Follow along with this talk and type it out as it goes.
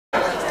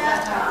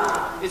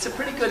It's a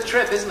pretty good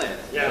trip, isn't it?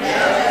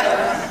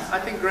 Yeah. I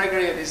think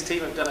Gregory and his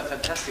team have done a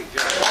fantastic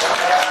job.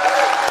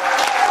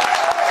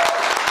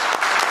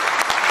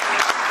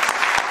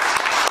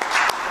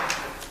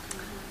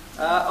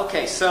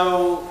 Okay,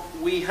 so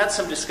we had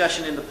some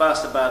discussion in the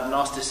past about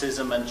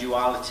Gnosticism and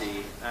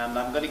duality, and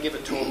I'm going to give a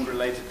talk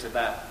related to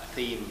that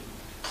theme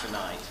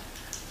tonight.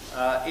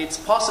 It's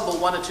possible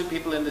one or two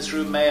people in this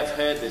room may have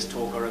heard this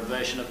talk or a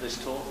version of this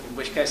talk, in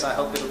which case I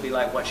hope it'll be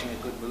like watching a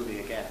good movie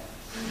again.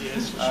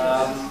 Yes, for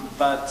sure.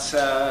 But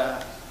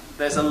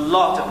there's a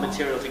lot of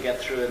material to get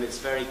through, and it's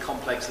very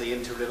complexly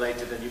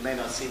interrelated, and you may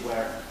not see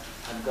where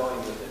I'm going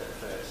with it at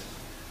first.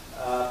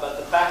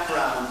 But the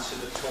background to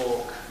the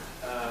talk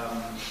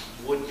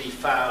would be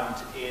found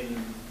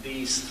in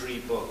these three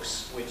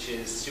books, which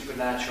is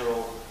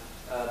Supernatural,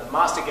 the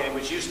Master Game,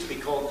 which used to be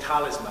called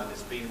Talisman,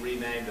 is being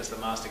renamed as the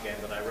Master Game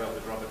that I wrote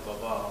with Robert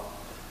Bobal,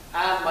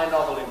 and my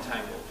novel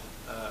Entangled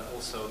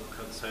also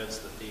concerns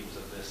the themes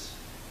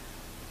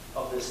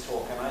of this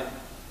talk, and I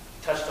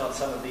touched on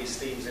some of these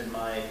themes in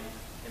my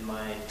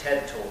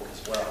TED talk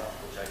as well,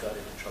 which I got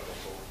into trouble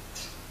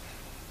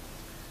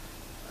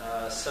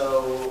for.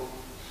 So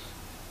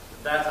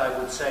that, I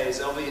would say,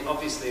 is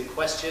obviously a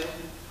question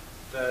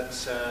that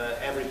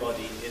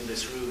everybody in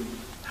this room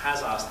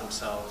has asked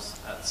themselves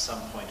at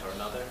some point or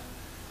another.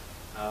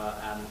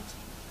 And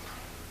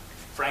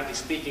frankly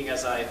speaking,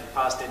 as I've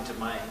passed into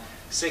my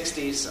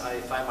 60s, I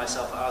find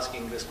myself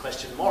asking this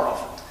question more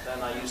often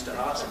than I used to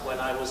ask when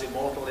I was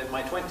immortal in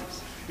my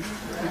 20s.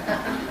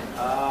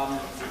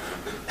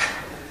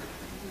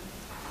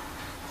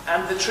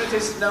 And the truth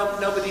is,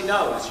 nobody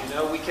knows. You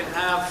know, we can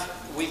have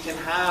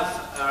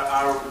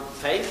our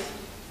faith,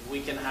 we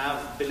can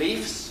have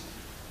beliefs,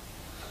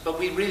 but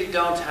we really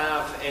don't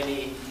have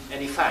any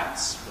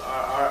facts.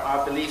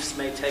 Our beliefs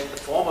may take the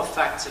form of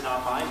facts in our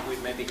mind. We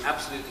may be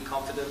absolutely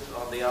confident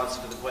on the answer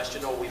to the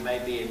question, or we may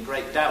be in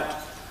great doubt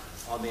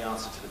on the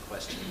answer to the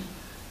question.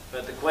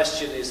 But the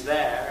question is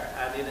there,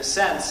 and in a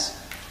sense,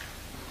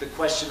 the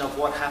question of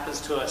what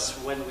happens to us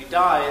when we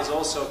die is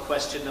also a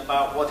question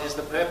about what is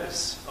the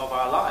purpose of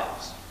our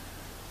lives,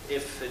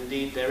 if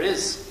indeed there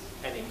is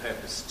any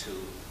purpose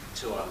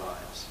to our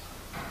lives.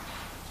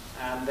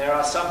 And there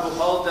are some who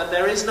hold that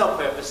there is no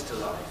purpose to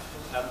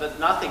life, and that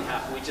nothing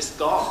happens, we're just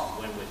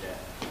gone when we're dead,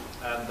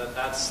 and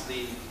that's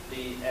the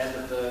end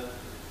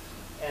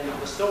of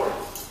the story.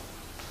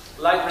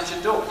 Like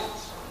Richard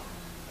Dawkins,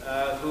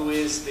 who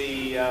is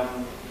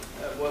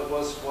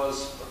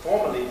was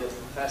formerly the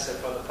professor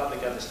for the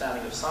public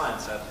understanding of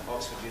science at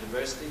Oxford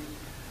University.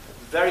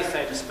 Very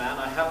famous man.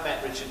 I have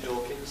met Richard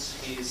Dawkins.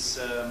 He's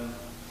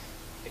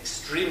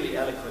extremely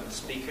eloquent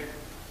speaker,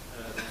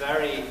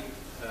 very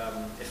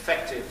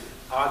effective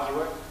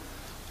arguer,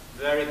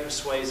 very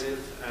persuasive,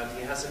 and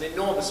he has an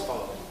enormous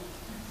following.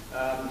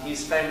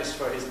 He's famous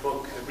for his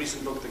book, a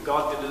recent book, The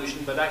God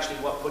Delusion, but actually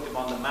what put him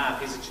on the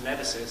map, he's a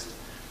geneticist,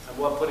 and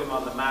what put him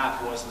on the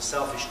map was The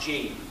Selfish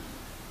Gene,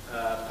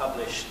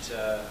 published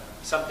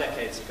some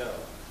decades ago,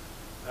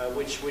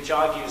 which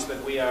argues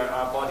that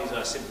our bodies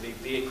are simply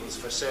vehicles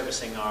for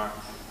servicing our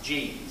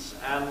genes.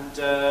 And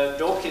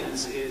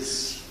Dawkins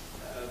is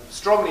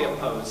strongly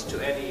opposed to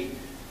any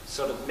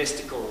sort of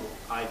mystical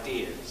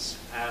ideas,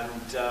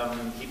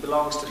 and he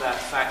belongs to that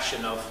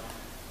faction of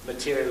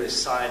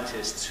materialist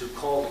scientists who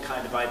call the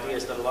kind of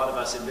ideas that a lot of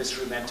us in this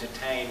room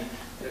entertain,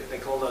 they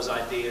call those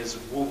ideas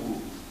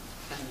woo-woo.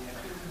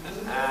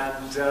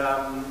 And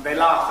they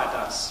laugh at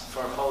us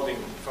for holding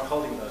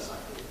those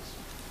ideas.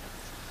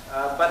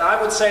 But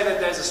I would say that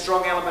there's a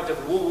strong element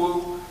of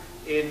woo-woo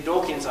in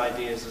Dawkins'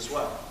 ideas as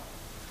well.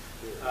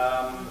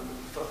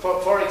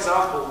 For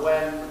example,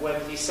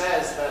 when he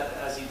says that,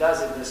 as he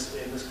does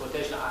in this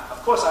quotation,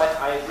 of course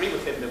I agree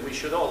with him that we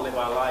should all live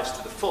our lives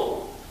to the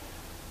full.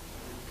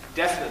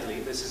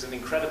 Definitely, this is an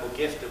incredible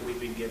gift that we've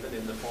been given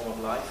in the form of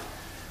life.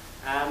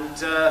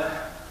 And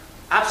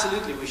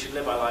absolutely we should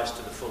live our lives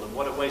to the full, and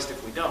what a waste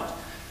if we don't.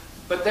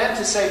 But then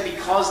to say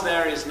because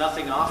there is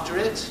nothing after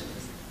it,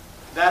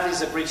 that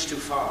is a bridge too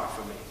far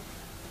for me.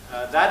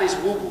 That is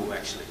woo-woo,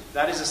 actually.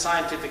 That is a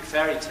scientific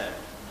fairy tale.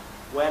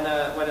 When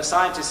a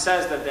scientist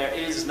says that there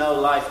is no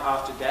life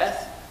after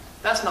death,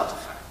 that's not a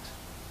fact.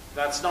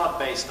 That's not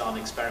based on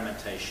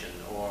experimentation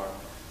or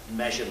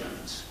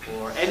measurement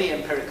or any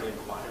empirical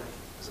inquiry,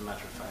 as a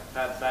matter of fact.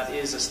 That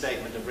is a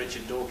statement of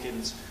Richard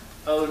Dawkins'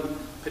 own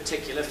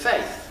particular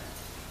faith.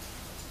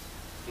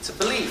 It's a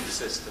belief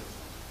system.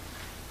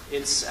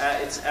 It's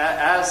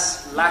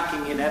as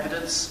lacking in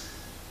evidence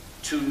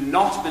to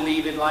not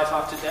believe in life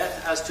after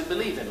death as to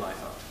believe in life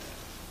after death.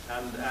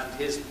 And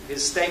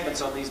his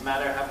statements on these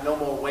matters have no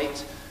more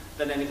weight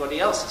than anybody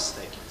else's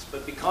statements.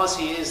 But because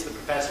he is the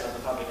professor of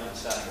the public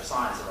understanding of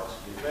science at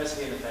Oxford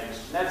University and a famous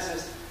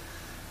geneticist,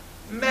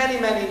 many,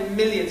 many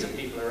millions of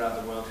people around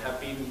the world have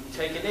been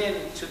taken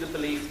in to the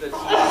belief that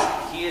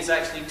he is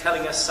actually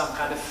telling us some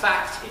kind of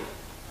fact here.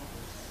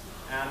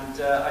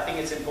 And I think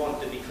it's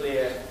important to be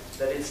clear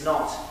that it's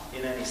not,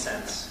 in any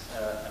sense,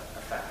 a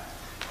fact.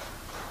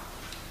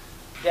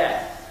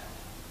 Death.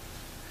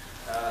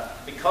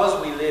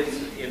 Because we live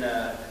in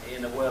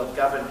in a world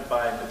governed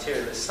by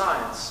materialist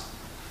science,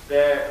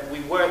 we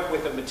work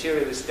with a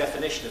materialist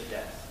definition of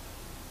death.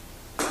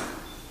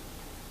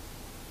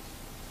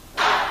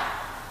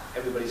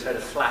 Everybody's heard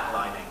of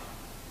flatlining.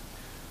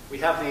 We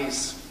have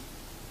these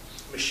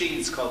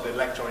machines called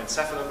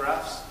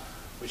electroencephalographs,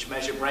 which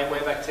measure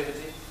brainwave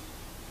activity.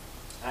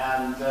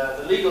 And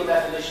the legal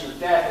definition of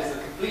death is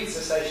the complete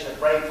cessation of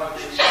brain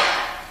function,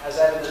 as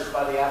evidenced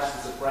by the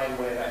absence of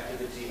brainwave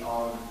activity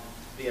on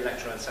the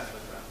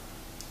electroencephalogram.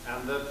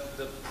 And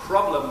the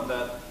problem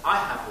that I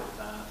have with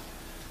that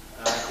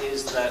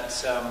is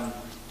that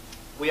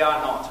we are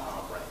not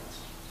our brains.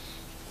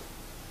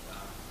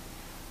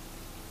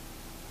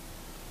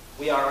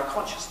 We are a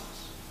consciousness.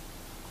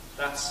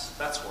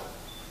 That's what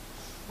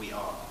we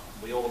are.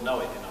 We all know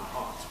it in our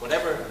hearts.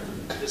 Whatever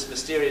this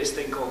mysterious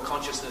thing called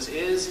consciousness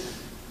is,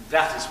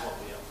 that is what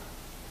we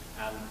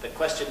are. And the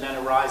question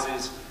then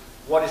arises,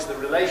 what is the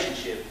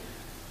relationship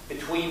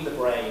between the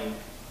brain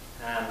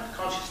and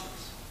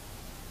consciousness?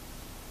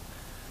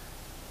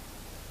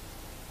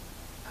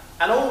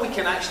 And all we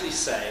can actually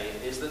say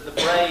is that the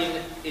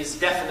brain is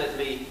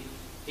definitely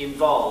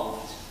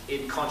involved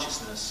in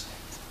consciousness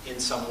in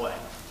some way.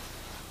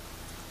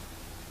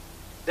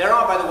 There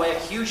are, by the way, a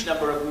huge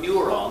number of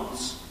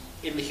neurons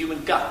in the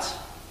human gut.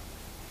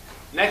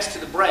 Next to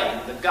the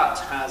brain, the gut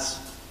has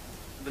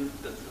the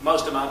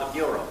most amount of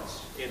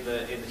neurons in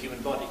the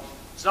human body.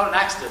 It's not an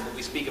accident that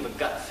we speak of a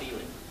gut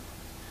feeling.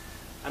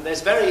 And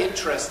there's very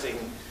interesting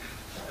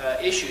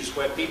issues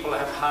where people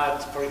have had,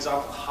 for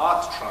example,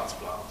 heart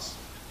transplants,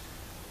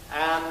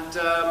 and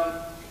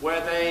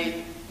where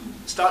they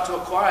start to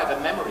acquire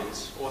the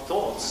memories or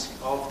thoughts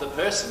of the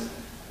person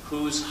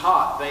whose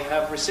heart they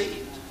have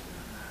received.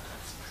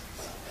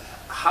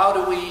 How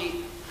do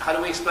we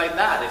explain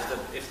that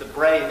if the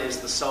brain is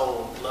the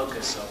sole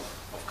locus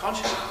of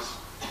consciousness?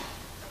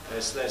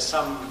 There's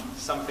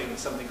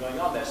something going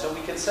on there. So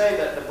we can say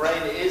that the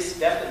brain is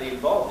definitely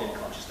involved in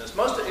consciousness.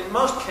 In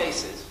most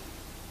cases,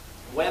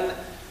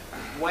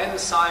 when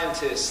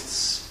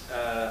scientists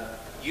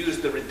use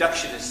the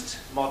reductionist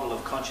model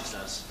of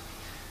consciousness,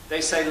 they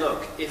say,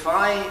 look, if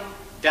I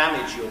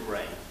damage your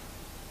brain,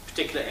 a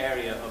particular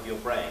area of your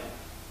brain,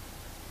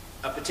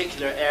 a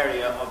particular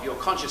area of your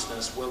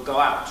consciousness will go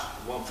out,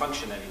 it won't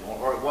function anymore,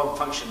 or it won't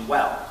function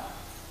well.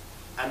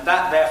 And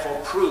that therefore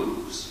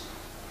proves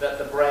that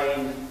the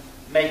brain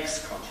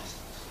makes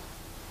consciousness.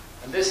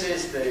 And this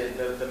is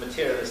the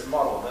materialist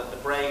model, that the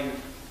brain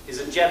is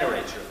a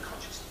generator of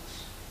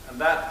consciousness. And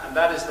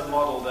that is the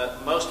model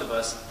that most of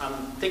us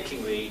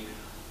unthinkingly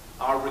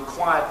are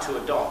required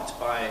to adopt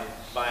by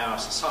our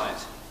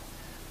society.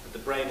 That the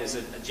brain is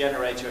a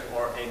generator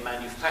or a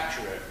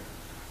manufacturer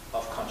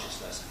of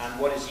consciousness. And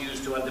what is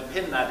used to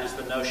underpin that is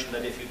the notion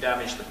that if you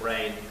damage the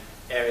brain,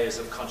 areas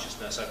of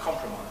consciousness are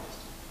compromised.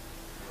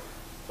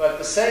 But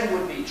the same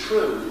would be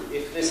true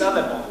if this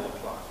other model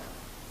applied.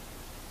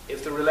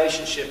 If the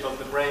relationship of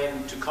the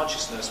brain to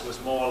consciousness was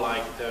more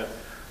like the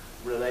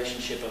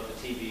relationship of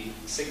the TV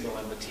signal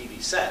and the TV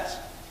set.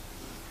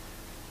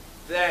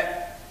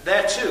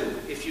 There too,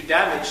 if you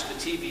damage the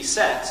TV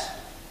set,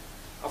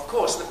 of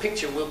course the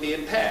picture will be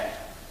impaired.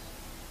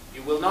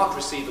 You will not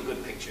receive a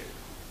good picture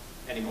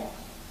anymore.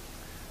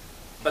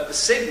 But the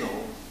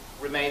signal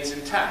remains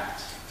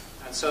intact.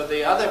 And so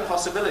the other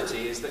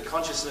possibility is that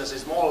consciousness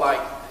is more like,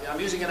 I'm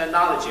using an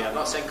analogy, I'm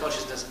not saying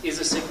consciousness is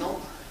a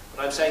signal,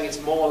 but I'm saying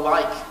it's more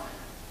like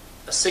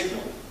a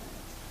signal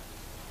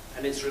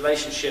and its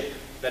relationship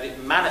that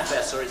it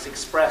manifests or it's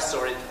expressed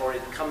or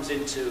it comes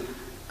into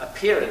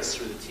appearance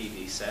through the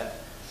TV set,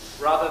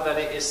 rather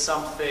than it is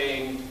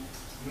something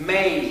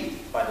made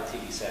by the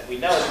TV set. We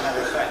know, as a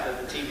matter of fact,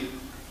 that the TV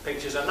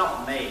pictures are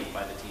not made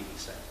by the TV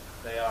set.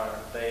 They are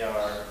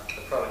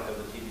the product of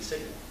the TV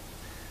signal.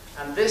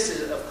 And this,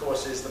 is, of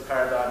course, is the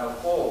paradigm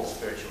of all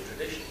spiritual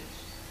traditions,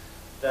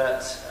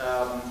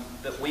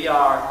 that we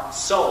are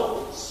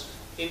souls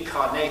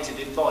incarnated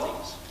in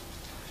bodies,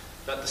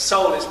 that the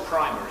soul is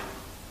primary,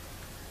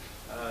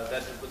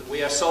 that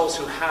we are souls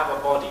who have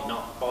a body,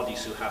 not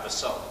bodies who have a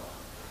soul,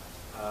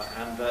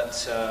 and that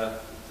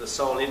the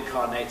soul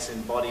incarnates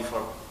in body for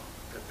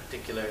a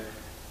particular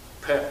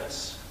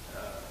purpose,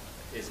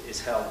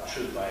 is held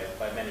true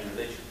by many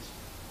religions.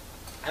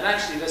 And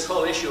actually this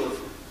whole issue of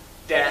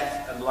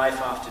death and life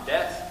after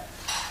death,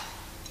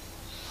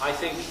 I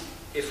think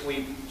if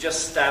we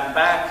just stand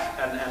back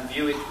and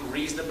view it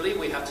reasonably,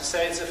 we have to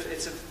say it's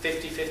a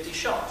 50-50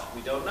 shot.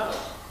 We don't know.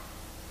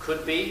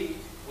 Could be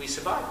we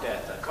survive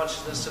death, that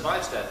consciousness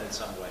survives death in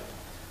some way.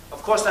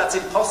 Of course that's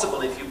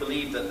impossible if you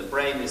believe that the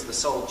brain is the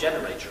sole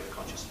generator of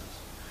consciousness.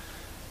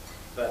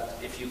 But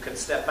if you can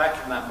step back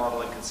from that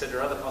model and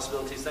consider other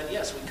possibilities, then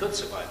yes, we could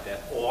survive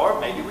death. Or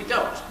maybe we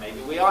don't.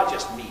 Maybe we are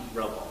just meat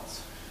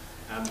robots.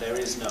 And there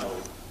is no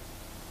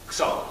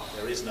soul.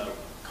 There is no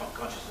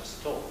consciousness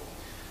at all.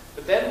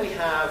 But then we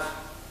have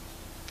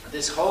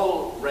this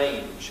whole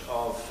range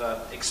of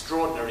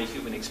extraordinary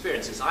human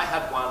experiences. I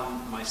had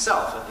one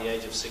myself at the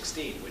age of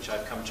 16, which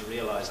I've come to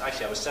realize,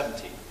 actually I was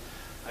 17,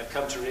 I've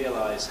come to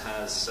realize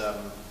has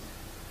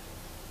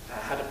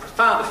had a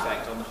profound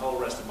effect on the whole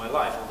rest of my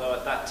life, although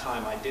at that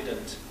time I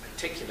didn't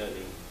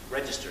particularly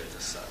register it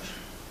as such.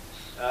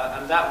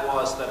 And that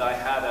was that I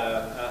had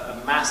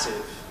a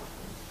massive,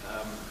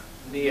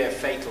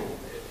 near-fatal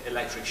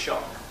electric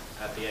shock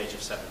at the age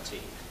of 17.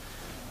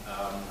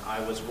 I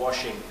was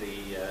washing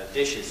the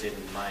dishes in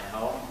my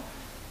home,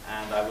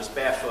 and I was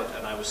barefoot,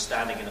 and I was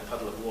standing in a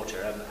puddle of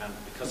water, and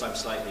because I'm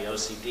slightly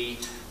OCD,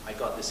 I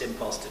got this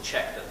impulse to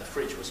check that the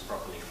fridge was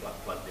properly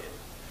plugged in.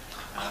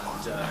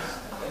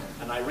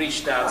 And I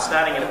reached down,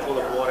 standing in a pool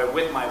of water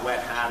with my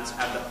wet hands,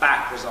 and the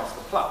back was off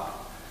the plug.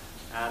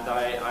 And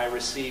I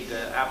received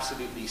an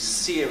absolutely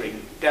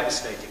searing,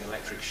 devastating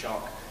electric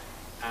shock,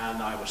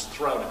 and I was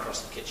thrown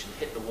across the kitchen,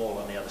 hit the wall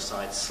on the other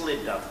side,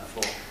 slid down to the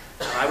floor,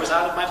 and I was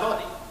out of my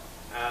body.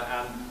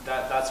 And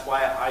that's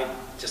why I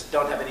just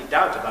don't have any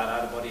doubt about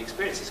out-of-body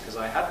experiences, because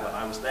I had one.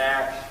 I was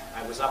there,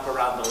 I was up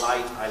around the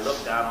light, I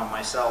looked down on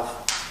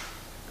myself,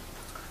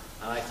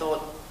 and I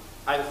thought,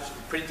 I was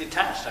pretty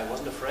detached, I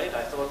wasn't afraid.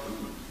 I thought,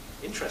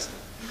 interesting.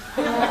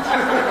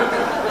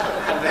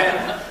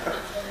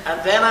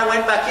 and then I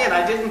went back in.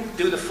 I didn't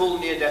do the full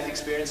near-death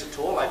experience at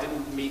all. I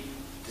didn't meet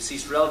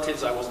deceased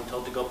relatives. I wasn't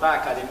told to go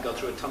back. I didn't go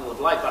through a tunnel of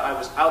light, but I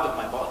was out of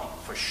my body,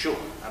 for sure.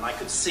 And I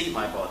could see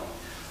my body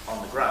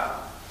on the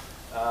ground.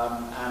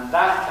 And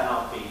that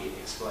cannot be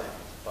explained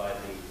by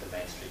the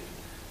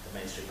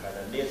mainstream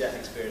paradigm. Near-death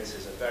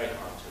experiences are very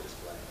hard to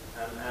explain.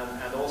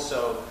 And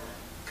also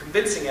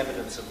convincing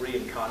evidence of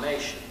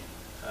reincarnation.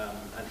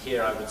 And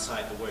here I would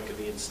cite the work of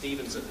Ian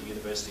Stevens at the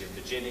University of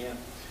Virginia.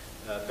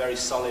 Very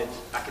solid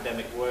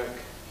academic work.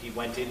 He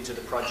went into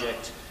the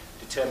project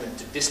determined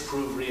to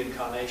disprove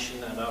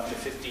reincarnation, and after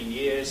 15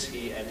 years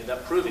he ended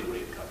up proving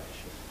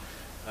reincarnation.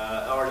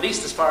 Or at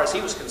least as far as he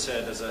was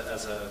concerned as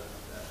a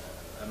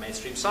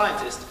mainstream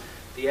scientist,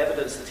 the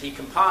evidence that he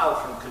compiled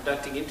from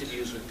conducting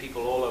interviews with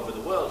people all over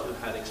the world who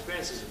had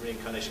experiences of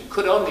reincarnation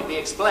could only be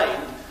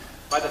explained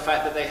by the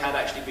fact that they had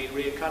actually been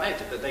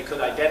reincarnated, that they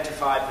could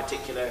identify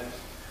particular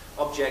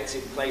objects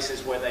in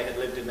places where they had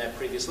lived in their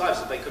previous lives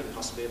that they couldn't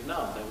possibly have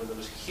known. There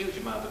was a huge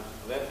amount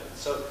of evidence.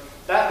 So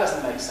that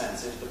doesn't make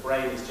sense if the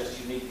brain is just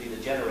uniquely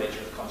the generator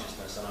of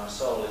consciousness and our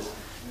soul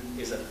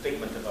is a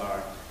figment of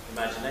our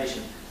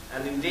imagination.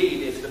 And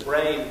indeed,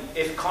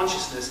 if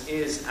consciousness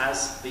is,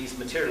 as these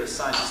materialist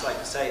scientists like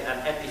to say,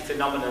 an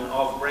epiphenomenon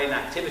of brain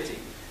activity,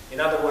 in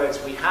other words,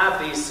 we have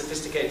these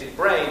sophisticated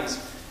brains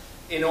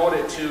in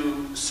order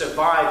to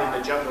survive in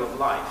the jungle of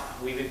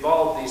life. We've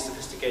evolved these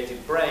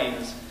sophisticated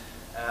brains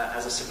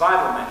as a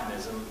survival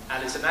mechanism,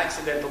 and it's an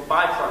accidental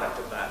byproduct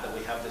of that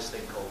we have this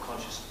thing called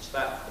consciousness.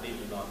 That, believe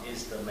it or not,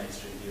 is the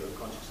mainstream view of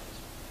consciousness.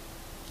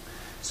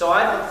 So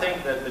I don't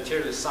think that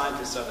materialist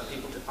scientists are the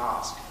people to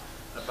ask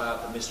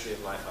about the mystery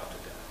of life after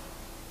death.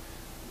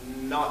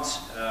 Not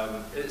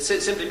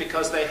simply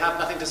because they have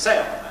nothing to say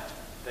on the matter.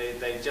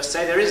 They just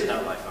say there is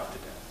no life after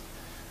death.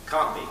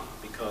 Can't be,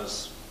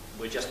 because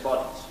we're just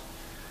bodies.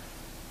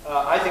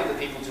 I think the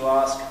people to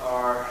ask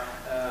are,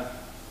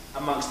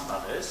 amongst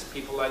others,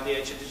 people like the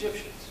ancient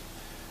Egyptians,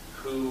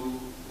 who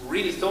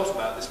really thought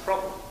about this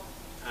problem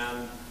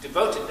and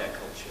devoted their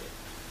culture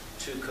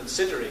to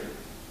considering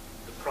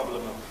the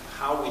problem of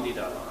how we lead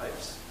our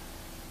lives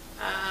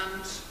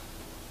and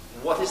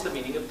what is the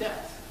meaning of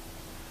death.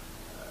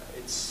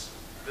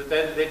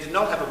 They did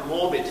not have a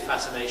morbid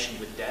fascination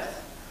with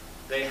death.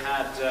 They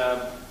had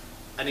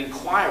an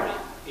inquiry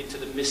into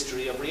the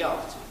mystery of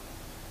reality.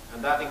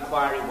 And that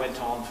inquiry went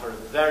on for a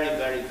very,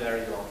 very,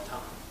 very long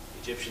time.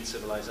 Egyptian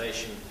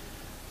civilization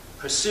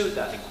pursued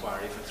that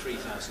inquiry for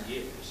 3,000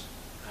 years.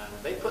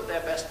 And they put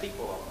their best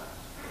people on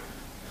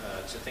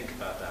that, to think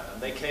about that.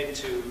 And they came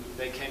to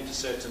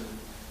certain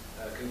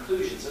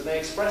conclusions. And they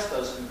expressed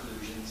those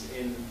conclusions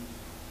in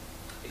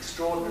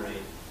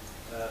extraordinary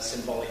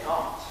symbolic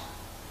art.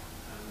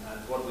 And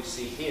what we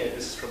see here,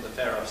 this is from the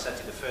pharaoh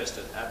Seti I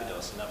at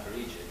Abydos in Upper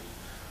Egypt.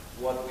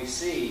 What we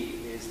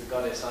see is the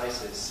goddess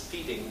Isis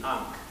feeding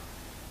Ankh,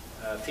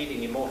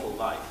 feeding immortal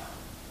life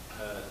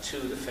to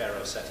the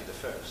pharaoh Seti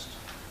I.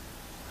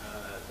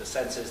 The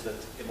sense is that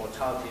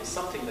immortality is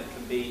something that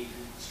can be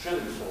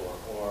striven for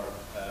or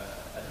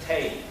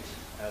attained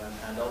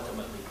and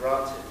ultimately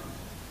granted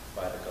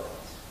by the gods.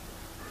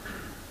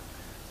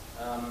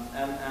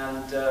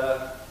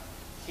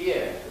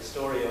 Here, the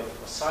story of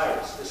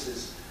Osiris,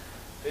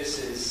 this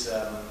is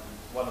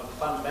one of the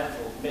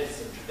fundamental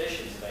myths and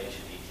traditions of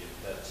ancient Egypt,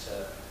 that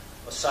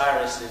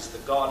Osiris is the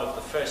god of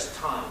the first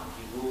time.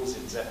 He rules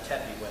in Zeb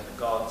Tepi when the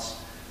gods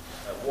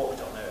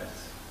walked on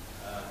earth.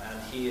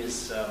 And he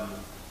is the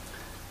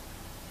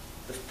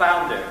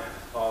founder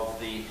of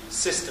the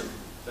system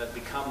that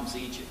becomes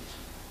Egypt.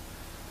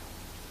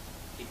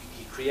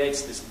 He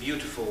creates this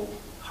beautiful,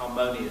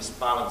 harmonious,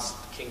 balanced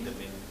kingdom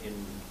in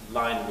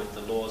line with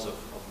the laws of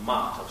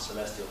Ma'at, of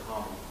celestial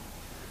harmony.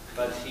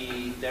 But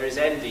there is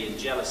envy and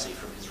jealousy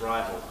from his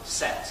rival,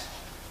 Set.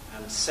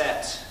 And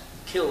Set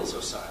kills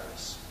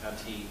Osiris, and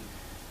he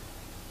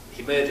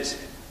murders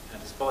him,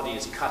 and his body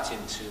is cut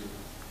into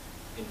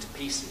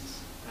pieces.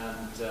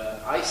 And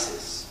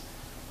Isis,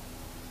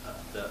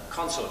 the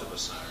consort of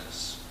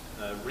Osiris,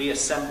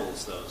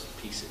 reassembles those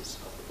pieces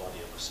of the body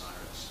of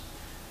Osiris.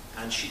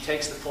 And she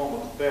takes the form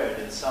of a bird.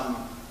 In some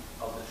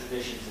of the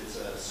traditions it's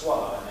a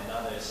swallow, and in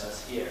others,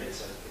 as here,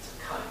 it's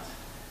a kite.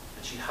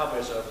 And she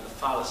hovers over the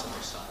phallus of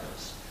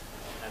Osiris,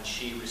 and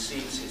she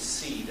receives his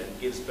seed and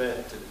gives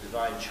birth to the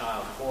divine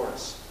child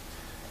Horus,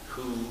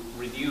 who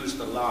renews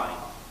the line.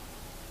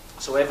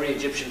 So every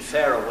Egyptian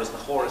pharaoh was the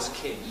Horus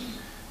king,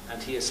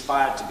 and he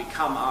aspired to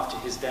become, after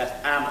his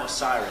death, an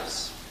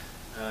Osiris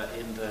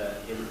in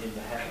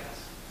the heavens.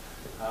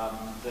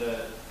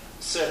 The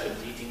serpent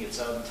eating its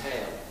own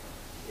tail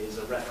is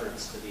a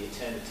reference to the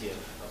eternity of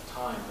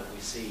time that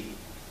we see,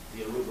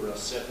 the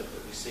Ouroboros serpent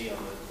that we see on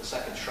the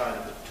second shrine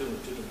of the tomb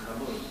of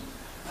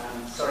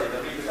Tutankhamun. Sorry,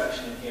 the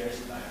reproduction in here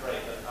isn't that great,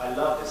 but I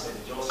love this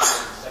image also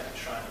of the second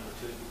shrine of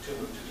the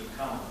tomb of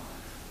Tutankhamun,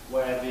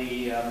 where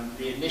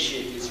the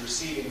initiate is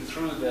receiving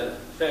through the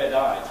third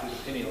eye, through the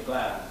pineal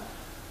gland,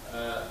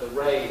 the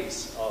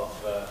rays of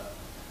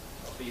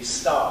these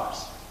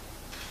stars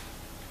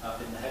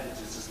up in the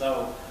heavens. It's as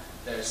though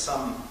there's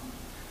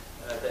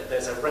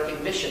there's a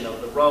recognition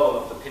of the role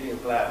of the pineal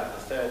gland, of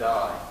the third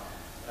eye,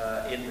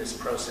 in this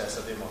process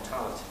of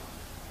immortality.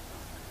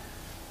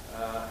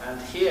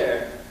 And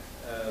here,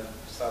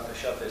 Santa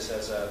showed this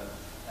as a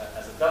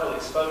double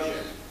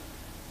exposure.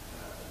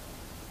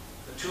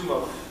 The tomb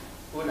of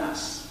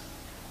Unas,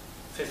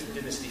 5th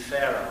dynasty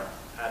pharaoh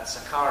at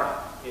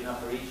Saqqara in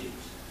Upper Egypt,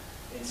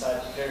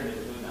 inside the pyramid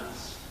of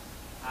Unas.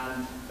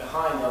 And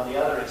behind, on the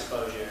other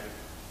exposure,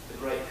 the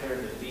Great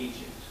Pyramid of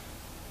Egypt.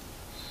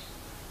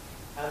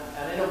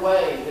 And in a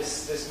way,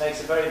 this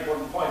makes a very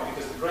important point,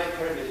 because the Great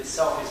Pyramid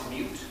itself is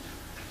mute.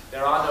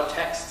 There are no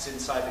texts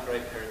inside the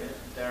Great Pyramid.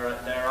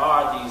 There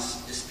are these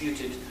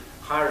disputed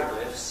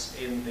hieroglyphs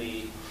in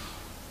the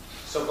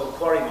so-called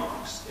quarry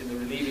marks in the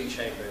relieving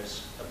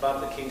chambers above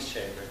the king's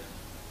chamber.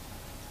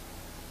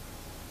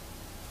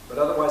 But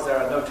otherwise there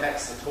are no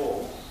texts at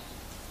all.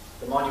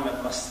 The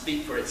monument must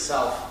speak for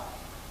itself,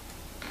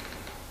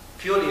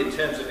 purely in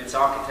terms of its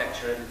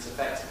architecture and its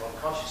effects upon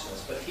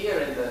consciousness. But here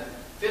in the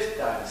 5th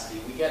dynasty,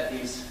 we get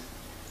these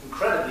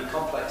incredibly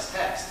complex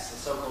texts, the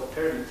so-called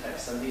pyramid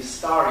texts, and these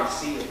starry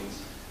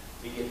ceilings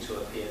begin to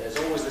appear. There's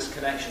always this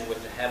connection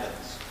with the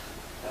heavens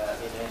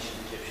in ancient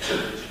Egyptian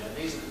religion. And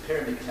these are the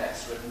pyramid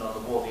texts written on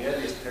the wall, the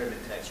earliest pyramid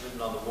texts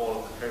written on the wall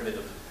of the pyramid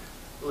of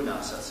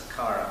Unas at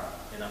Saqqara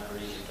in Upper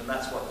Egypt. And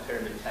that's what the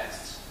pyramid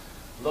texts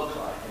look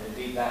like, and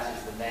indeed that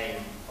is the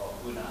name of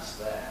Unas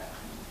there.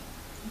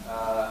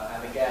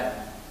 And again,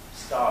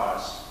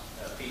 stars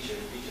feature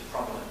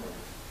prominently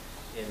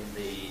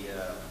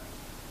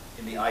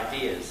in the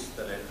ideas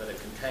that are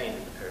contained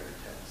in the pyramid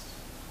texts.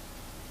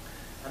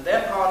 And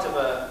they're part of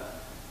an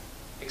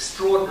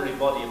extraordinary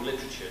body of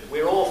literature.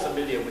 We're all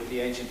familiar with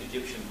the ancient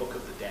Egyptian Book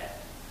of the Dead.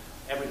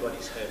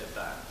 Everybody's heard of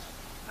that.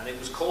 And it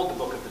was called the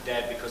Book of the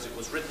Dead because it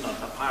was written on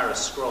papyrus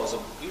scrolls,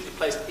 and usually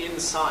placed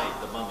inside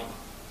the mummy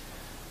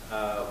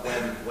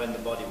when the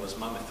body was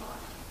mummified.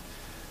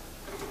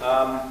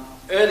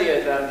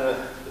 Earlier than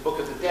the Book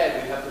of the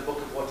Dead, we have the book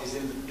of what is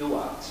in the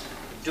Duat.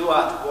 The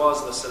Duat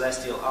was the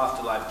celestial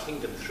afterlife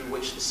kingdom through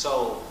which the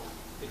soul,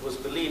 it was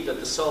believed that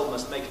the soul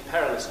must make a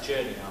perilous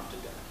journey after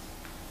death.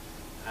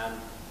 And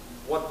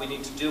what we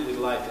need to do with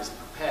life is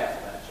prepare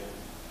for that journey.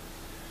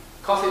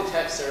 Coffin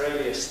texts are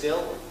earlier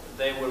still.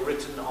 They were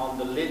written on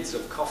the lids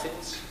of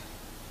coffins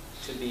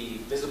to be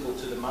visible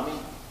to the mummy.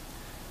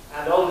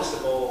 And oldest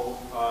of all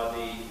are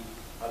the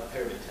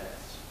pyramid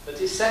texts. But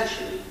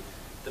essentially,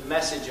 the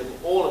message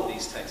of all of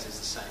these texts is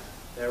the same.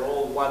 They're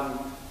all one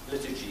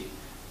liturgy,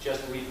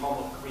 just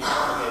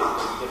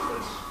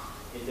reformulated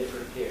in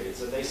different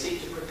periods. And they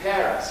seek to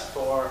prepare us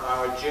for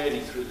our journey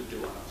through the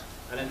Duat.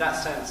 And in that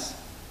sense,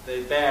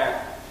 they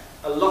bear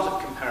a lot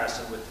of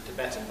comparison with the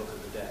Tibetan Book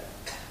of the Dead,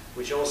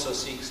 which also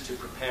seeks to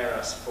prepare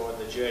us for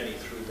the journey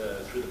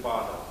through the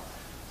Bardo,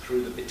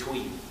 through the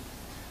between,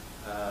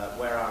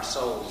 where our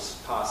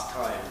souls pass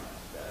time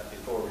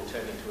before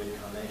returning to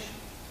incarnation.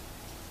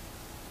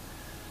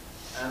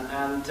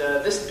 And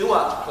this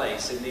Duat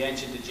place in the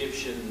ancient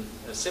Egyptian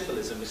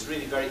symbolism is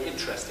really very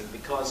interesting,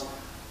 because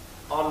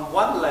on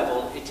one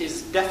level it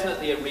is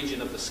definitely a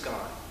region of the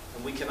sky,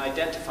 and we can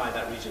identify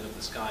that region of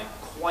the sky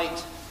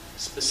quite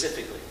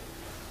specifically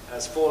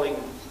as falling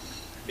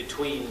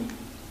between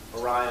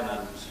Orion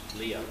and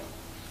Leo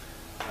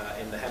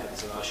in the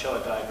heavens, and I'll show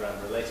a diagram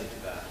relating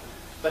to that.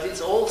 But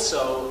it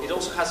also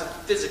has a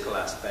physical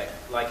aspect,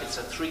 like it's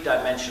a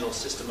three-dimensional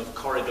system of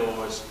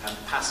corridors and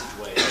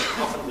passageways,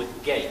 often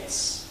with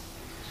gates.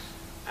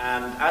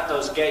 And at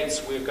those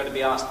gates we're going to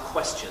be asked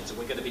questions, and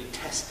we're going to be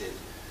tested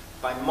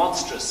by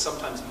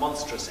sometimes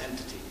monstrous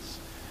entities.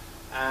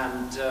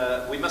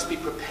 And we must be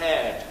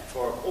prepared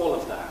for all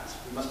of that.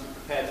 We must be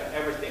prepared for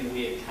everything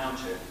we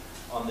encounter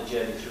on the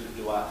journey through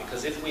the Duat,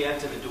 because if we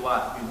enter the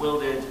Duat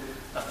bewildered,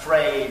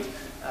 afraid,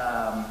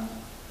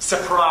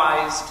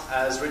 surprised,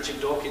 as Richard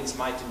Dawkins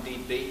might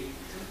indeed be,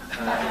 if he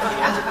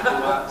entered the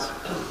Duat,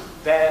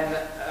 then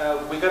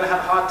we're going to have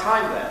a hard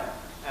time there,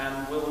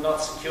 and we will not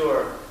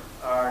secure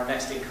our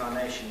next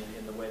incarnation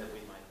in the way that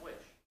we might wish.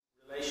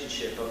 The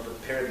relationship of the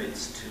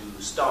pyramids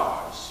to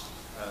stars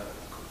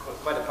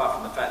quite apart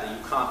from the fact that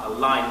you can't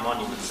align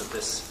monuments of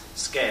this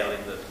scale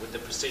with the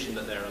precision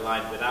that they're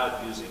aligned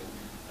without using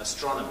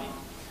astronomy,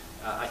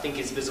 I think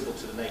is visible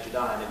to the naked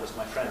eye. And it was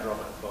my friend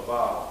Robert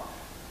Bauval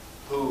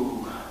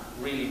who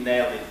really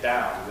nailed it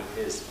down with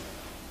his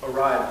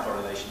Orion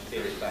correlation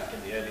theory back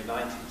in the early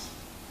 90s.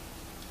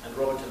 And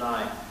Robert and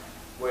I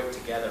worked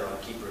together on a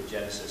keeper of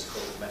Genesis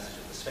called The Message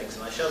of the Sphinx.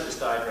 And I showed this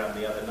diagram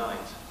the other night.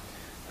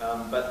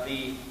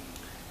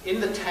 In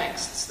the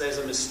texts, there's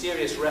a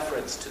mysterious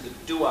reference to the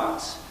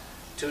duat,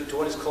 to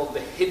what is called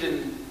the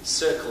hidden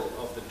circle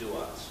of the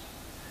duat.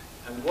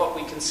 And what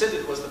we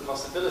considered was the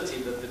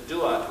possibility that the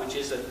duat, which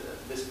is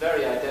this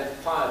very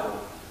identifiable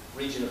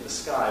region of the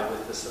sky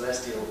with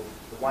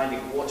the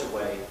winding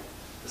waterway,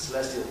 the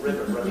celestial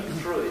river running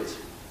through it,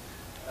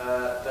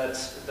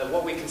 that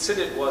what we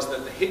considered was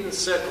that the hidden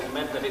circle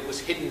meant that it was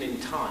hidden in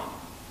time.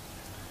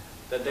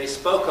 That they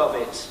spoke of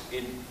it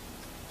in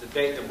the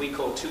date that we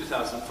call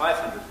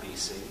 2500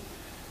 BC,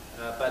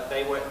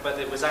 but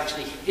it was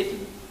actually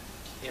hidden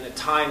in a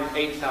time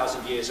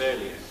 8,000 years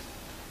earlier,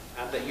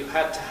 and that you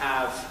had to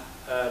have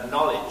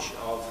knowledge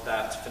of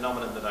that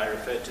phenomenon that I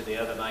referred to the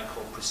other night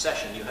called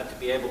precession. You had to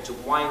be able to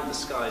wind the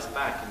skies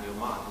back in your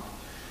mind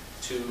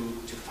to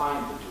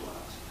find the duat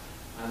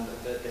and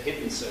the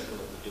hidden circle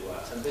of the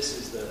duat. And this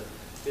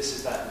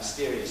is that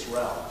mysterious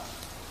realm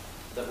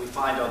that we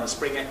find on the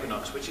spring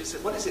equinox, which is,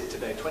 what is it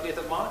today, 20th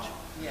of March?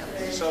 Yeah.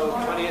 So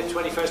 20th,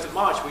 21st of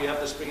March, we have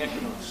the spring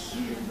equinox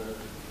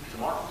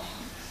tomorrow,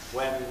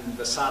 when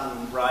the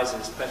sun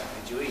rises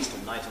perfectly due east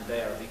and night and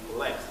day are of equal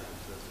length.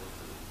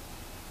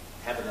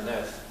 Heaven and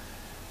earth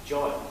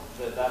join.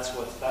 That's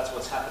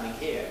what's happening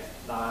here.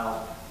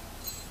 Nile,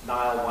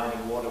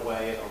 winding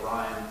waterway,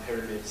 Orion,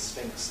 Pyramid,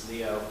 Sphinx,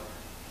 Leo.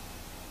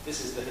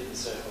 This is the hidden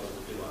circle of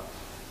the duat.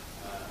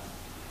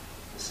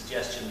 The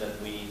suggestion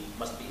that we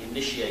must be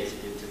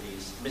initiated into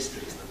these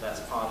mysteries,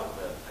 that's part of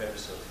the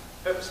purpose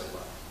of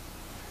life.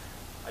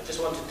 I just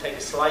want to take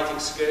a slight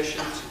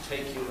excursion to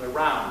take you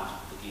around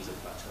the Giza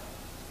Plateau,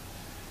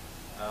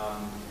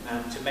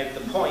 and to make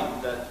the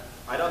point that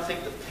I don't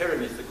think the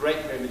pyramid, the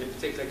Great Pyramid in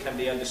particular, can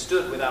be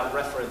understood without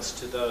reference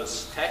to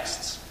those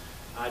texts.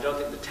 I don't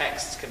think the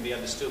texts can be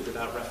understood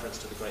without reference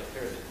to the Great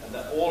Pyramid, and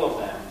that all of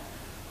them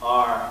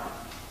are...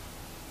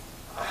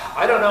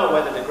 I don't know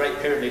whether the Great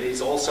Pyramid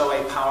is also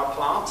a power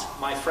plant.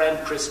 My friend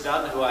Chris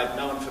Dunn, who I've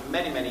known for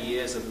many, many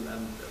years and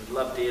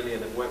love dearly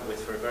and have worked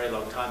with for a very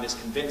long time, is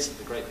convinced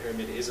that the Great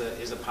Pyramid is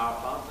a power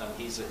plant, and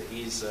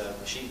he's a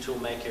machine tool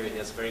maker. He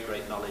has very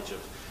great knowledge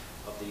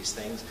of these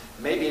things.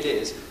 Maybe it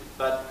is,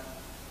 but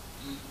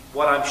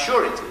what I'm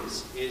sure it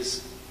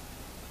is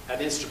an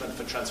instrument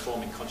for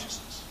transforming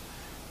consciousness,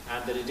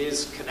 and that it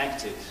is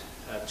connected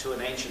to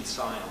an ancient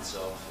science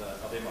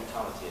of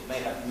immortality. It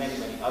may have many,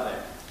 many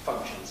other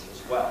functions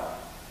as well.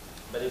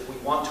 But if we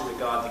want to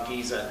regard the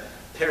Giza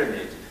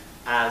Pyramid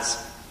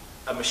as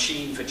a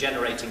machine for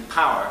generating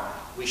power,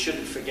 we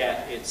shouldn't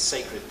forget its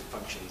sacred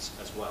functions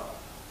as well,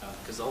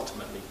 because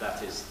ultimately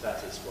that is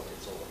what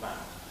it's all about.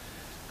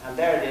 And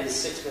there it is,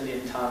 6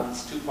 million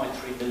tons,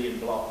 2.3 million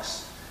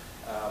blocks,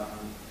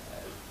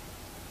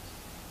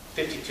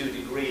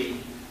 52-degree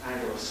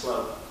angle of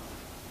slope.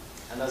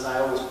 And as I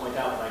always point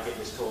out when I give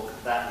this talk,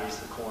 that is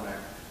the corner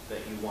that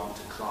you want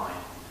to climb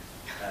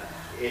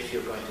if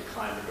you're going to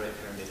climb the Great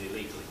Pyramid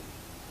illegally,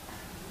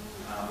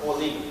 or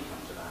legally,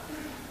 come to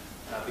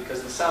that.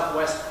 Because the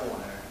southwest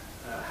corner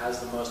has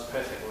the most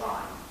perfect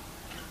line,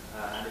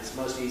 and it's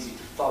most easy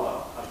to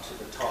follow up to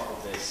the top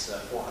of this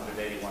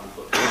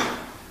 481-foot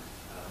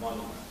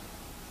monument.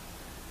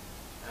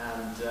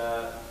 And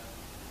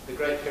the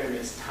Great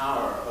Pyramids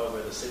tower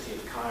over the city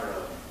of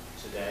Cairo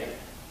today,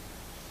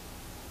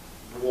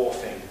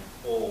 dwarfing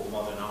all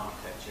modern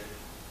architecture.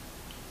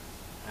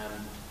 And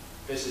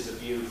this is a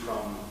view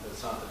from the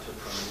Santa took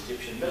from an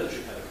Egyptian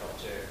military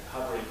helicopter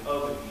hovering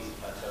over the Giza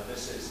Plateau.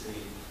 This is the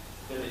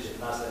village of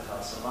Nazlet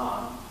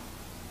al-Saman.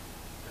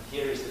 And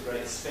here is the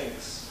Great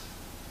Sphinx,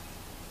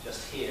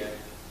 just here,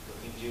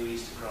 looking due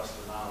east across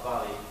the Nile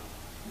Valley.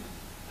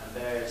 And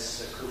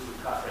there's Khufu,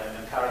 Khafre,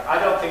 and Menkaure.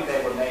 I don't think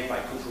they were made by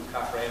Khufu,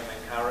 Khafre, and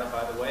Menkaure,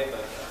 by the way,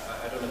 but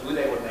I don't know who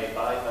they were made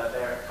by, but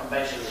they're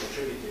conventionally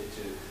attributed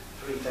to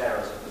 3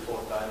 pharaohs of the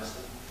 4th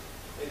dynasty.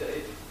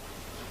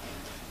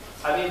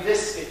 I mean,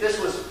 if this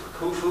was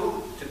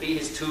Khufu to be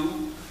his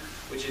tomb,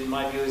 which in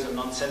my view is a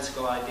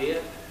nonsensical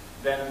idea,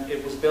 then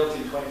it was built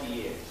in 20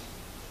 years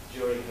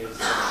during his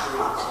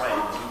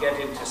reign. You get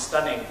into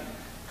stunning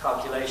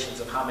calculations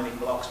of how many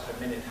blocks per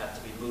minute had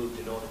to be moved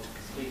in order to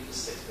complete the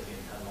 6 billion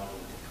ton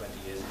monument in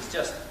 20 years. It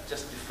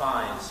just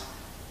defies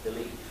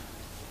belief.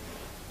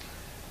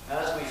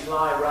 As we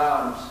fly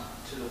round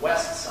to the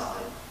west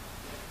side,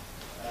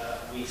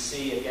 we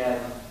see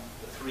again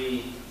the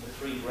three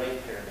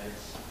great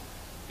pyramids.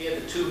 Here,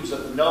 the tombs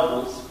of the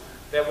nobles.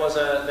 There was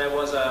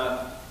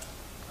a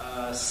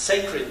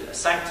sacred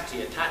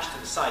sanctity attached to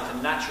the site,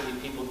 and naturally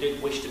people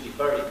did wish to be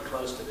buried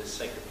close to this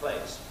sacred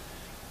place.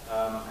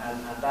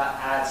 And that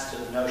adds to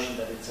the notion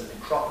that it's a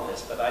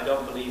necropolis, but I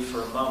don't believe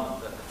for a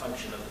moment that the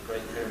function of the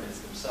Great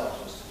Pyramids themselves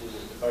was to do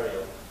with the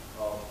burial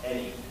of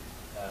any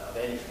of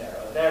any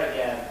pharaoh. There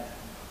again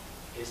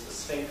is the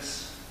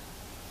Sphinx,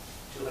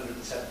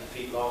 270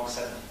 feet long,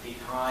 70 feet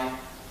high,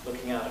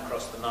 looking out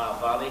across the Nile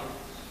Valley.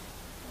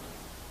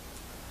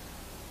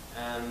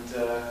 And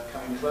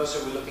coming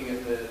closer, we're looking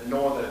at the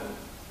northern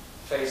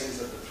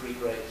faces of the three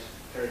great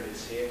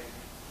pyramids here,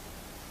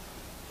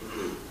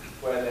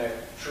 where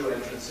their true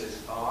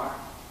entrances are.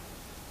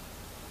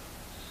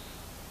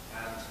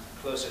 And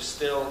closer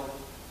still,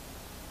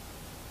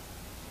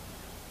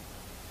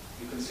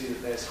 you can see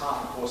that there's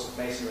half a course of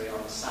masonry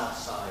on the south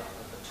side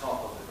at the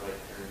top of the Great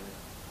Pyramid.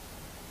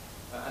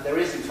 And there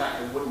is, in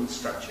fact, a wooden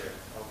structure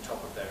on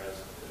top of there, as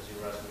you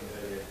were asking me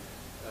earlier,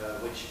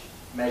 which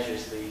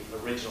measures the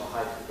original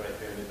height of the Great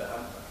Pyramid.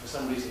 But for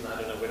some reason, I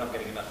don't know, we're not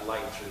getting enough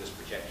light through this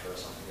projector or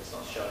something. It's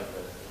not showing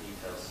the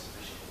details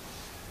sufficiently.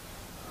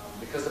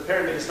 Because the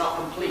pyramid is not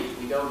complete.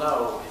 We don't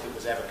know if it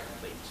was ever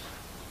complete.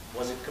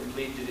 Was it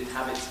complete? Did it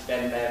have its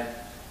bend?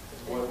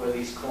 Were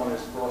these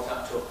corners brought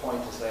up to a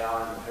point as they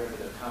are in the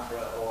Pyramid of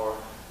Khafra, or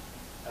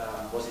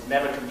was it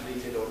never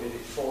completed, or did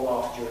it fall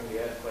off during the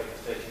earthquake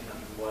of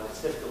 1301?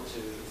 It's difficult to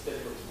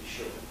be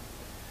sure.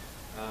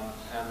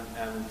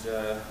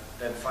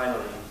 Then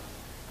finally,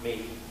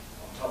 me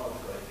on top of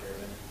the Great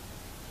Pyramid,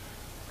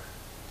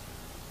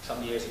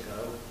 some years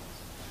ago,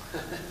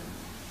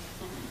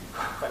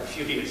 quite a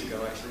few years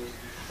ago actually.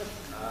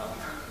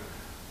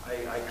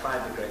 I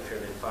climbed the Great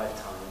Pyramid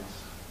 5 times,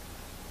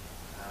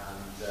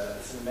 and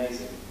it's an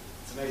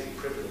amazing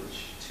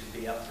privilege to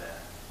be up there.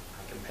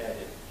 I compared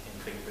it in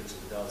Fingerprints of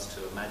the Gods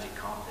to a magic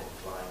carpet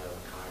flying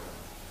over Cairo.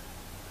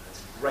 And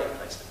it's a great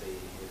place to be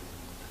in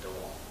the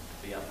dawn,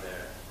 to be up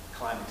there,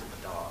 climb into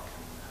the dark,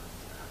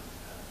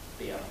 and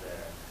be up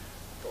there,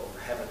 for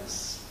the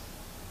heavens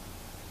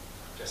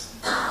just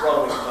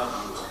rolling above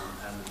you,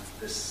 and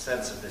this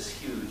sense of this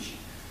huge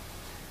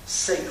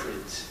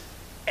sacred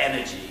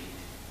energy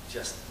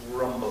just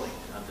rumbling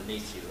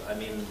underneath you. I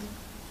mean,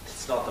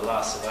 it's not the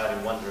last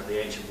surviving wonder of the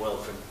ancient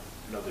world for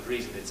no good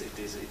reason. It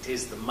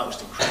is the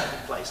most incredible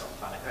place on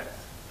planet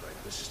Earth. Right?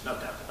 There's just no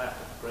doubt about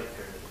it. The Great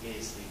Pyramid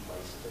is the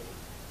place to be.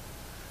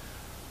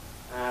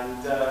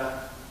 And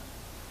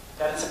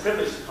it's a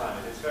privilege to climb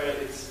it.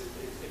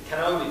 It can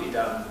only be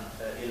done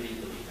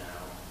illegally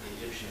now.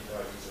 The Egyptian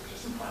authorities have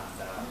just clamped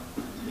down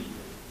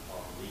legally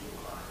on legal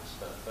crimes.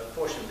 But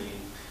fortunately,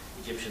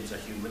 Egyptians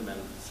are human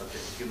and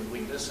subject to human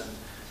weakness, and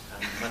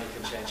money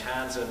can change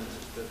hands, and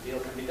the deal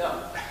can be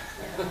done.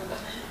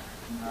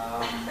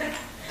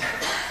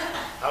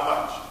 How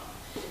much?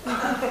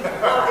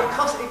 Well, it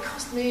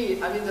cost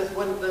me. I mean,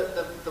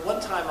 the one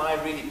time I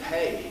really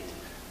paid,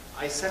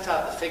 I set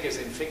out the figures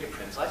in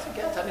Fingerprints. I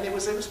forget. I mean, it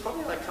was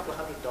probably like a couple of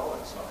 $100. It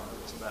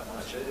wasn't that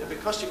much. It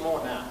would cost you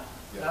more now.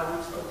 Now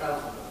it's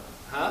 $2,000.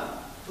 Huh?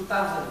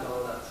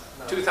 $2,000.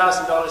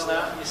 $2,000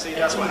 now. You see,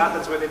 that's what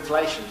happens with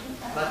inflation.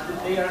 But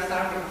they are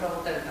starting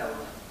from 10,000.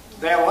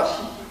 They are what?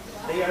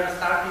 They are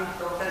starting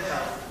from 10,000.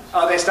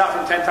 Oh, they start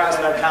from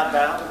 10,000 and count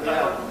down?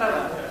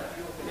 Yeah.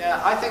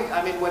 Yeah,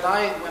 I mean, when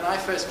I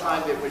first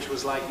climbed it, which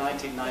was like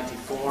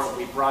 1994,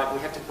 we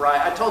had to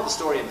bribe. I told the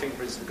story in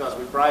Fingerprints because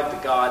we bribed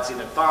the guards in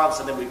advance,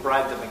 and then we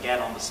bribed them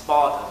again on the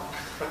spot,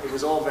 and it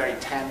was all very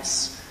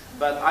tense.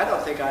 But I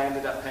don't think I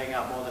ended up paying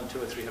out more than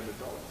 $200 or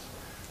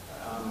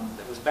 $300.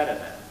 It was better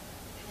then.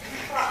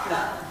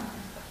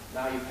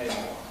 Now you pay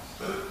more.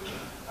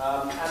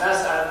 And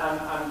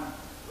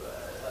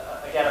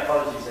again,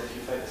 apologies if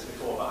you've heard this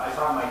before, but I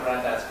found my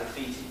granddad's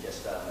graffiti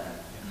just down there.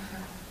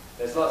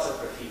 There's lots of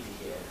graffiti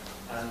here,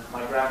 and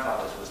my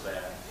grandfather's was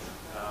there.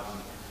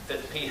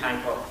 P.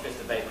 Hancock,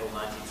 5th of April,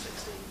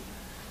 1916.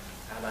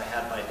 And I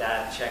had my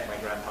dad check my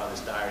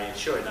grandfather's diary, and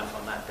sure enough,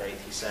 on that date,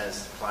 he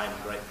says, climb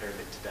the Great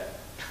Pyramid today.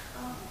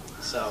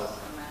 So,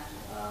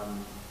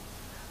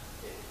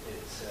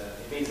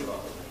 it means a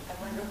lot to me.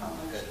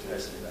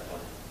 Personally, that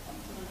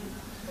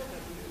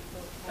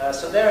one.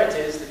 So there it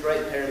is, the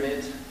Great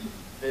Pyramid,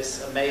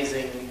 this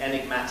amazing,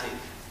 enigmatic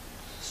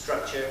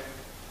structure.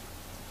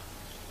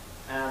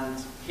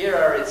 And here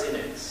are its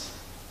innards.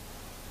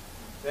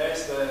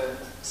 There's the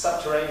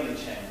subterranean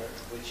chamber,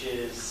 which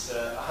is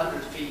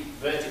 100 feet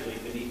vertically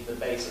beneath the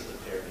base of the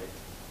pyramid,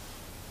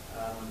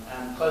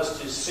 and close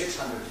to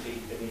 600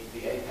 feet beneath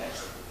the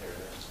apex of the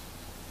pyramid.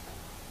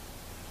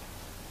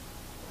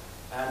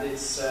 And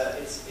it's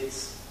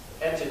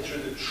entered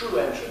through the true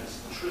entrance,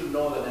 the true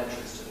northern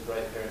entrance to the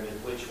Great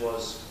Pyramid, which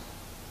was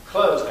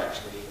closed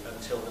actually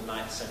until the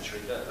 9th century.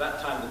 At that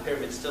time, the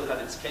pyramid still had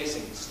its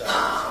casing stones,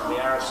 and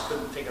the Arabs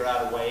couldn't figure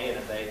out a way in,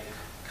 and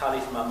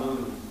Caliph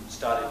Mamun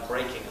started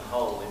breaking a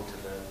hole into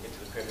the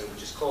pyramid,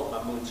 which is called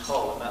Mamun's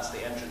Hole, and that's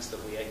the entrance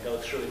that we go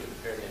through into the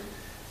pyramid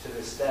to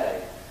this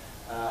day,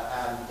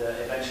 and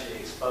eventually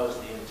exposed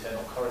the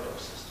internal corridor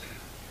system.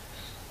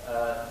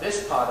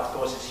 This part, of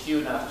course, is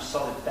hewn out of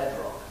solid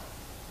bedrock,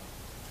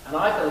 and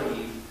I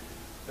believe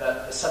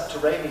that the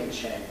subterranean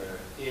chamber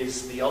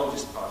is the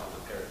oldest part of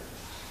the pyramid.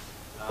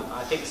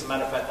 I think, as a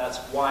matter of fact, that's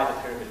why the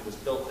pyramid was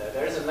built there.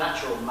 There is a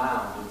natural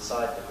mound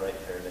inside the Great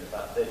Pyramid,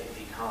 about 30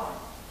 feet high.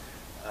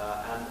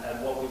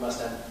 And what we must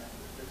then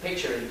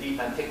picture in deep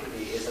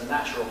antiquity is a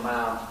natural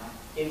mound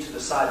into the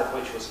side of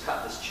which was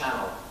cut this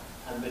channel,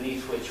 and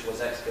beneath which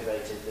was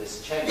excavated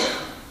this chamber.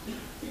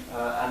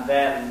 And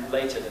then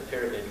later the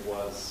pyramid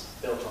was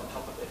built on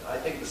top of it. I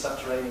think the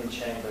subterranean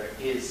chamber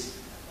is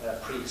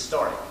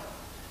prehistoric,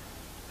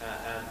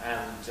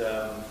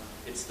 and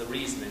it's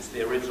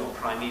the original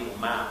primeval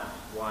mound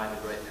why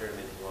the Great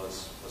Pyramid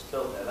was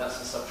built there. That's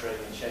the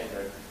subterranean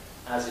chamber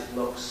as it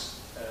looks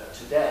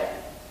today.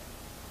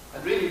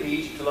 And really the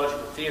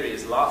Egyptological theory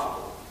is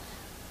laughable,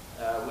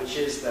 which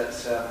is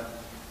that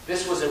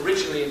this was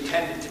originally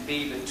intended to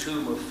be the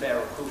tomb of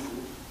Pharaoh Khufu,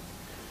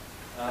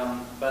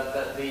 but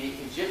that the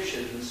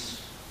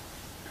Egyptians,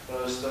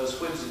 those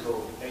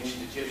whimsical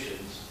ancient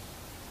Egyptians,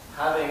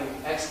 having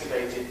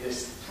excavated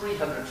this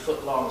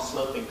 300-foot long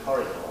sloping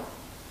corridor,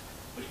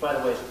 which by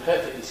the way is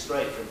perfectly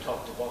straight from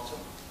top to bottom,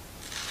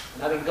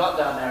 and having got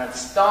down there and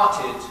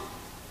started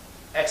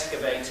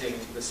excavating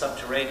the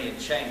subterranean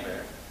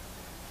chamber,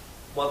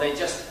 well, they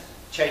just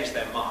changed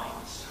their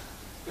minds.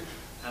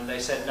 And they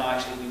said, no,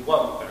 actually, we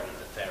won't bury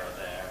the pharaoh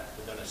there.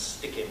 We're going to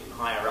stick him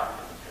higher up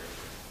in the pyramid.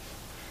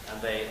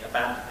 And they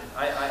abandoned it.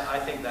 I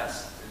think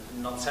that's a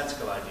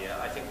nonsensical idea.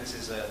 I think this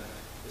is a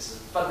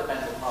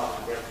fundamental part of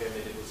the Great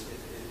Pyramid. It was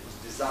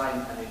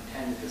designed and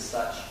intended as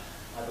such.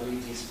 I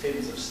believe these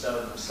pins of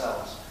stone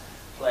themselves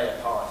play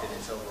a part in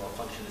its overall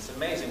function. It's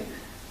amazing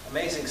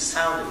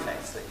sound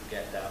effects that you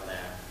get down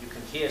there. You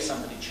can hear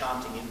somebody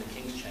chanting in the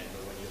King's Chamber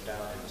when you're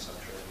down in the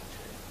subterranean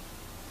chamber.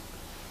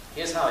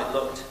 Here's how it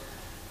looked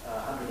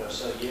 100 or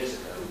so years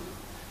ago.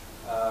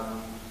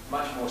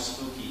 Much more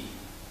spooky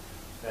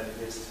than it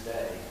is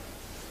today.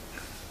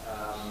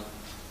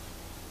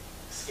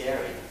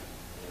 Scary,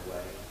 in a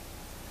way.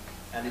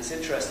 And it's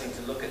interesting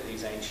to look at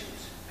these ancient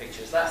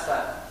pictures. That's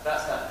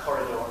that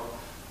corridor,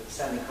 the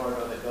descending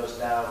corridor that goes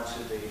down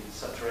to the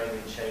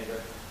subterranean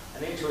chamber.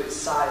 And into its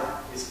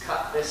side is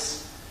cut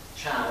this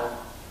channel,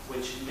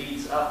 which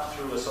leads up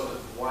through a sort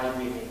of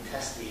winding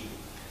intestine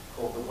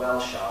called the well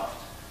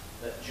shaft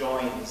that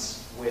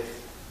joins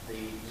with the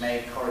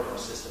main corridor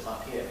system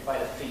up here.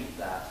 Quite a feat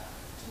that,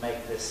 to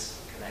make this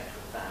connect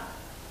with that.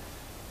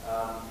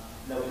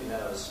 Nobody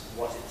knows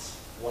what it's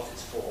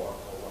for or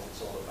what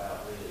it's all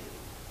about, really.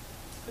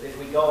 But if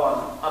we go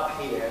on up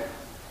here,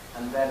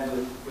 and then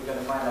we're going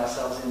to find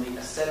ourselves in the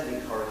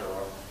ascending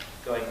corridor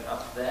going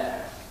up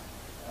there.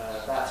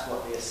 That's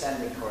what the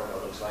ascending corridor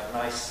looks like.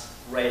 Nice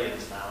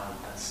railings now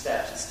and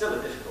steps. It's still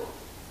a difficult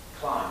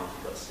climb if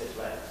you've got stiff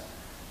legs.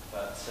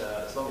 But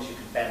as long as you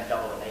can bend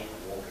double an eighth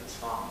walk, it's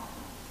fine.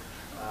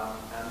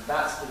 And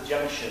that's the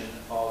junction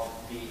of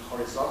the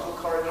horizontal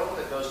corridor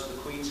that goes to the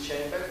Queen's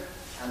Chamber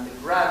and the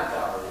Grand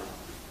Gallery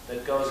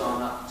that goes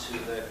on up to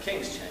the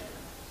King's Chamber.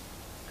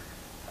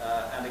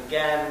 And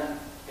again,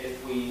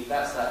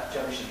 that's that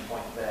junction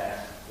point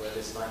there where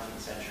this 19th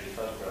century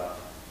photograph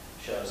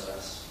shows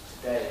us.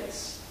 Today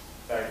it's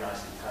very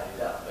nicely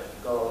tidied up, but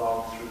you go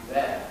along through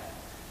there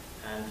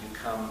and you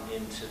come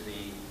into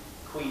the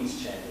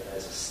Queen's Chamber.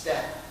 There's a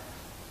step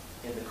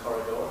in the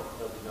corridor,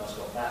 nobody knows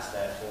what that's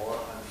there for,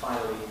 and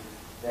finally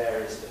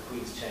there is the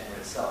Queen's Chamber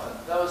itself.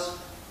 And those,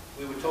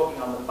 we were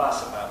talking on the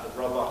bus about the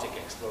robotic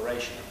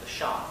exploration of the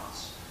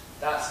shafts.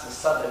 That's the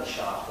southern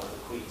shaft of the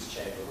Queen's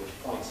Chamber, which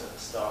points at the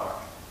star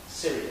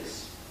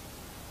Sirius.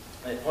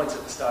 And it points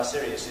at the star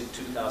Sirius in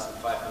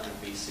 2500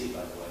 BC,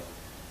 by the way,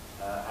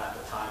 at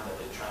the time that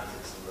it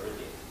transits the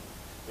meridian,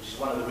 which is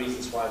one of the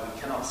reasons why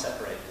we cannot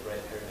separate the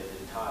Great Pyramid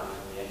entirely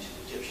from the ancient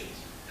Egyptians,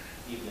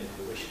 even if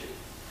we wish to.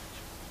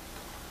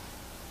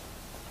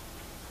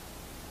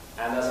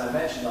 And as I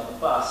mentioned on the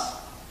bus,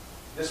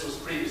 this was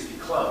previously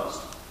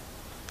closed.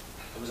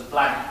 There was a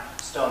blank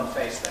stone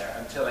face there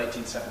until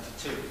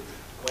 1872,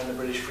 when the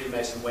British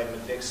Freemason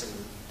Wayman Dixon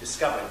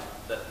discovered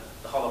that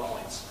the hollow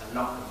points and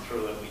knocked them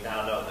through, and we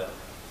now know that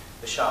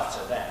the shafts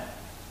are there.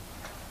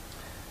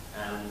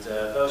 And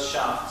those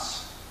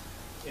shafts,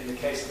 in the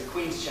case of the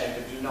Queen's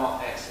Chamber, do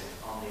not exit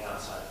on the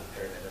outside of the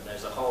pyramid. And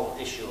there's a whole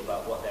issue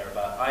about what they're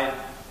about.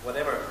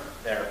 Whatever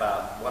they're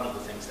about, one of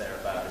the things they're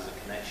about is a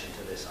connection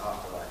to this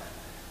afterlife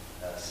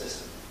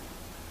system.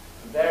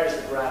 And there is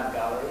the Grand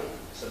Gallery,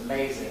 this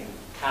amazing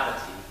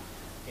cavity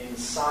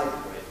inside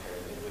the Great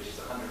Pyramid, which is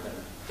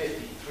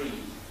 153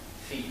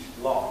 feet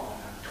long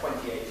and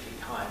 28 feet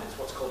high. And it's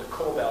what's called a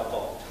corbel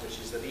vault, which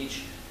is that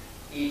each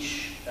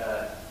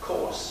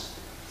course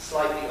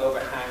slightly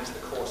overhangs the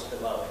course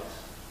below it,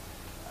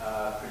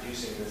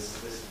 producing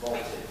this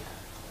vaulted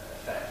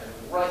effect.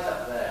 And right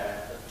up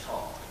there at the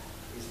top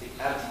is the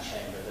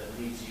antechamber that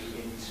leads you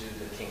into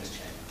the King's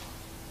Chamber.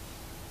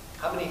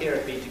 How many here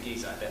have been to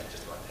Giza? I bet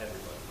just about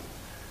everybody.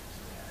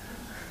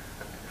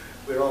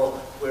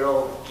 We're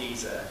all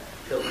Giza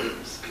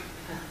pilgrims,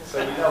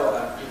 so you know what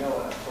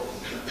I'm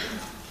talking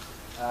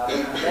about.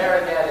 And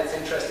there again, it's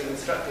interesting,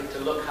 instructive to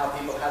look how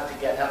people had to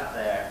get up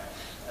there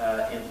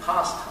in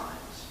past times.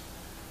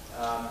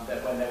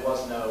 That when there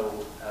was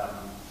no,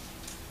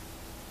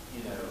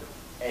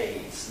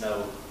 aids,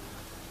 no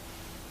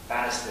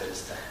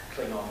banisters to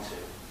cling on to,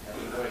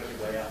 you work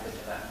your way up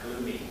into that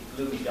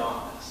gloomy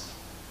darkness.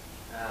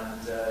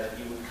 And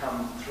you would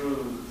come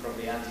through from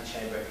the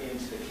antechamber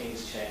into the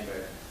King's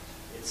Chamber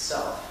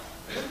itself.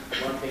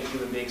 One thing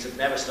human beings have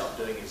never stopped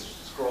doing is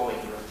scrawling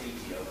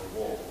graffiti over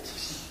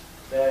walls.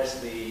 There's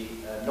the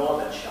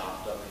northern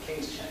shaft of the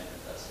King's Chamber.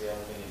 That's the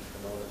opening into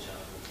the northern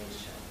shaft of the King's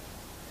Chamber.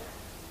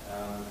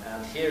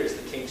 And here is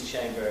the King's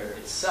Chamber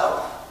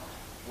itself,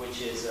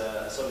 which is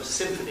a sort of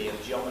symphony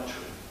of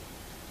geometry.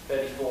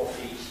 34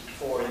 feet,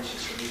 4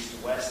 inches from east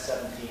to west,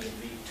 17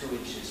 feet, 2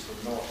 inches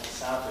from north to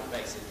south, which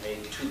makes it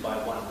a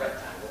 2x1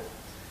 rectangle.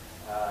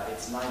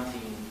 It's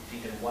 19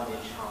 feet and 1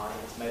 inch high.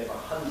 It's made of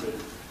 100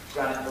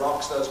 granite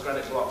blocks. Those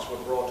granite blocks were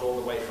brought all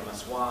the way from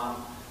Aswan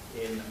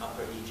in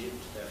Upper Egypt.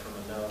 They're from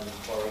a known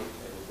quarry.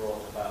 They were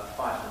brought about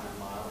 500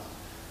 miles.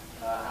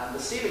 And the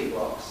ceiling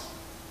blocks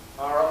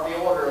are of the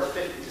order of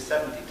 50 to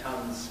 70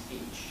 tons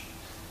each.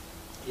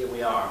 Here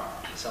we are,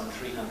 some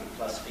 300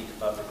 plus feet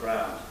above the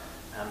ground,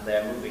 and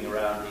they're moving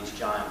around these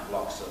giant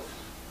blocks of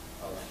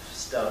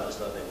stone as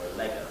though they were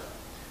Lego.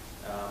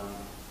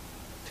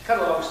 To cut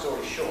a long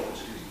story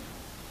short,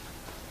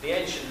 the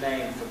ancient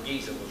name for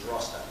Giza was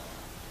Rostam,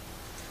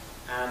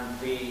 and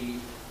the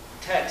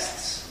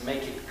texts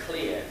make it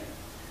clear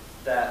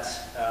that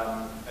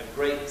a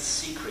great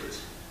secret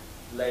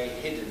lay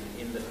hidden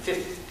in the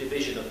 5th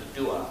division of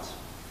the Duat,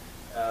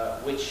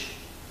 which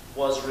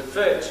was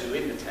referred to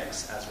in the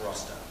text as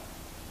Rostam.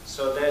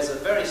 So there's a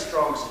very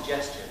strong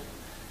suggestion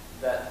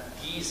that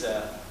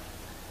Giza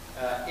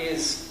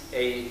is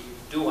a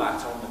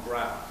Duat on the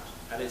ground,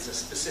 and it's a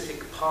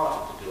specific part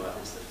of the Duat.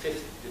 It's the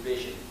 5th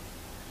division.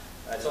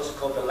 It's also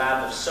called the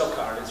land of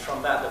Sokar, and it's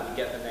from that we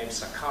get the name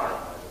Saqqara,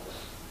 by the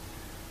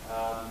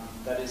way.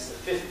 That is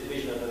the 5th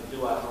division of the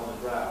Duat on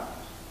the ground.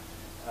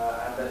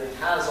 And that it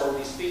has all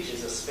these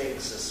features, a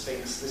sphinx.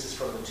 This is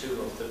from the tomb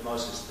of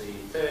Thutmose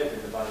III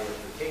in the Valley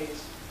of the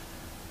Kings.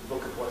 The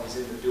book of what is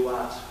in the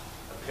Duat,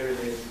 a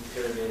pyramid,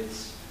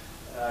 pyramids.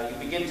 You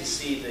begin to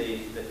see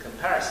the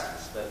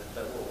comparisons.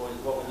 That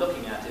what we're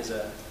looking at is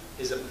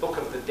a book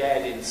of the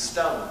dead in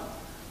stone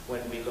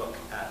when we look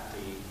at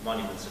the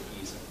monuments of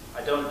Giza.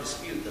 I don't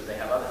dispute that they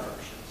have other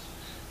functions,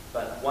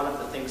 but one of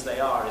the things they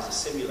are is a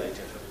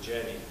simulator for the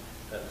journey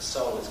that the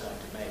soul is going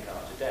to make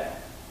after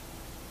death.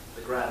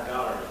 The Grand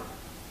Gallery,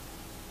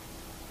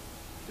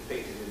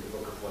 depicted in the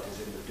book of what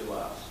is in the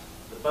Duat.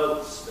 The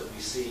boats that we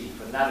see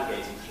for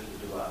navigating through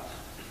the Duat,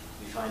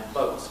 we find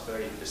boats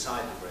buried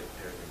beside the Great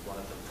Pyramid, one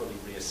of them fully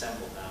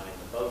reassembled now in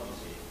the Boat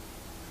Museum.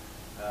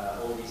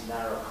 All these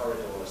narrow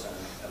corridors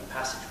and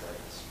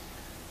passageways.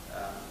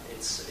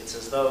 It's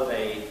as though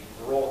they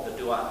brought the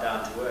Duat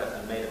down to earth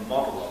and made a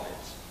model of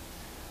it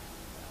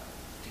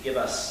to give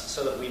us,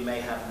 so that we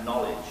may have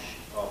knowledge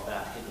of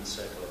that hidden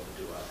circle of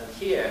the Duat. And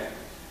here,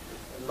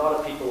 a lot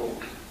of people,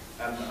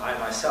 and I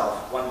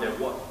myself, wonder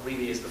what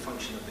really is the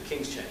function of the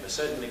King's Chamber.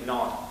 Certainly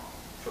not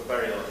for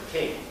burial of the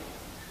king.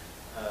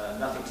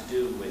 Nothing to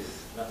do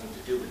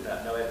with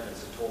that. No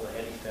evidence at all that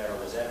any pharaoh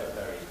was ever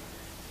buried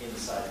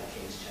inside the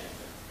King's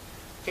Chamber.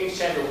 The King's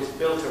Chamber was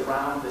built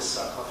around this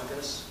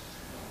sarcophagus.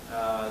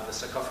 The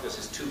sarcophagus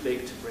is too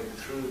big to bring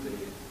through the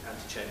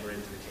antechamber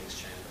into the King's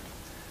Chamber.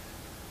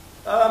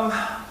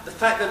 The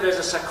fact that there's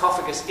a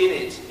sarcophagus in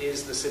it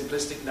is the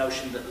simplistic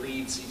notion that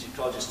leads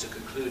Egyptologists to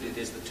conclude it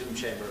is the tomb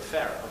chamber of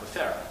a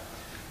pharaoh.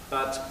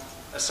 But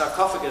a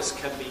sarcophagus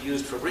can be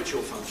used for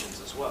ritual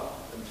functions as well.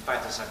 In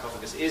fact, a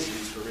sarcophagus is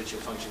used for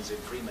ritual functions in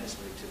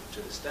Freemasonry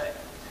to this day.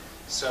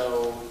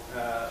 So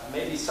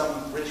maybe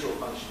some ritual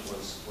function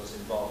was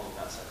involved in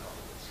that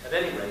sarcophagus. At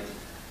any rate,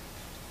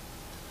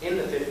 in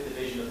the 5th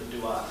division of the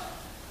Duat,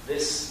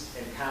 this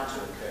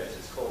encounter occurs.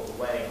 It's called the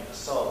Weighing of the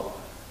Soul.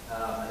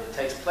 And it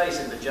takes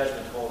place in the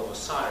Judgment Hall of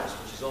Osiris,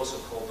 which is also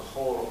called the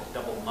Hall of the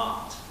Double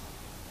Mart.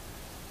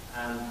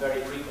 And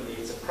very frequently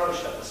it's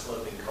approached up a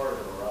sloping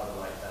corridor, rather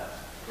like that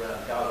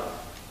Grand Gallery.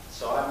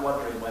 So I'm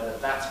wondering whether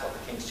that's what the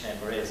King's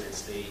Chamber is.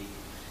 It's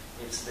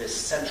this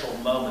central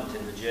moment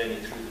in the journey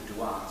through the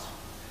Duat.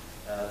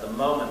 The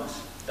moment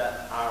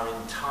that our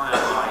entire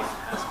life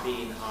has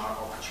been our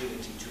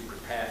opportunity to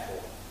prepare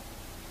for.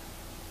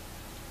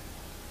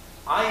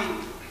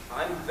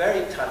 I'm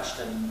very touched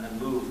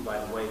and moved by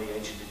the way the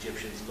ancient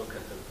Egyptians look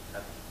at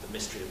the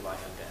mystery of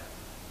life and death.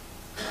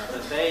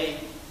 That they,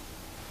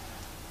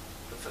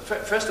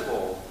 first of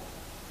all,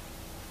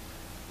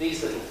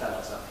 these little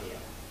fellows up here,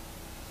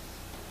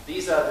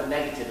 these are the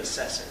negative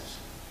assessors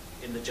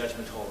in the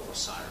Judgment Hall of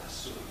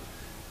Osiris.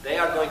 They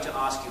are going to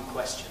ask you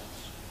questions.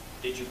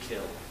 Did you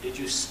kill? Did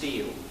you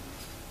steal?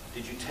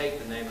 Did you take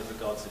the name of the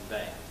gods in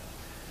vain?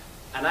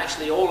 And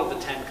actually all of the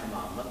 10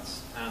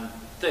 Commandments, and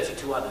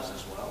 32 others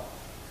as well,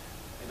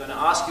 they're going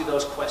to ask you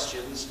those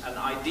questions, and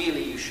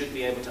ideally you should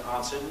be able to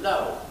answer,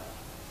 no,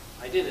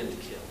 I didn't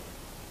kill.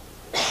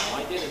 No,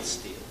 I didn't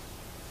steal.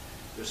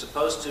 You're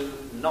supposed to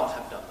not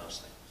have done those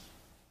things.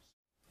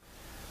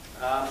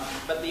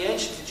 But the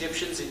ancient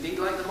Egyptians, indeed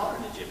like the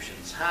modern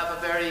Egyptians, have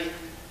a very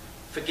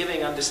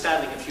forgiving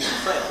understanding of human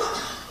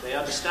frailty. They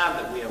understand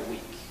that we are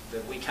weak,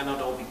 that we cannot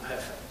all be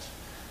perfect.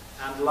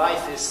 And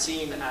life is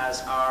seen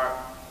as our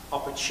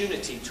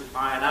opportunity to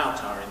iron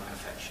out our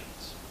imperfections.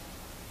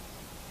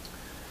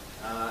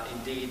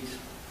 Indeed,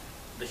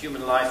 the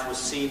human life was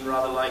seen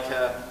rather like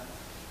a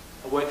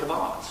work of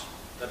art.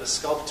 that a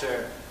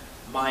sculptor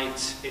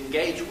might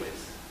engage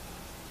with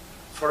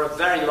for a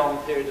very long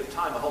period of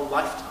time, a whole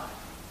lifetime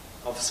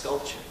of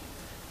sculpture.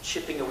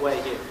 Chipping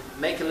away here,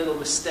 make a little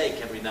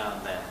mistake every now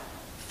and then,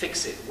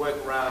 fix it,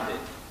 work around it,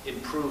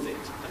 improve it,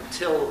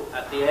 until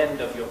at the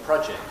end of your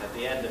project, at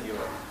the end of your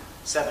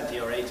 70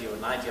 or 80 or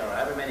 90 or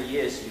however many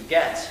years you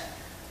get,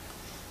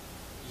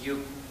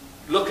 you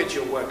look at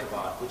your work of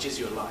art, which is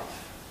your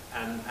life,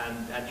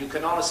 and you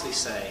can honestly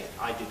say,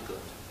 I did good.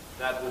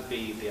 That would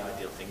be the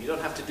ideal thing. You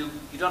don't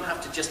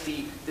have to just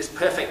be this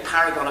perfect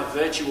paragon of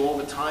virtue all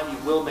the time.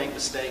 You will make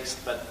mistakes,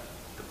 but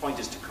the point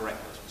is to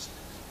correct those mistakes.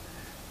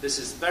 This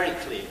is very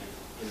clear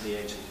in the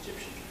ancient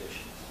Egyptian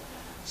tradition.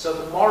 So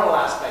the moral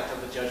aspect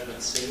of the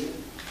judgment scene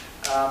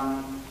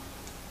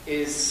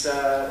is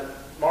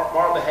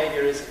moral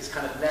behavior is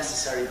kind of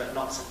necessary but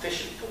not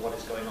sufficient for what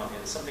is going on here.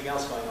 There's something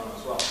else going on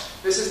as well.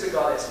 This is the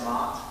goddess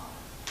Ma'at.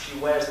 She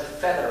wears the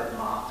feather of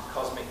Ma'at,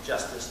 cosmic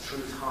justice,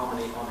 truth,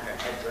 harmony, on her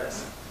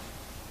headdress.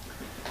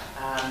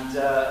 And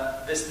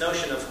this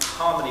notion of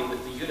harmony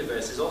with the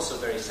universe is also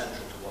very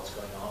central to what's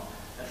going on.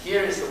 And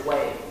here is the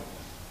weighing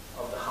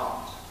of the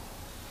heart.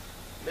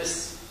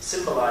 This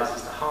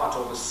symbolizes the heart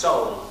or the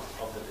soul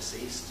of the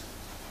deceased.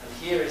 And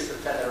here is the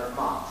feather of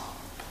Ma'at.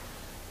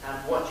 And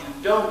what you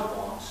don't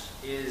want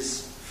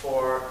is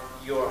for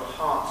your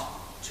heart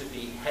to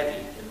be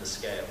heavy in the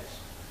scales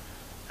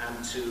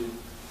and to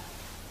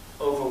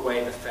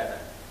overweigh the feather.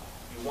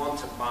 You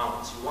want a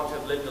balance. You want to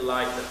have lived a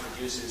life that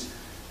produces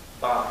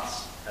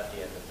balance at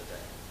the end of the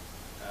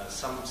day.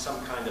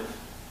 Some kind of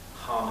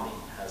harmony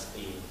has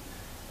been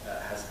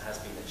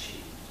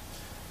achieved.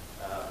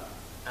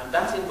 And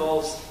that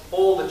involves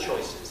all the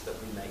choices that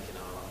we make in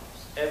our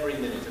lives. Every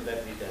minute of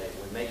every day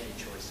we're making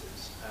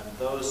choices. And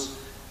those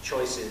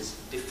choices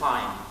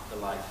define the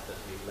life that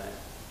we've led.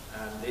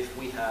 And if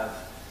we have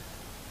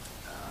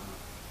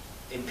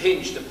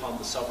impinged upon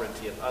the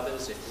sovereignty of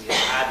others, if we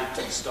have added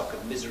to the stock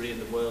of misery in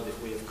the world,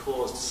 if we have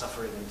caused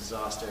suffering and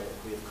disaster,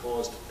 if we have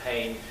caused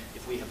pain,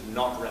 if we have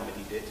not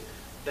remedied it,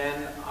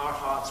 then our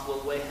hearts will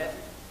weigh heavy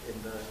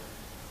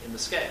in the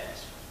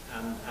scales.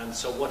 And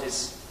so what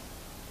is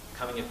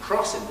coming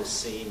across in this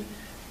scene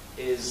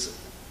is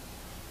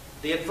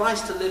the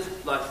advice to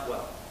live life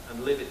well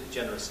and live it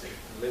generously,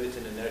 and live it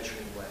in a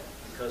nurturing way,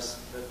 because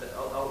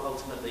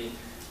ultimately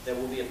there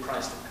will be a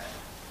price to pay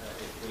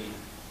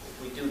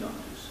if we do not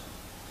do so.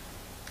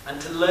 And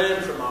to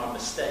learn from our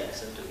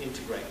mistakes and to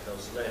integrate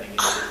those learning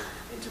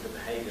into the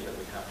behavior that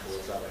we have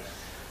towards others.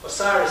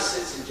 Osiris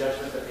sits in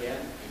judgment at the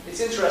end. It's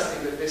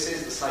interesting that this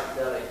is the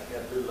psychedelic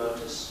blue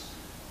lotus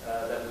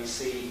that we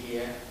see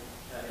here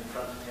in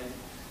front of him.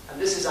 And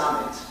this is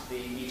Amit, the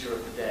eater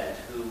of the dead,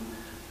 who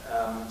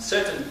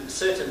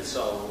certain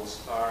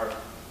souls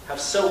have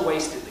so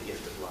wasted the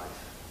gift of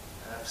life,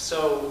 have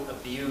so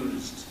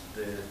abused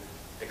the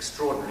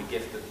extraordinary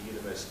gift that the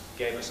universe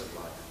gave us of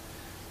life,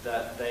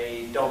 that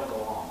they don't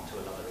go on to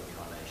another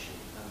incarnation,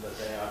 and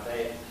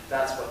that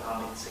that's what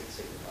Amit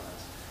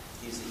signifies.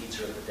 He's the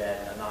eater of the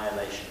dead,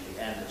 annihilation,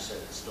 the end of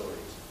certain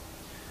stories.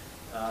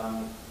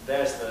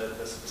 There's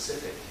the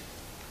specific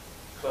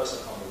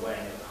close-up on the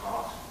weighing of the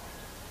heart.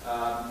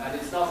 And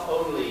it's not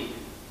only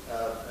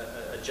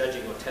a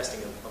judging or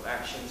testing of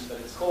actions, but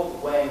it's called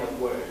the weighing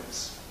of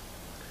words.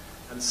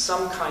 And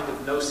some kind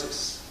of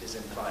gnosis is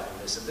implied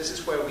in this. And this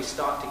is where we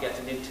start to get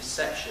an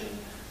intersection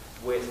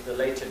with the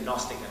later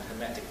Gnostic and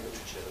Hermetic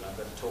literature that I'm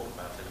going to talk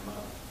about in a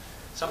moment.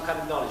 Some kind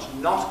of knowledge,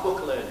 not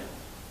book learning.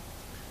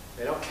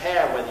 They don't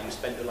care whether you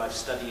spend your life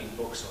studying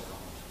books or not.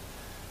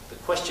 The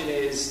question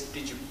is,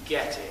 did you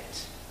get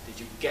it? Did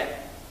you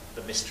get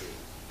the mystery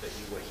that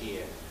you were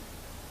here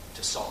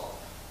to solve?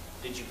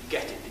 Did you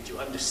get it? Did you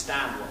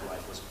understand what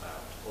life was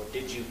about? Or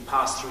did you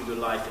pass through your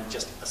life and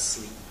just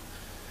asleep?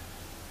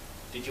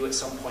 Did you at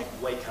some point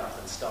wake up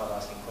and start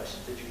asking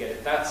questions? Did you get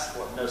it? That's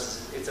what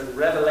Gnosis is. It's a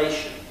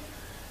revelation.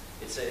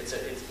 It's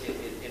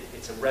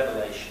a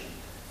revelation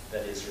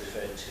that is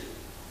referred to.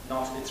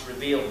 It's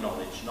revealed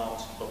knowledge,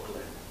 not book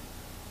learning.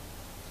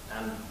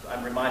 And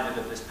I'm reminded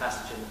of this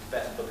passage in the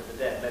Tibetan Book of the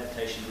Dead: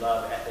 meditation,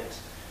 love,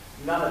 ethics.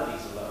 None of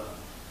these alone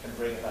can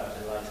bring about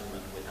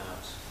enlightenment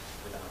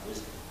without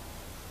wisdom.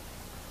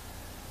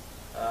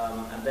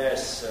 And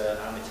there's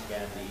Amit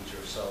again, the eater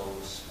of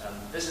souls. And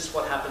this is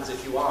what happens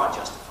if you are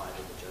justified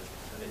in the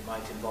judgment. And it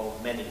might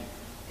involve many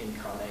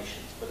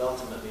incarnations. But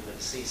ultimately the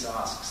deceased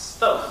asks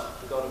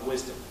Thoth, the god of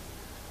wisdom,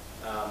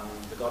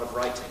 the god of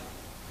writing,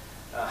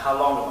 how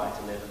long have I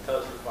to live? And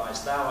Thoth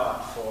replies, thou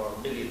art for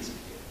millions of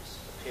years,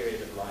 a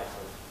period of life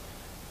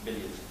of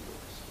millions of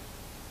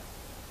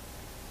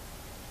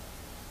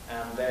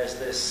years. And there's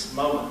this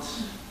moment,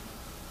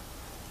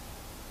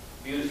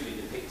 beautifully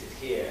depicted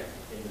here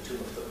in the tomb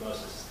of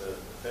Thutmosis the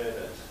third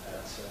at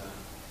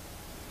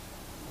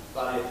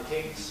Valley of the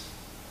Kings.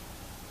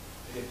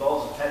 It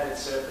involves a feathered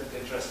serpent,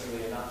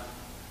 interestingly enough,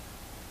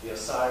 the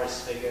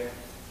Osiris figure,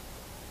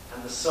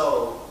 and the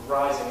soul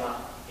rising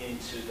up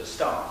into the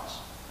stars.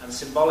 And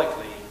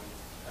symbolically,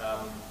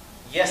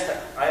 yes,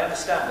 I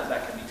understand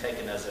that can be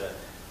taken as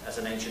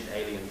an ancient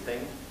alien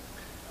thing,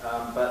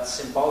 but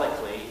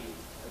symbolically,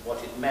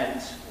 what it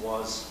meant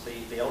was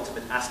the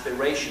ultimate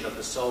aspiration of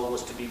the soul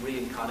was to be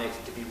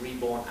reincarnated, to be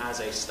reborn as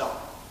a star,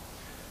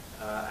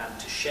 and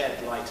to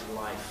shed light and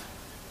life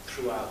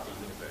throughout the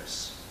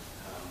universe,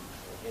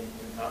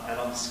 and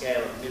on the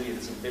scale of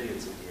millions and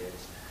billions of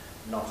years,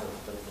 not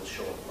of the little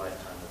short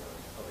lifetime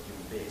of a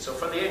human being. So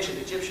for the ancient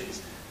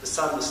Egyptians, the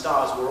sun, the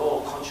stars were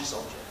all conscious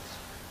objects.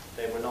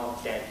 They were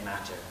not dead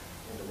matter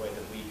in the way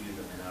that we view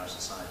them in our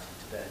society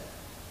today.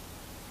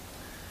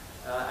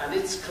 And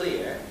it's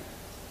clear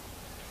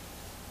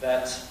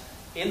that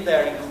in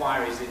their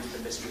inquiries into the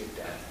mystery of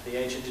death, the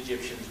ancient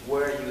Egyptians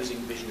were using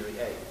visionary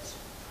aids.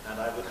 And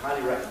I would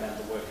highly recommend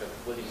the work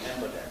of William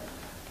Embodem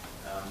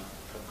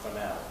from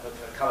Cornell,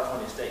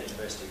 California State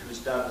University, who's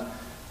done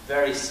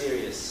very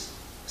serious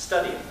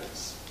study of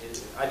this.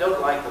 I don't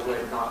like the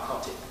word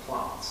narcotic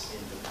plants in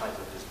the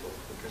title of his book,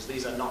 because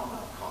these are not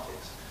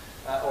narcotics.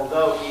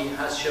 Although he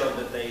has shown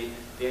that the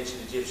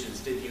ancient Egyptians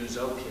did use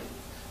opium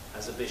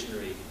as a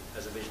visionary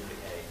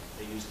aid.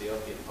 They used the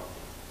opium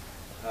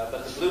poppy.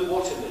 But the blue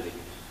water lily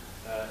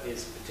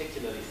is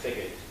particularly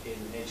figured in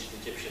ancient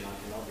Egyptian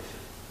iconography,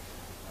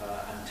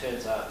 and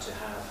turns out to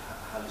have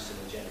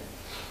hallucinogenic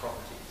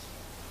properties.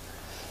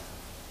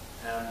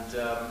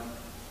 And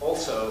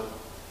also,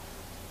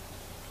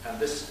 and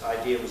this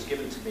idea was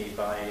given to me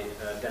by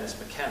Dennis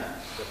McKenna,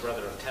 the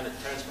brother of Terence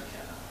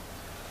McKenna.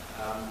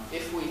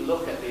 If we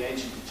look at the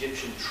ancient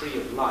Egyptian tree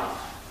of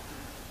life,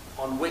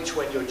 on which,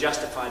 when you're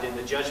justified in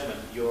the judgment,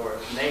 your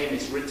name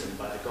is written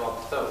by the god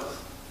Thoth,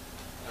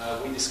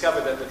 we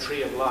discover that the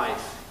tree of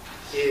life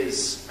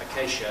is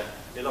Acacia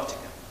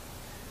nilotica.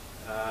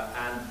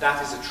 And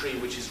that is a tree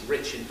which is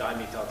rich in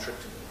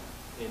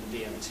dimethyltryptamine, in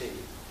DMT.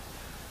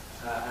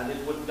 And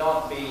it would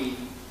not be,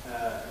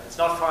 it's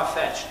not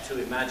far-fetched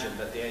to imagine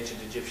that the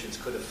ancient Egyptians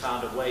could have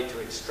found a way to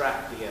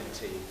extract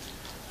DMT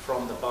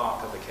from the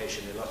bark of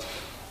Acacia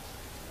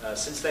nilotica.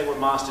 Since they were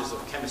masters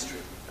of chemistry,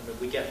 I mean,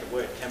 we get the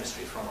word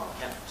chemistry from our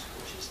chemit,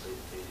 which is the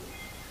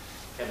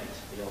chemit,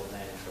 the old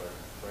name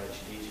for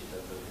ancient Egypt,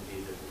 but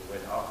indeed the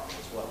word alchemy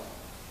as well.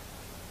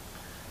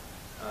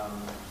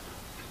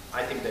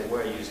 I think they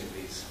were using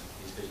these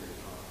visionary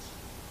plants.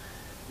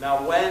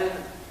 Now, when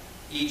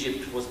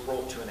Egypt was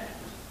brought to an end,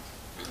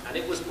 and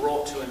it was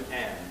brought to an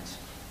end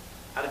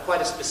at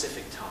quite a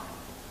specific time.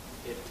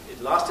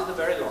 It lasted a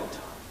very long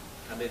time,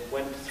 and it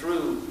went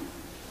through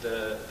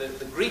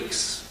the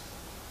Greeks,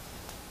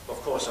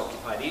 of course,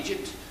 occupied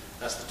Egypt.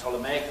 That's the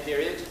Ptolemaic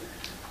period.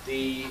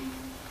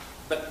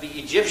 But the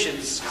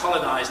Egyptians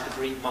colonized the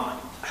Greek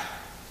mind.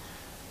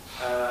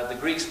 The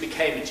Greeks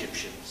became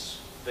Egyptians.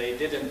 They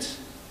didn't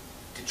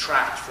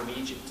detract from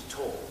Egypt at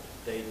all.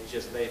 They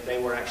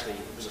were actually,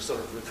 it was a sort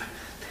of,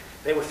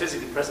 they were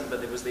physically present,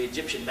 but it was the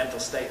Egyptian mental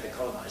state that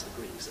colonized the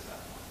Greeks at that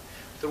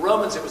point. The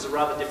Romans, it was a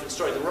rather different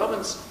story. The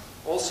Romans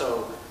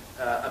also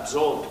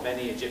absorbed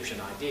many Egyptian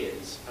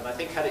ideas, and I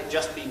think had it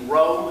just been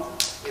Rome,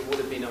 it would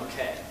have been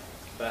okay.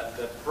 But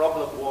the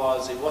problem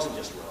was, it wasn't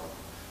just Rome.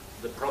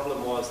 The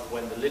problem was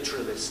when the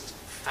literalist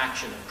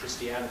faction of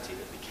Christianity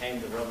that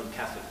became the Roman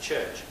Catholic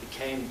Church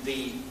became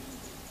the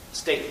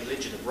state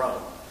religion of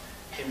Rome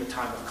in the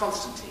time of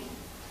Constantine.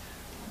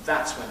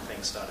 That's when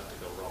things started to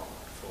go wrong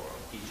for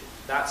Egypt.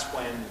 That's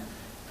when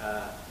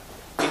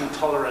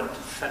intolerant,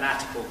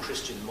 fanatical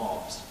Christian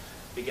mobs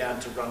began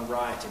to run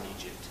riot in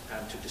Egypt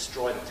and to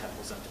destroy the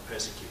temples and to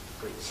persecute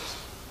the priests.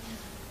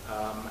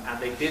 And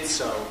they did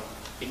so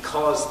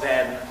because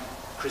then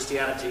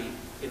Christianity,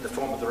 in the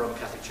form of the Roman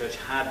Catholic Church,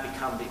 had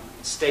become the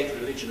state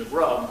religion of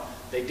Rome.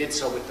 They did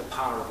so with the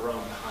power of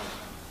Rome behind them.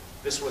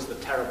 This was the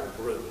terrible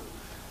brew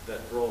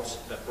that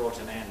brought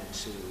an end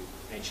to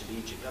ancient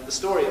Egypt. And the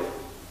story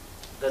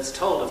that's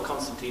told of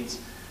Constantine's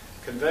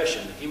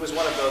conversion, he was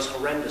one of those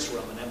horrendous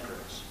Roman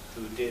emperors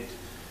who did,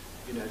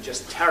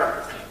 just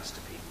terrible things to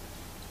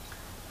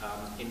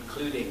people,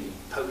 including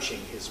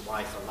poaching his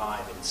wife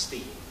alive in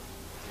steam,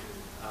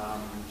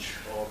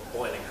 or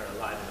boiling her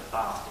alive in a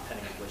bath,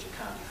 depending on which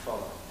account you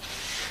follow.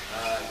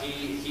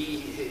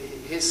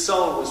 His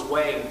soul was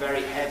weighing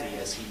very heavy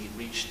as he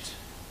reached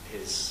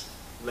his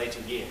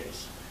later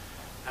years.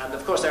 And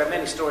of course there are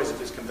many stories of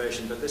his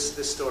conversion, but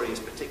this story is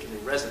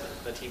particularly resonant,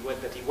 that he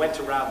went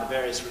around the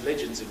various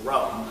religions in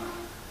Rome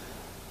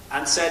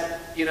and said,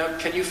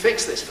 can you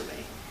fix this for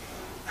me?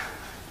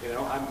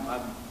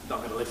 I'm not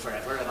going to live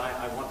forever, and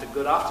I want a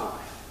good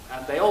afterlife.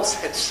 And they all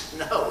said,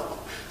 no,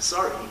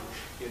 sorry,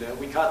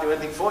 we can't do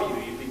anything for you.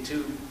 You'd be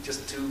too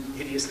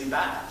hideously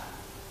bad.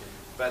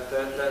 But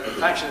the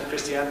faction of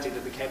Christianity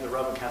that became the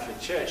Roman Catholic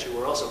Church, who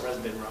were also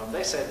present in Rome,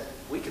 they said,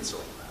 we can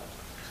sort you out.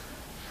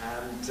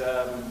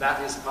 And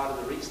that is part of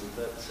the reason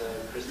that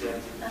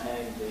Christianity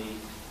became the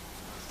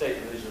state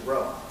religion of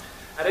Rome.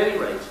 At any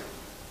rate,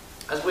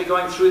 as we're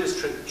going through this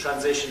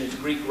transition into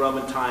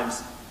Greek-Roman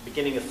times,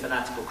 beginning of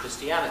fanatical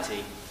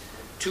Christianity,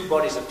 two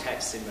bodies of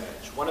texts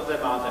emerge. One of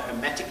them are the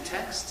Hermetic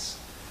texts.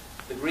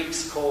 The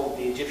Greeks called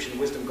the Egyptian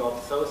wisdom god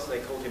Thoth, they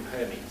called him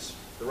Hermes.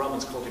 The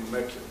Romans called him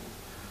Mercury.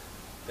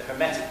 The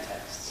Hermetic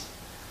texts.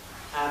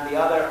 And the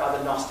other are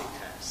the Gnostic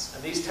texts.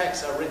 And these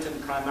texts are written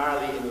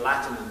primarily in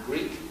Latin and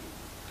Greek.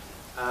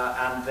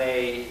 and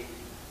they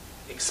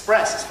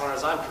express, as far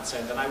as I'm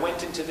concerned, and I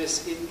went into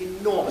this in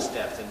enormous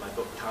depth in my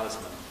book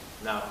Talisman,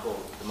 now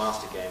called The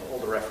Master Game. All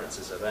the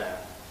references are there.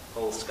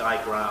 Whole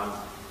sky, ground,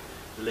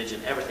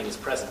 religion, everything is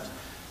present.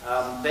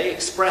 They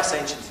express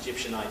ancient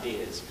Egyptian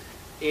ideas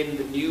in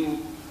the new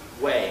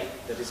way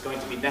that is going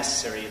to be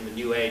necessary in the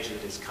new age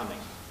that is coming.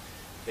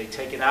 They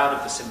take it out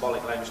of the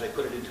symbolic language, they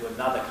put it into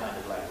another kind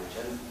of language.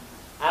 And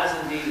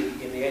as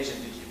indeed in the ancient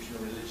Egyptian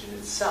religion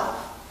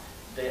itself,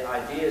 the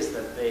ideas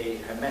that the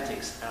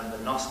Hermetics and the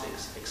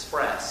Gnostics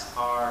express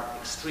are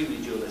extremely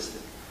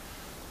dualistic.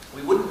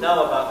 We wouldn't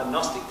know about the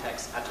Gnostic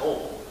texts at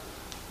all,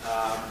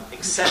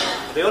 except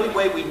the only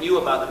way we knew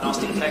about the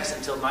Gnostic texts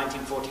until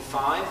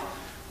 1945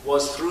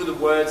 was through the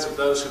words of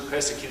those who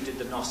persecuted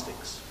the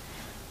Gnostics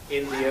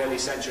in the early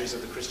centuries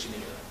of the Christian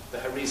era, the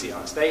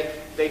heresiarchs.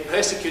 They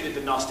persecuted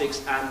the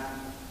Gnostics and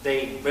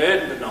they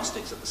burned the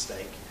Gnostics at the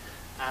stake,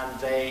 and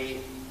they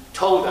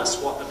told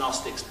us what the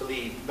Gnostics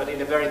believed, but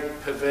in a very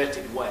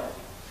perverted way,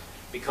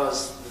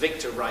 because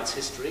Victor writes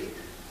history,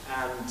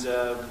 and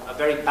a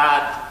very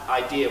bad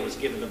idea was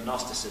given of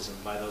Gnosticism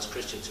by those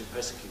Christians who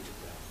persecuted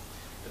them.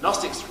 The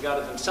Gnostics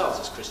regarded themselves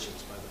as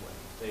Christians, by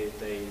the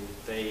way.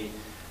 They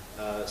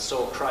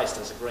saw Christ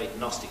as a great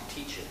Gnostic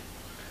teacher.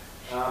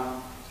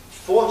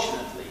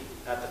 Fortunately,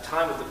 at the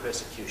time of the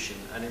persecution,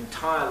 an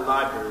entire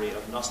library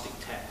of Gnostic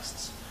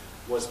texts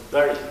was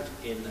buried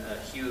in a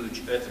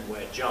huge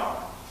earthenware jar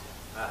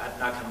at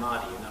Nag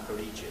Hammadi in Upper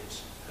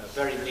Egypt,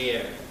 very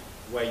near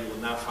where you will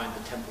now find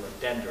the Temple of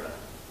Dendera,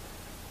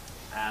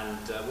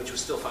 and which was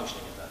still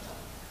functioning at that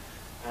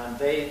time. And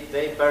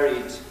they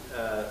buried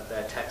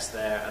their texts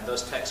there, and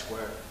those texts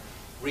were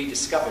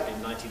rediscovered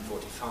in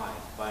 1945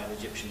 by an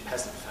Egyptian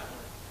peasant family.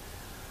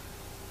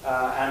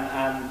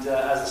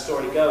 As the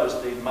story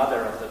goes, the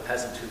mother of the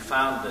peasant who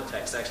found the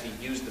text actually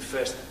used the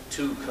first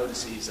 2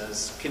 codices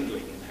as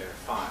kindling in her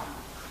fire.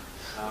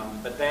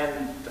 But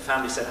then the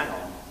family said, hang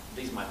on,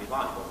 these might be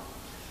valuable.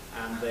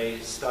 And they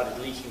started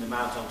leaking them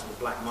out onto the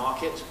black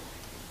market,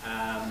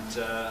 and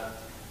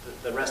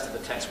the rest of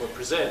the texts were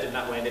preserved in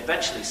that way. And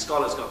eventually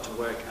scholars got to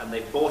work and they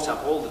bought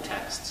up all the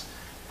texts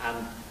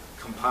and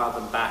compiled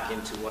them back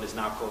into what is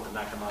now called the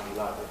Nag Hammadi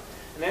Library.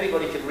 And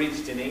anybody can read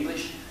it in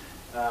English.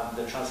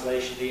 The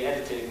translation, the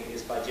editing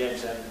is by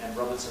James M.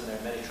 Robertson. There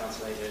are many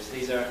translators.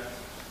 These are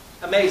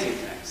amazing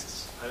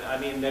texts. I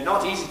mean, they're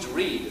not easy to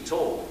read at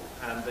all,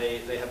 and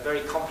they have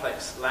very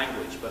complex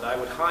language, but I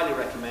would highly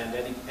recommend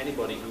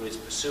anybody who is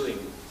pursuing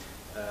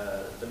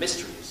the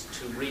mysteries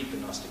to read the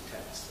Gnostic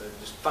texts. They're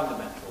just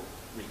fundamental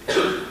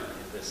reading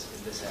in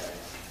this area.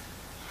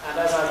 And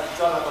as I've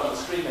gone up on the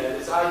screen there,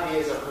 its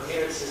ideas are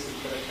coherent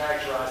systems that are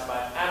characterized by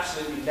an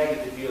absolutely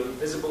negative view of the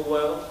visible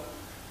world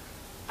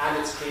and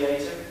its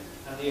creator,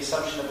 and the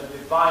assumption of a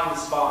divine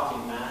spark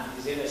in man,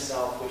 his inner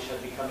self, which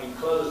had become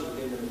enclosed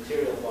within the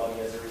material body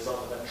as a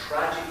result of a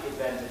tragic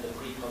event in the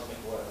pre-cosmic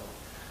world,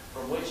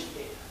 from which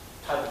it,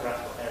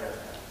 typographical error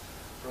there,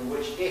 from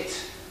which it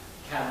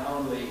can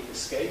only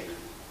escape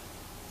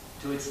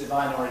to its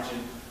divine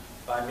origin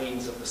by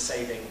means of the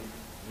saving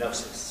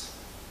gnosis.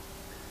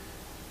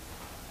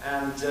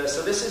 And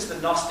so this is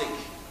the Gnostic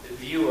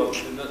view of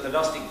the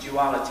Gnostic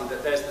duality,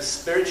 that there's the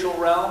spiritual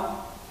realm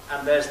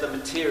and there's the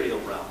material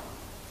realm.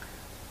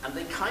 And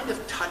they kind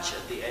of touch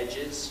at the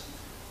edges,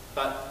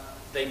 but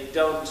they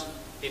don't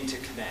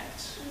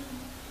interconnect.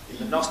 In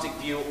the Gnostic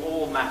view,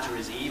 all matter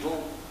is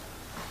evil,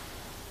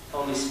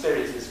 only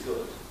spirit is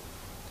good.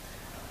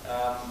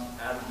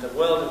 And the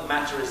world of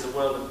matter is the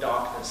world of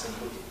darkness and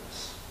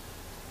wickedness.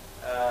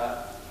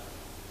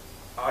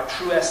 Our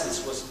true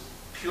essence was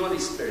purely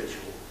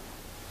spiritual.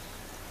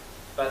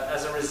 But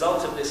as a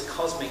result of this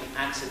cosmic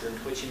accident,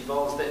 which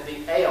involves the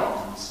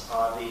aeons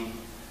are the,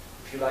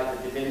 if you like,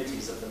 the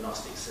divinities of the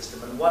Gnostic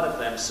system, and one of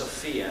them,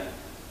 Sophia,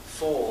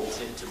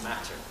 falls into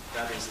matter.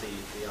 That is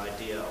the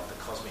idea of the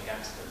cosmic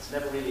accident. It's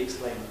never really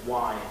explained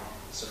why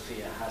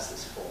Sophia has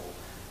this fall.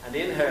 And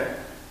in her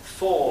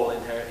fall,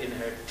 in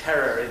her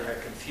terror, in her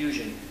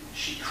confusion,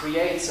 she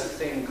creates a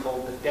thing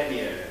called the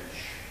demiurge.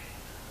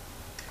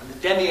 And the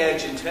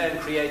demiurge in turn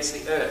creates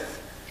the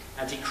earth,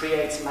 and he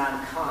creates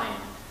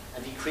mankind,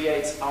 and he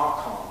creates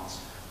archons,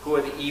 who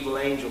are the evil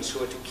angels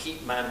who are to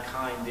keep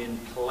mankind in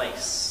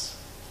place.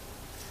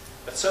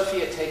 But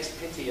Sophia takes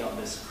pity on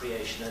this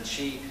creation, and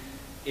she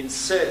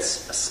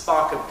inserts a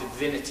spark of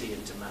divinity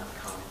into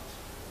mankind.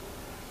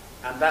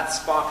 And that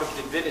spark of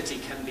divinity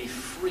can be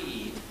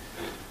freed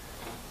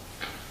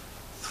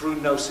through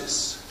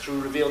gnosis,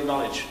 through revealed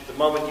knowledge. The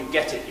moment you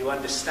get it, you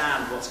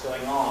understand what's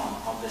going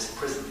on this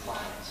prison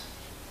planet.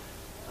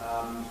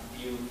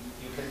 You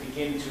can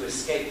begin to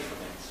escape from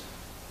it.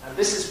 And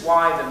this is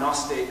why the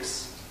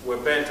Gnostics were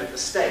burnt at the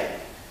stake.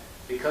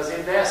 Because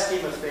in their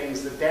scheme of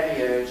things, the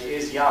demiurge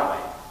is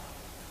Yahweh.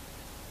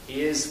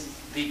 He is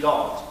the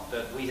God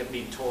that we have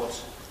been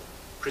taught.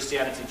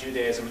 Christianity,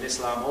 Judaism, and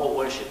Islam all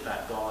worship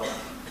that God.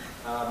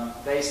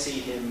 They see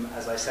him,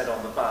 as I said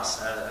on the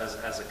bus,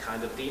 as a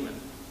kind of demon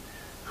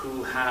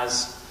who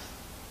has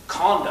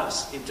conned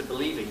us into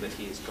believing that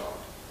he is God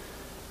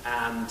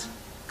and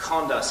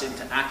conned us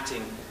into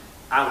acting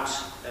out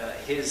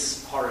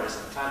his horrors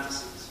and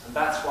fantasies. And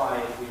that's why,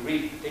 if we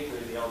read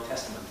particularly the Old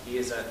Testament, he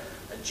is a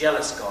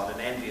jealous God,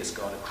 an envious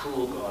God, a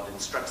cruel God,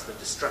 instructs the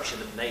destruction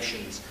of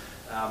nations,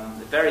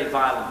 a very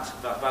violent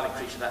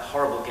creature, that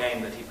horrible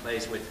game that he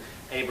plays with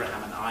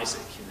Abraham and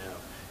Isaac,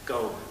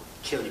 go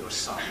kill your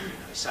son,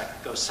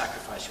 go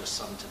sacrifice your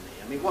son to me.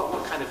 I mean,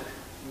 what kind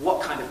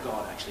of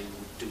God actually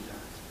would do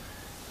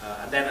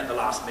that? And then at the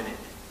last minute,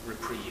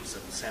 reprieves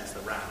and sends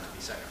the ram to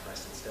be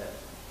sacrificed instead.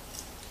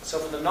 So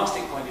from the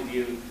Gnostic point of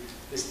view,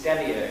 this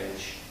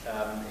demiurge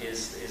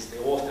is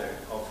the author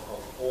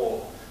of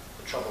all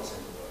the troubles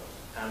in the world.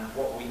 And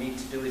what we need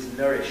to do is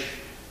nourish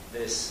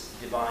this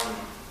divine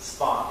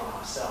spark in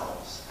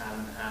ourselves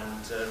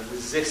and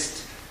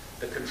resist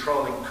the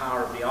controlling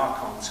power of the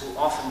archons, who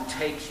often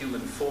take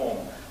human form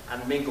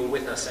and mingle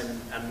with us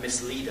and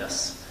mislead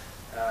us,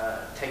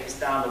 take us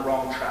down the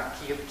wrong track,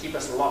 keep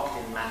us locked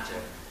in matter,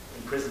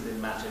 imprisoned in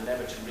matter,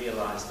 never to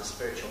realize the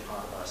spiritual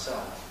part of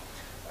ourselves.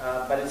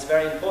 But it's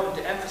very important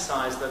to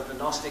emphasize that the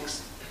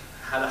Gnostics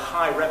had a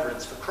high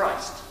reverence for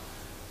Christ,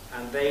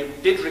 and they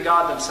did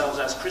regard themselves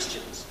as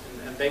Christians,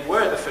 and they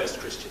were the first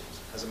Christians,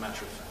 as a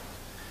matter of fact.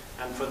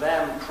 And for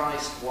them,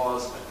 Christ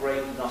was a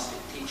great Gnostic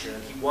teacher,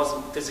 and he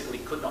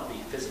could not be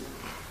physical,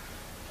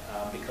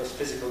 because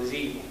physical is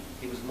evil.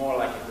 He was more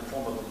like in the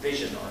form of a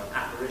vision or an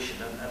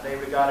apparition, and they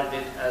regarded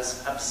it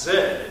as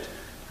absurd,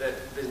 that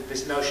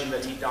this notion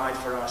that he died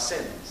for our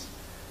sins,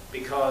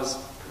 because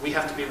we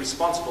have to be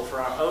responsible for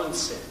our own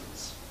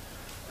sins.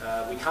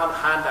 We can't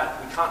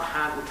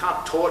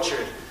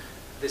torture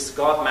this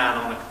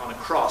God-man on a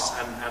cross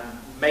and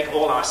make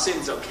all our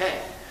sins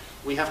okay.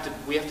 We have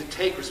to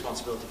take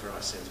responsibility for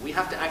our sins. We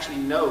have to actually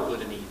know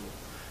good and evil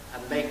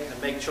and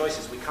make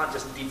choices. We can't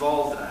just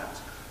devolve that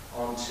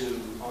onto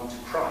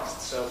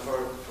Christ. So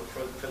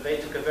for they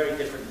took a very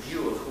different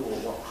view of who or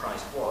what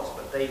Christ was,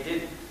 but they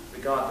did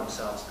regard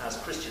themselves as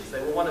Christians.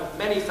 They were one of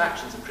many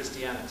factions of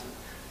Christianity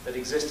that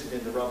existed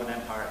in the Roman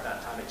Empire at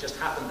that time. It just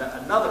happened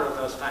that another of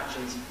those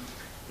factions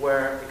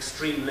were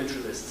extreme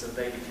literalists, and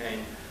they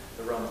became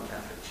the Roman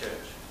Catholic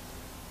Church.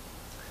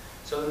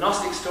 So the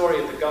Gnostic story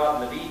of the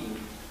Garden of Eden.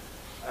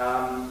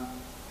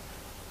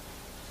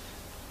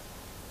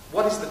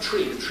 What is the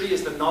tree? The tree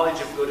is the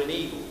knowledge of good and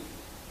evil.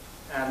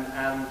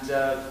 And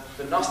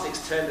the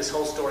Gnostics turn this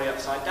whole story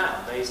upside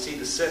down. They see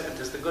the serpent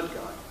as the good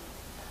guy.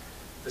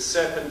 The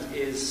serpent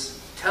is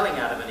telling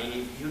Adam and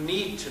Eve, you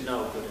need to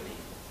know good and evil.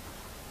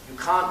 You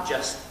can't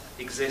just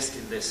exist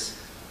in this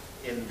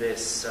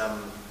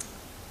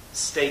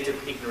state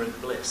of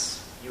ignorant bliss.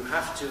 You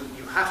have to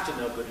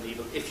know good and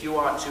evil if you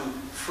are to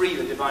free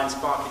the divine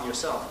spark in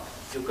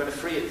yourself. You're going to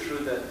free it through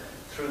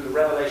the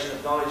revelation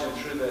of knowledge and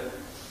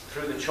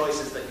through the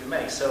choices that you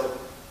make. So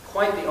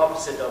quite the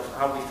opposite of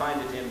how we find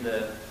it in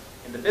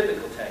the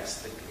biblical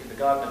text. In the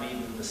Garden of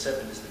Eden, the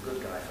serpent is the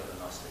good guy for the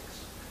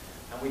Gnostics.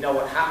 And we know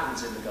what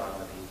happens in the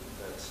Garden of Eden,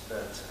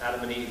 that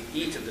Adam and Eve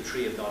eat of the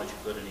tree of knowledge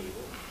of good and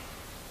evil.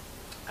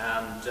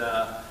 And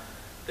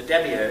the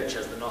demiurge,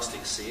 as the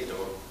Gnostics see it,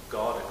 or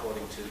God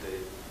according to the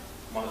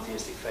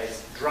monotheistic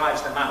faith,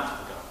 drives them out of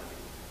the Garden of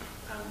Eden.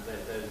 And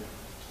the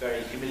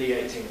very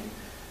humiliating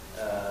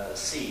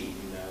scene,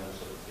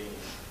 sort of being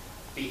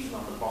beaten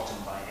on the bottom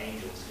by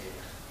angels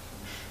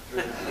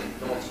here.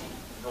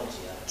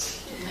 Naughty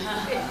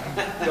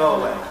attitude. Go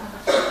away.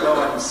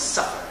 Go and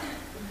suffer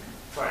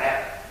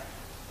forever.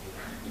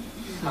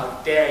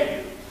 How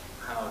dare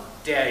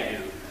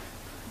you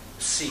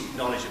seek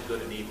knowledge of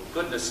good and evil.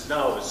 Goodness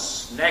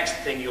knows, next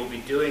thing you'll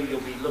be doing,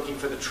 you'll be looking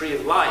for the tree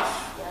of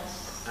life.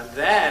 Yes. And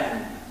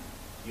then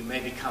you may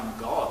become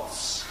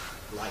gods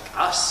like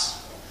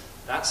us.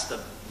 That's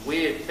the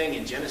weird thing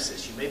in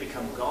Genesis. You may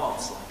become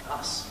gods like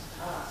us.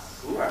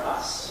 Who are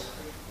us?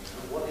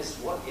 What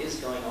is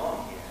going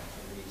on here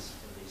in these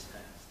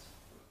texts?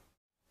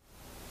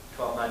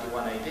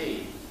 1291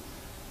 AD,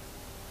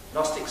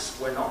 Gnostics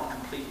were not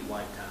completely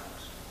wiped out.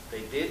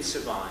 They did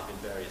survive in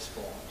various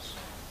forms.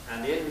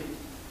 And in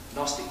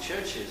Gnostic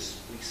churches,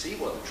 we see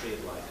what the tree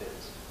of life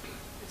is.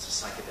 It's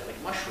a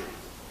psychedelic mushroom.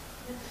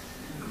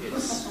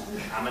 It's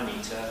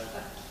Amanita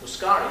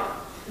muscaria,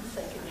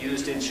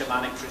 used in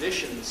shamanic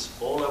traditions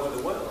all over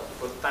the world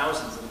for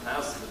thousands and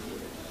thousands of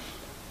years.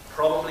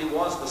 Probably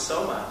was the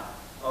soma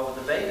of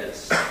the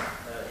Vedas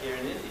here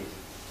in India.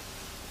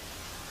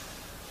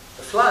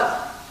 The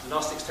flood, the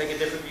Gnostics take a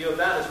different view of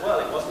that as well.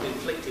 It wasn't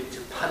inflicted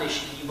to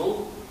punish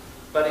evil,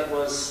 but it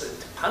was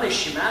to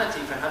punish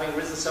humanity for having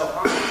risen so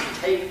high,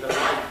 to take the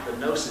light, the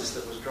gnosis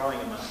that was growing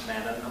amongst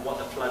men. And what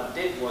the flood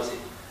did was it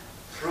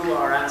threw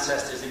our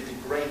ancestors into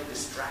great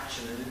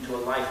distraction and into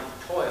a life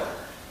of toil,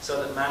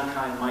 so that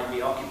mankind might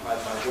be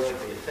occupied by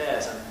worldly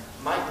affairs and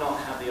might not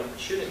have the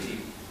opportunity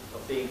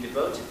of being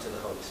devoted to the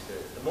Holy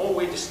Spirit. The more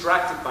we're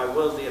distracted by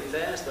worldly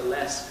affairs, the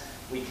less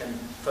we can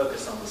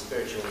focus on the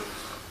spiritual,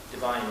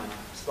 divine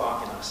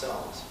spark in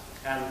ourselves.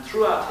 And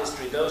throughout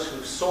history, those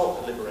who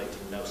sought the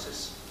liberating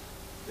gnosis,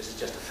 this is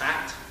just a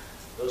fact,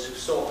 those who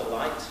sought the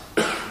light,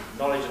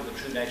 knowledge of the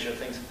true nature of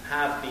things,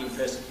 have been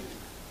persecuted.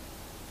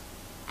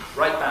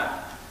 Right back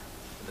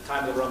at the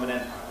time of the Roman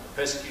Empire, the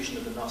persecution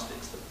of the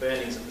Gnostics, the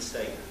burnings of the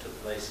stake that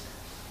took place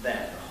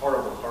then,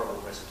 horrible,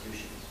 horrible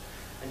persecutions.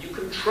 And you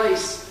can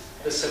trace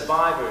the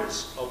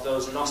survivors of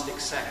those Gnostic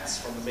sects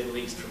from the Middle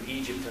East, from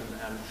Egypt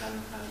and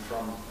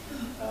from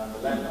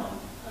Lebanon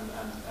and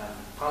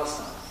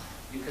Palestine.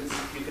 You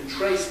can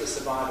trace the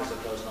survivors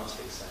of those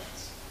Gnostic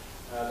sects.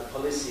 The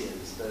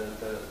Paulicians,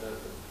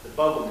 the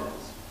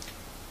Bogomils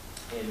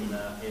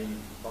in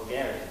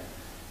Bulgaria.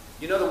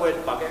 You know the word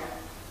bugger?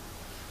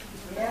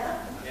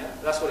 Yeah. Yeah,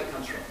 that's what it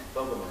comes from,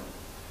 Bogomil.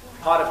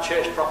 Part of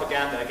church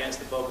propaganda against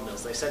the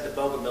Bogomils. They said the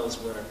Bogomils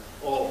were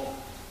all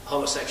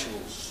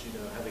homosexuals,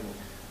 having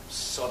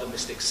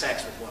sodomistic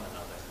sex with one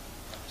another.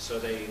 So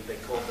they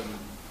called them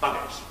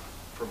buggers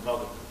from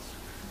Bogomils.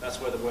 That's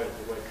where the word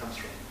comes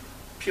from.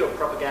 Pure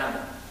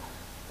propaganda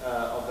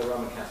of the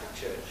Roman Catholic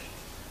Church.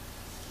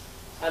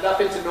 And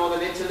up into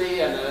northern Italy,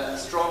 and a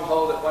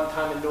stronghold at one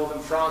time in northern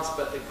France,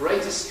 but the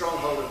greatest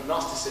stronghold of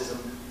Gnosticism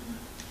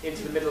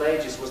into the Middle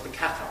Ages was the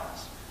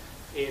Cathars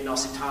in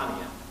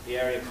Occitania, the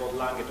area called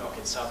Languedoc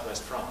in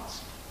southwest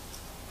France.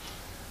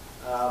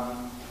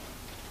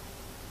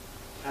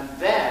 And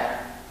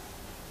there,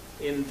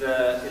 in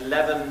the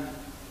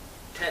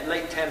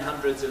late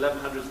 1000s,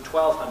 1100s,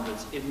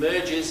 1200s,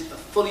 emerges a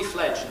fully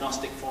fledged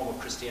Gnostic form of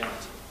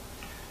Christianity,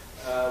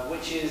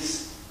 which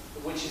is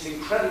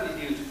incredibly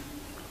beautiful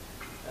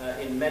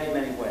in many,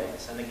 many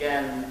ways. And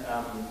again,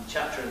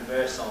 chapter and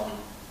verse on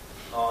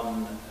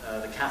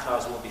the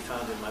Cathars will be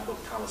found in my book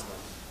Talisman,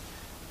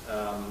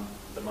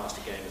 the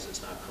Master Game as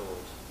it's now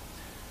called.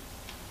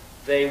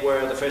 They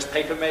were the first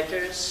paper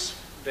makers.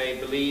 They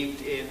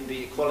believed in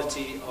the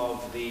equality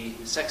of the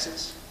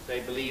sexes. They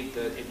believed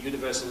that in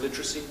universal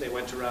literacy. They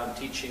went around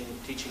teaching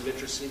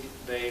literacy.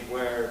 They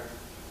were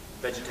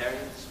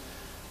vegetarians.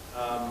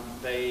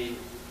 They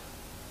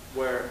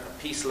were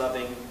a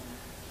peace-loving,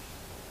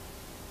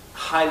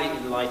 highly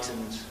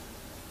enlightened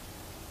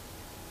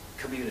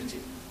community.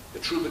 The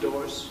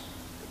troubadours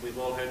that we've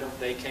all heard of,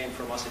 they came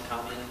from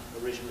Occitania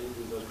originally,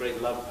 with those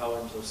great love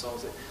poems, those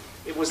songs.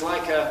 It was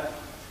like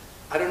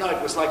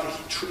it was like a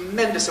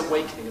tremendous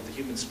awakening of the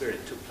human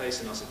spirit took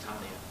place in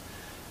Occitania.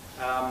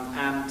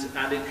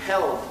 And it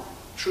held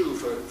true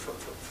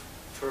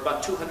for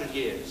about 200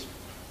 years.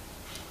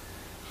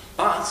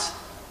 But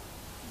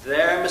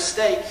their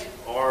mistake,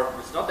 or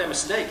it's not their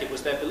mistake, it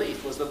was their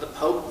belief, was that the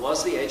Pope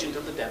was the agent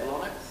of the devil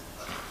on earth.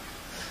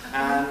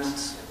 And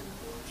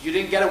you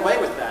didn't get away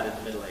with that in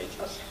the Middle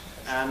Ages.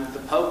 And the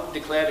Pope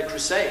declared a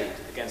crusade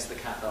against the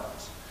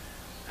Cathars.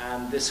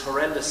 And this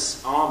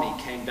horrendous army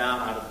came down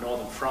out of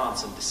northern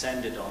France and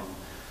descended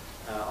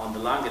on the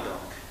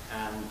Languedoc.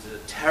 And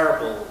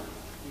terrible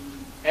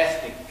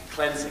ethnic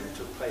cleansing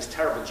took place,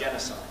 terrible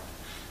genocide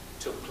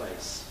took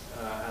place.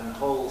 And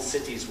whole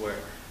cities were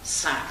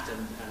sacked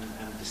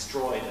and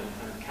destroyed,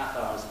 and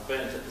Cathars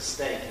burnt at the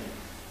stake,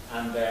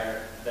 and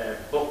their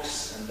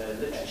books and their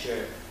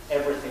literature,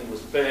 everything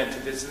was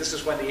burnt. This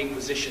is when the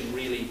Inquisition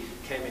really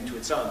came into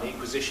its own. The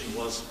Inquisition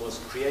was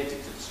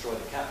created to destroy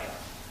the Cathars.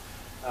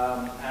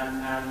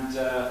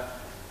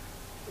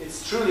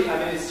 It's truly,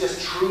 it's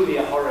just truly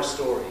a horror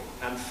story.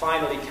 And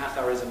finally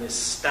Catharism is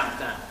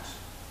stamped out.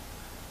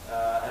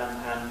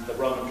 And the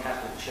Roman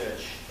Catholic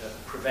Church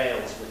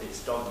prevails with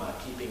its dogma,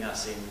 keeping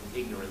us in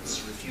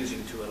ignorance,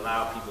 refusing to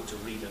allow people to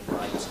read and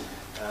write,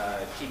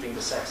 keeping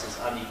the sexes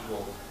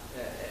unequal,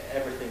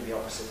 everything the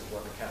opposite of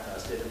what the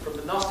Cathars did. And from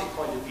the Gnostic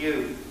point of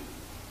view,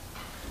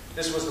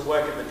 this was the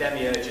work of the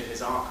Demiurge and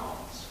his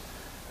archons.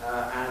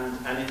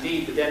 And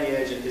indeed, the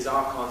Demiurge and his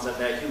archons and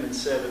their human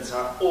servants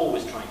are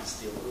always trying to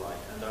steal the light,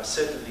 and are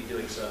certainly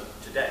doing so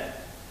today.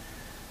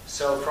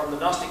 So from the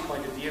Gnostic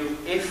point of view,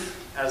 if,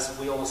 as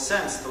we all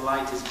sense, the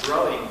light is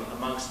growing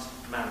amongst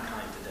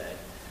mankind today,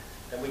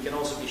 then we can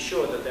also be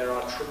sure that there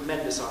are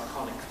tremendous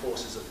archonic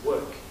forces at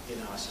work in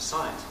our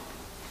society.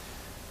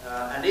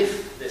 And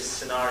if this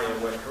scenario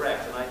were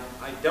correct, and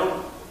I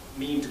don't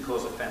mean to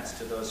cause offense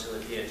to those who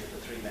adhere to the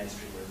three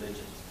mainstream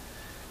religions,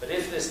 but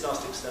if this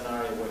Gnostic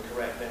scenario were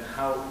correct, then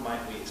how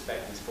might we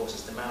expect these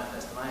forces to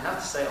manifest? And I have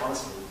to say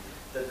honestly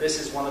that this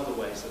is one of the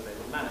ways that they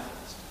will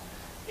manifest.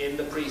 In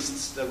the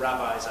priests, the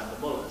rabbis, and the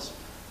mullahs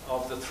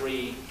of the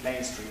three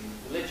mainstream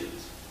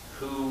religions,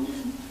 who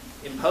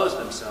impose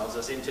themselves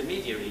as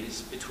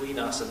intermediaries between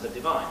us and the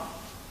divine,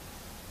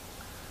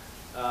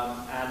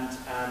 and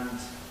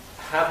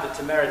have the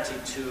temerity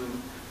to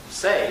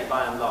say,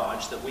 by and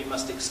large, that we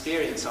must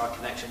experience our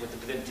connection with the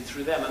divinity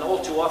through them. And all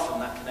too often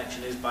that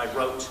connection is by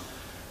rote,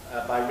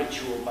 by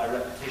ritual, by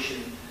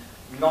repetition,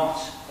 not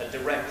a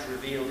direct,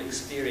 revealed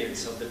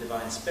experience of the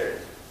divine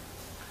spirit.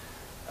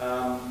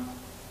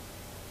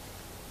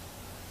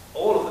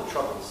 All of the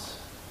troubles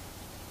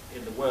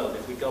in the world,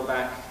 if we go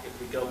back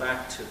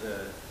to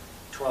the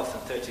 12th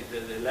and 13th,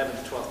 the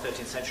 11th, 12th,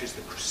 13th centuries,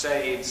 the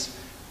Crusades,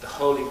 the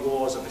holy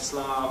wars of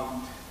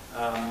Islam,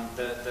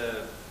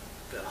 the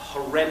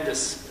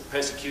horrendous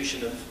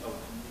persecution of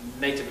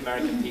Native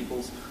American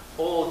peoples,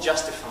 all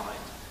justified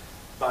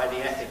by the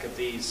ethic of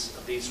these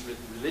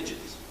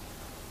religions.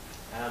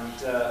 And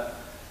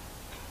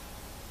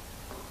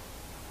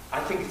I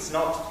think it's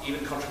not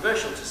even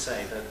controversial to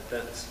say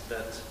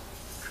that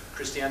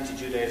Christianity,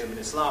 Judaism, and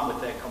Islam,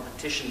 with their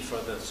competition for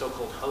the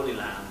so-called Holy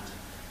Land,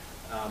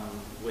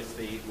 with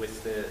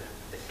the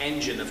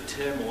engine of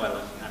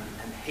turmoil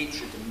and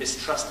hatred and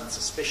mistrust and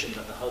suspicion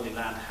that the Holy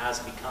Land has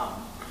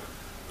become,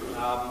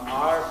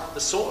 are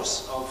the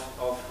source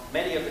of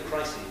many of the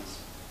crises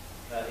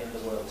in the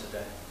world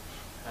today.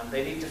 And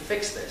they need to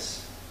fix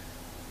this,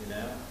 you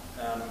know.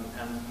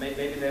 And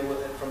maybe they will,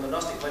 from the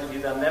Gnostic point of view,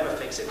 they'll never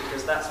fix it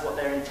because that's what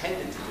they're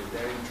intended to do.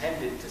 They're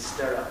intended to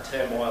stir up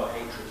turmoil,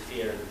 hatred,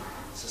 fear, and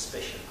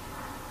suspicion.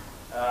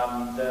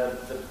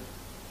 The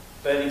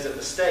burnings at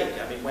the stake,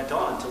 I mean, went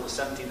on until the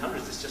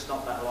 1700s. It's just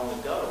not that long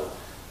ago.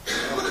 You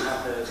know, we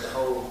have the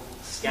whole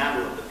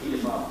scandal of the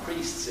paedophile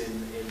priests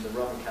in the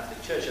Roman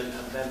Catholic Church, and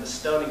then the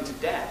stoning to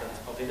death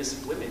of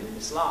innocent women in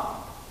Islam,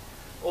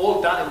 all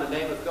done in the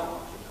name of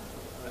God.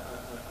 You know?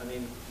 I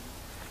mean,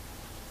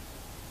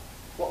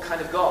 what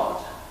kind of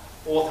God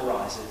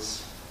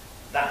authorizes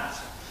that?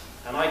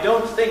 And I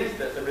don't think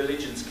that the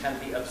religions can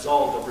be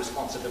absolved of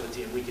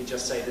responsibility and we can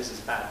just say this is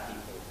bad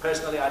people.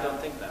 Personally, I don't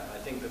think that. I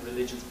think that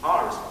religions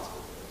are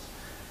responsible for this,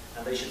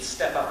 and they should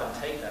step up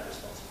and take that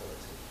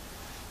responsibility,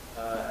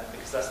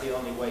 because that's the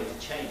only way to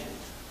change it.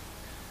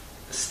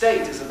 The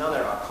state is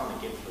another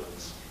archonic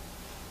influence,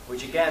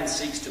 which again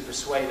seeks to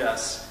persuade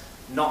us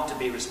not to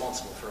be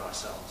responsible for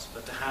ourselves,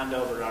 but to hand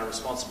over our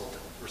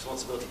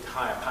responsibility to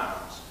higher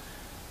powers,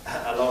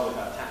 along with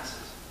our taxes.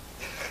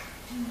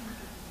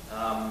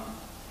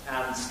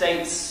 And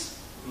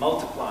states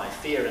multiply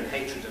fear and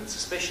hatred and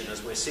suspicion,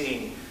 as we're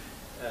seeing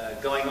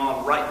going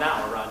on right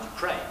now around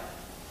Ukraine,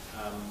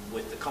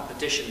 with the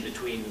competition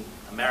between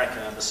America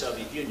and the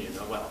Soviet Union,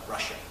 or well,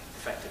 Russia,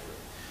 effectively,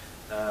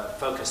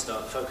 focused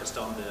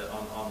on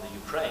the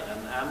Ukraine.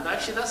 And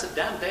actually, that's a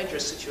damn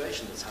dangerous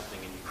situation that's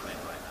happening in Ukraine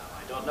right now.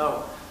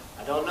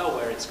 I don't know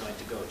where it's going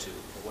to go to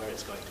or where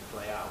it's going to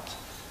play out.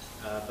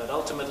 But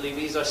ultimately,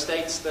 these are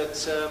states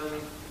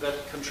that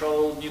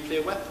control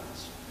nuclear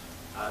weapons.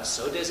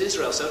 So does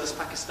Israel, so does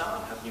Pakistan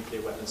have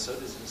nuclear weapons, so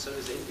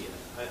does India.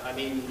 I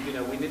mean, you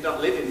know, we need not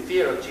live in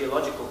fear of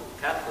geological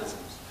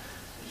cataclysms.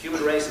 The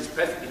human race is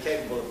perfectly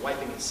capable of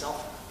wiping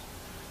itself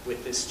out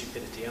with this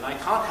stupidity. And I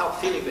can't help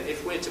feeling that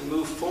if we're to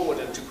move forward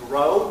and to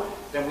grow,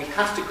 then we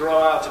have to grow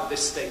out of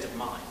this state of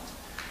mind,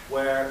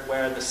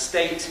 where the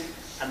state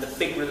and the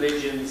big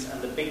religions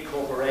and the big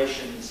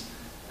corporations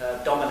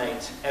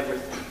dominate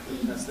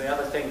everything. That's the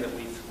other thing that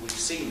we've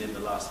seen in the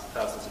last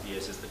thousands of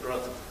years, is the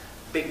growth of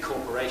big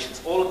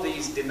corporations. All of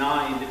these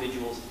deny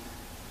individuals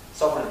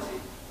sovereignty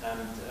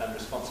and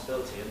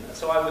responsibility. And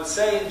so I would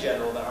say in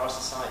general that our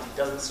society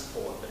doesn't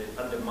support, but it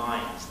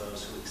undermines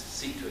those who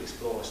seek to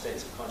explore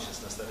states of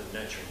consciousness that are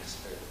nurturing the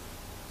spirit.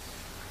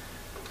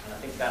 And I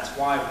think that's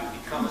why we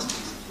become as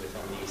species with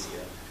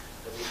amnesia,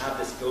 that we have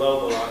this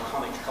global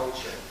archonic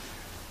culture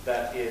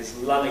that is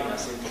lulling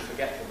us into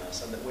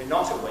forgetfulness, and that we're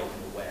not awake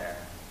and aware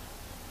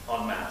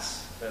en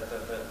masse.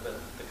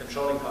 The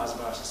controlling powers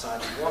of our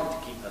society want to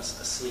keep us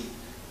asleep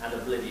and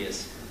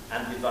oblivious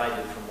and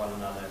divided from one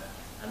another,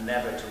 and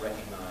never to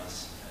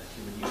recognize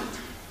human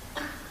unity.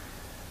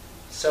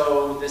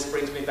 So this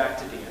brings me back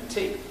to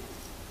DMT,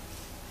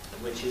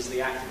 which is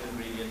the active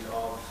ingredient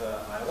of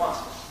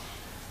ayahuasca.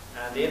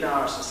 And in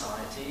our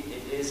society,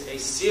 it is a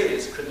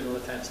serious criminal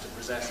offense to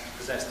possess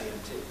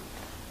DMT.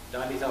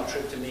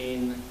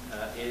 Dimethyltryptamine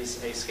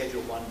is a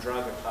Schedule I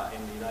drug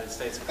in the United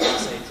States, a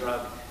Class A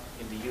drug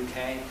in the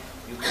UK.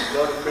 You can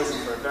go to prison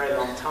for a very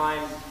long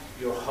time.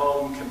 Your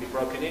home can be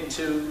broken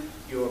into.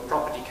 Your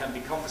property can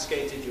be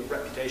confiscated. Your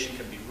reputation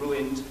can be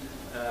ruined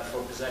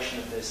for possession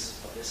of this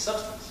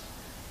substance,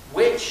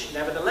 which,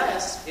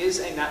 nevertheless, is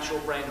a natural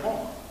brain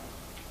hormone.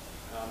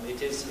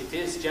 It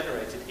is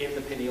generated in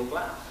the pineal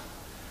gland.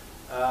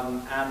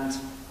 And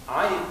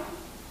I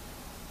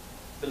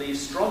believe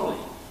strongly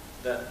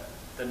that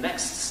the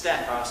next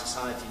step our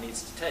society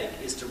needs to take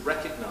is to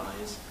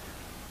recognize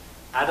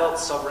adult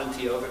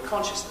sovereignty over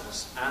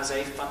consciousness as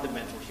a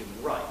fundamental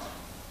human right.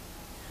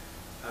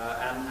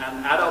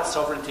 And adult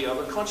sovereignty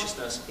over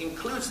consciousness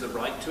includes the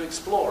right to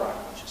explore our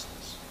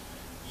consciousness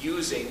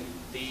using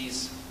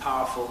these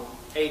powerful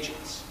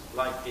agents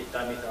like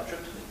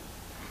dimethyltryptamine.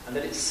 And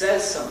that it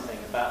says something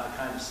about the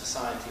kind of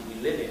society we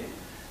live in,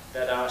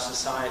 that our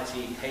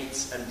society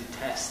hates and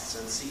detests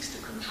and seeks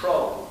to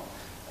control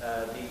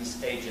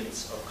these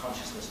agents of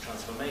consciousness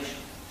transformation.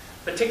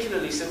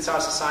 Particularly since our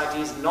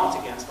society is not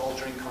against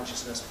altering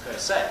consciousness per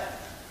se.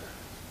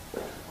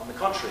 On the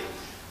contrary,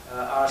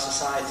 our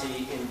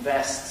society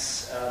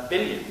invests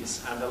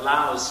billions and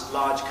allows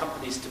large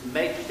companies to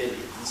make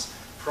billions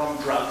from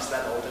drugs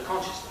that alter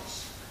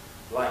consciousness,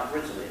 like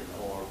Ritalin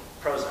or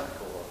Prozac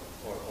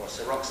or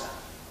Seroxan.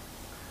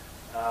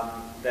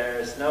 There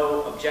is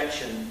no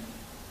objection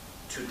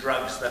to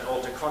drugs that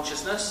alter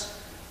consciousness.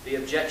 The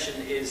objection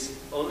is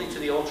only to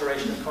the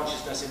alteration of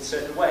consciousness in a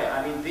certain way.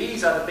 I mean,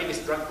 these are the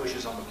biggest drug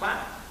pushers on the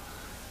planet.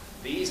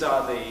 These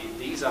are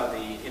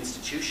the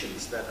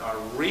institutions that are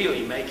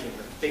really making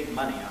the big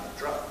money out of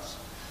drugs.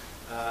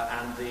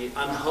 And the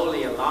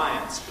unholy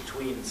alliance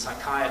between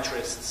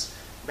psychiatrists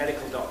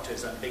medical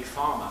doctors and Big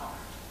Pharma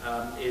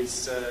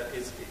is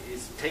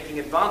taking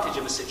advantage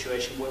of a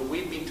situation where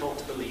we've been taught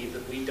to believe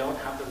that we don't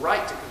have the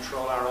right to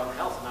control our own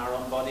health and our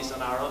own bodies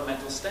and our own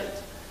mental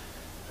state.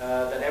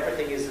 That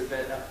everything is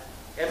that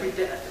every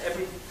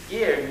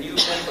year new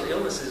mental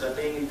illnesses are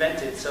being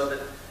invented so that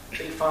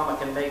Big Pharma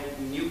can make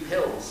new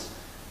pills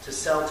to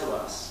sell to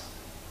us.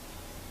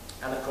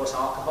 And of course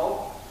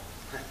alcohol,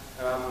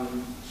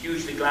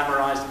 hugely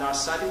glamorized in our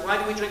society.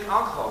 Why do we drink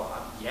alcohol?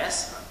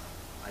 Yes,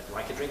 I'd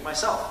like a drink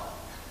myself.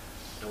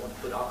 I don't want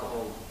to put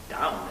alcohol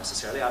down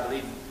necessarily. I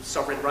believe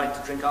sovereign right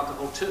to drink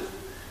alcohol too.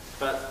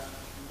 But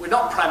we're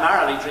not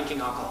primarily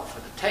drinking alcohol for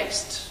the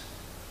taste.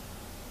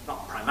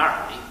 Not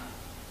primarily.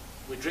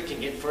 We're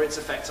drinking it for its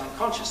effects on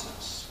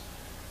consciousness.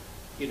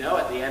 You know,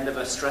 at the end of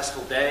a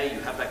stressful day, you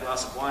have that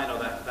glass of wine or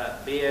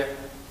that beer,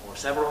 or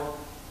several,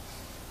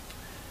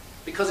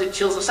 because it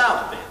chills us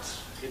out a bit.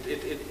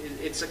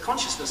 It's a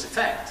consciousness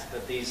effect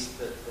that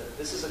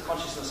this is a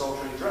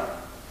consciousness-altering drug.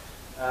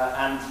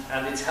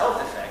 And its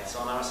health effects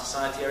on our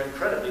society are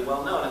incredibly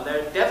well known, and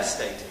they're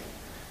devastating,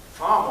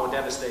 far more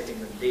devastating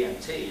than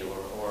DMT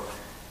or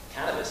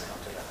cannabis come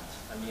to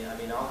that.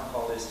 I mean,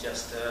 alcohol is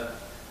just a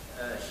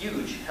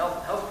huge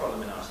health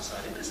problem in our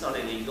society, but it's not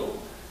illegal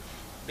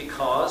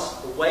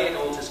because the way it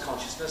alters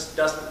consciousness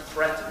doesn't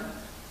threaten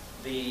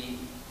the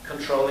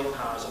controlling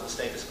powers of the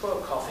status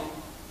quo. Coffee,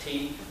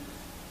 tea,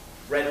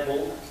 Red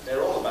Bull,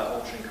 they're all about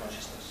altering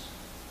consciousness.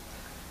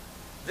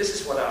 This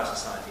is what our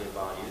society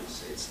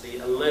values. It's the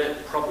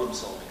alert,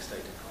 problem-solving state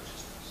of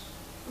consciousness.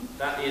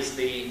 That is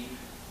the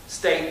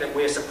state that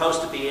we're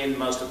supposed to be in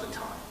most of the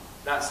time.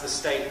 That's the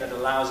state that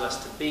allows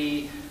us to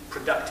be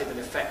productive and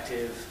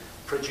effective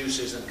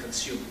producers and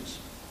consumers.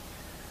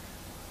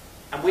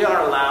 And we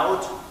are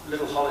allowed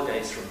little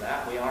holidays from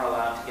that. We are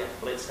allowed to get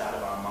blitzed out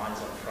of our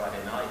minds on a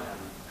Friday night and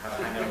have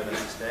a hangover the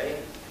next day.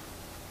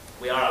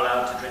 We are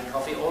allowed to drink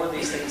coffee. All of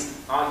these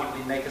things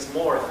arguably make us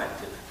more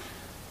effective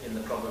in the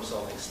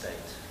problem-solving state.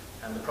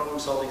 And the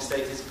problem-solving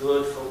state is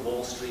good for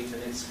Wall Street,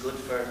 and it's good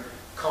for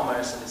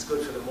commerce, and it's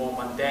good for the more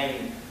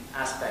mundane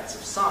aspects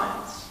of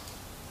science.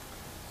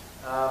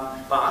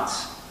 But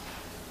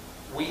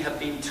we have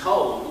been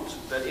told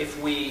that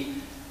if we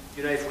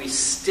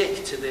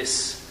stick to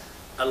this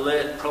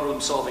alert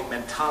problem-solving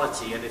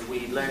mentality, and if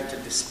we learn to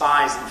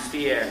despise and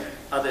fear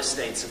other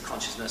states of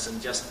consciousness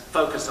and just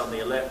focus on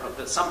the alert,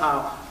 that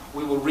somehow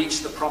we will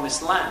reach the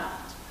promised land.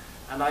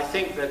 And I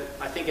think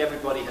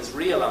everybody has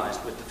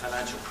realized with the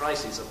financial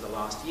crises of the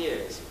last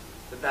years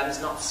that that is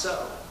not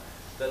so.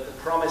 That the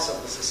promise of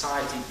the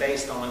society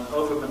based on an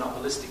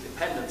over-monopolistic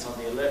dependence on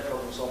the alert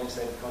problem-solving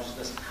state of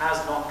consciousness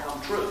has not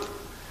come true.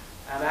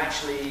 And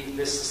actually,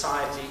 this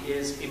society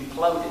is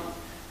imploding.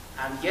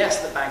 And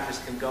yes, the bankers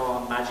can go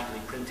on magically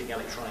printing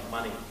electronic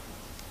money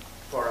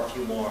for a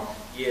few more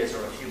years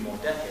or a few more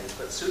decades,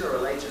 but sooner or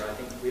later, I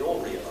think we all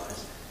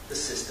realize the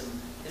system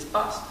is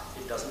bust.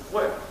 It doesn't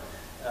work.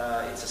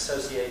 It's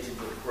associated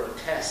with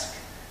grotesque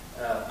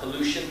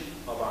pollution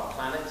of our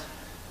planet,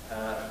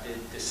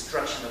 the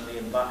destruction of the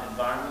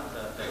environment,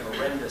 the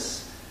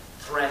horrendous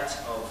threat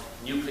of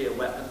nuclear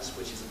weapons,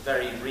 which is a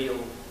very real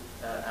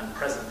and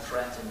present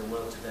threat in the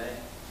world today.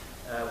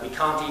 We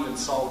can't even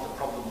solve the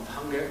problem of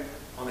hunger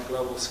on a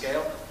global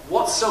scale.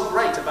 What's so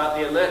great about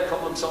the alert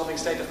problem-solving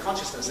state of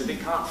consciousness if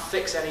it can't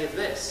fix any of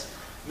this?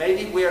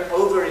 Maybe we're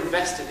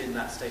over-invested in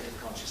that state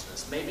of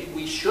consciousness. Maybe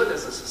we should,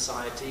 as a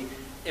society,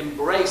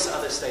 embrace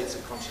other states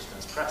of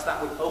consciousness. Perhaps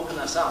that would open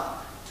us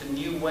up to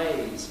new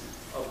ways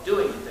of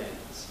doing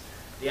things.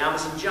 The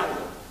Amazon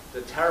jungle,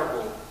 the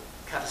terrible,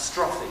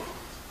 catastrophic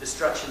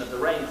destruction of the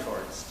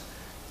rainforest.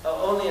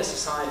 Only a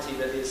society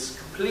that is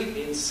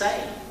completely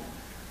insane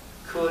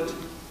could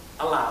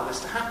allow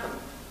this to happen.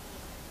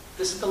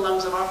 This is the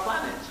lungs of our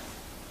planet.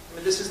 I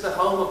mean, this is the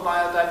home of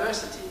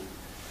biodiversity.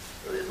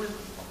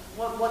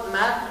 What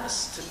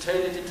madness to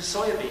turn it into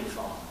soybean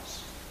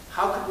farms.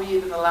 How could we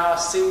even allow a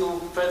single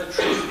further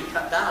tree to be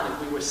cut down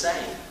if we were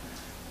sane?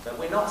 But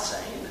we're not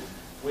sane.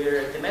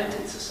 We're a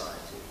demented society.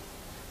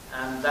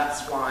 And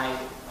that's why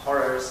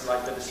horrors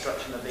like the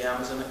destruction of the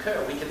Amazon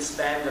occur. We can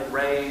spend and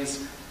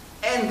raise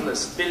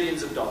endless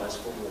billions of dollars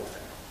for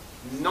warfare.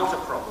 Not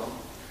a problem.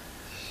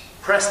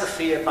 Press the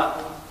fear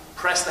button,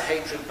 press the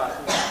hatred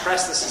button,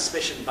 press the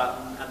suspicion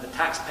button, and the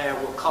taxpayer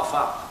will cough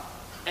up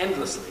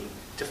endlessly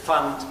to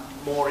fund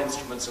more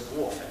instruments of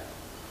warfare.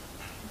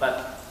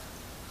 But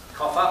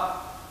cough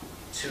up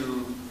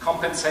to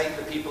compensate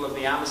the people of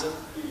the Amazon,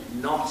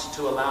 not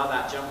to allow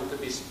that jungle to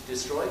be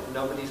destroyed.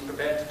 Nobody's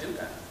prepared to do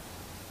that.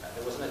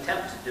 There was an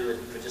attempt to do it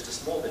for just a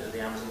small bit of the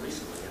Amazon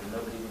recently, and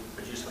nobody would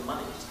produce the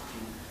money, just a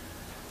few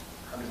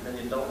 $100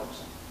 million.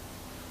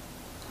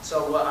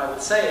 So what I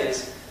would say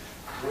is,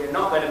 we're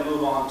not going to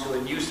move on to we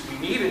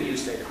need a new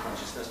state of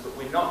consciousness, but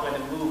we're not going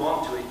to move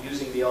on to it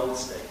using the old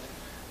state,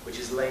 which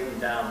is laden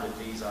down with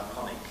these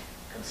archonic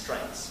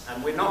constraints.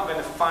 And we're not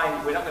going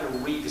to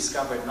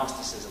rediscover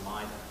Gnosticism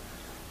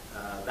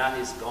either. That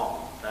is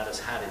gone. That has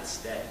had its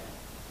day.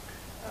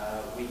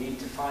 We need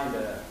to find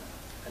a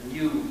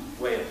new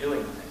way of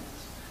doing things.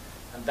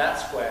 And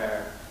that's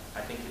where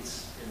I think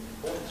it's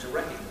important to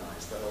recognize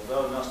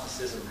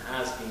Gnosticism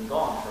has been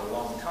gone for a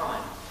long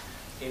time,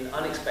 in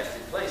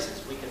unexpected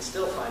places, we can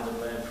still find and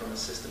learn from a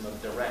system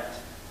of direct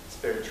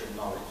spiritual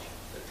knowledge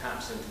that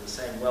taps into the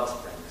same well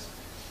springs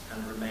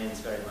and remains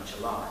very much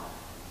alive.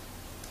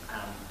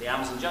 And the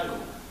Amazon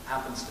jungle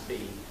happens to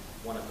be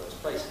one of those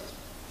places.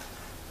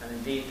 And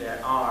indeed,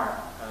 there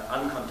are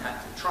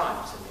uncontacted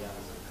tribes in the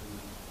Amazon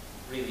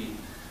who really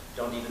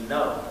don't even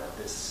know that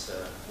this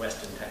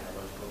Western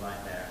technological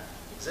nightmare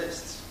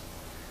exists.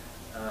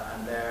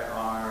 And there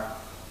are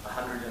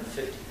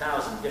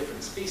 150,000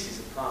 different species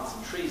of plants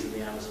and trees in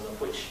the Amazon, of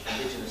which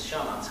indigenous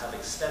shamans have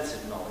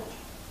extensive knowledge.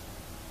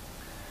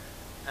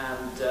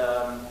 And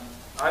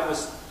I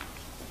was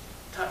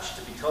touched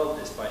to be told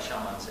this by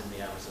shamans in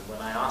the Amazon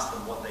when I asked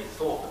them what they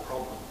thought the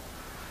problem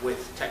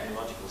with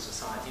technological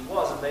society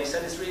was, and they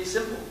said it's really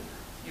simple.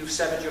 You've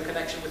severed your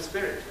connection with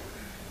spirit.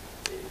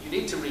 You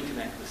need to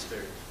reconnect with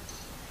spirit.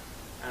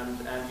 And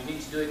you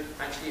need to do it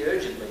actually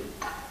urgently.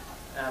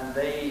 And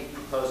they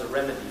propose a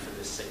remedy for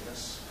this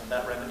sickness, and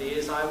that remedy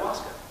is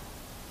ayahuasca.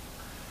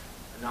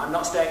 Now, I'm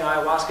not saying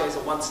ayahuasca is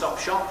a one-stop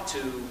shop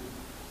to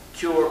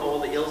cure all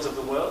the ills of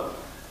the world,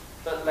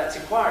 but let's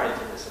inquire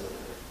into this a little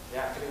bit. The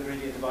active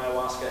ingredient of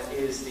ayahuasca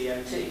is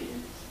DMT.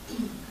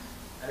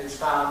 And it's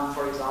found,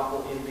 for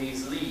example, in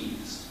these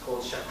leaves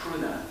called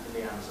chacruna in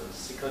the Amazon.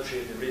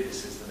 Psychotria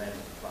viridis is the name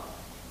of the plant.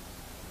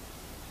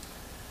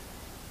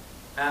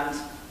 And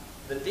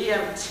the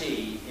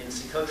DMT in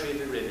Psychotria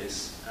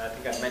viridis, I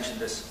think I've mentioned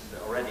this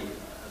already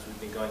as we've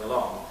been going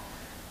along,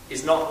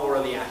 is not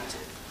orally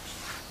active.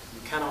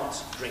 You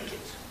cannot drink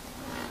it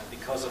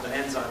because of an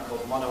enzyme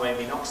called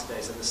monoamine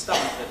oxidase in the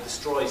stomach that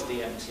destroys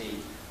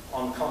DMT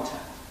on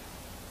contact.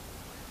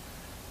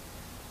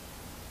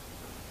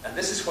 And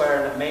this is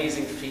where an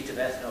amazing feat of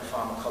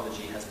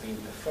ethnopharmacology has been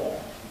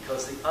performed,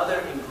 because the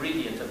other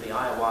ingredient of the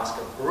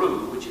ayahuasca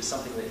brew, which is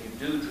something that you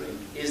do drink,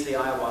 is the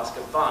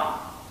ayahuasca vine.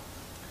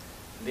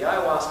 And the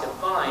ayahuasca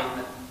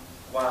vine,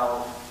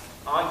 while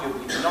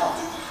arguably not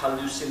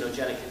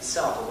hallucinogenic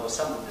itself, although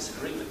some would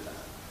disagree with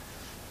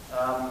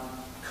that,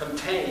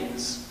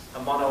 contains a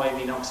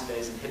monoamine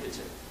oxidase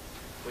inhibitor,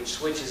 which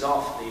switches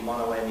off the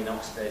monoamine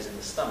oxidase in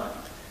the stomach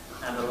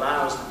and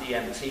allows the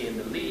DMT in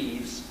the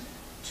leaves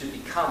to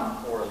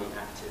become orally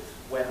active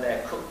when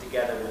they're cooked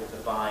together with the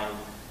vine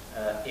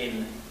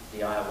in the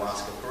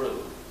ayahuasca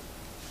brew.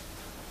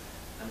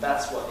 And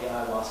that's what the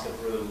ayahuasca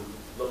brew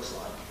looks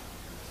like.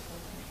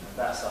 And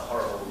that's a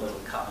horrible little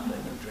cup that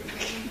you drink.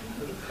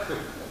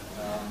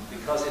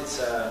 Because it's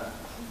a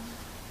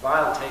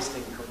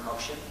vile-tasting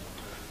concoction,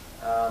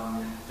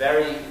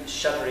 very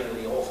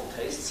shudderingly awful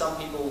taste. Some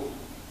people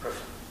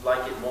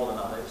like it more than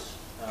others,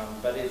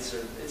 but it's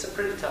a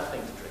pretty tough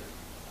thing to drink.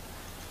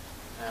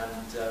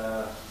 And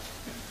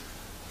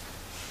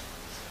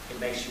it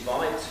makes you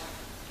vomit,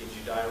 gives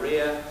you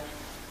diarrhea.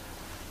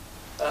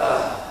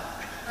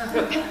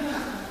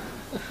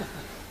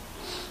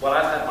 Well,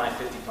 I've had my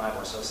 55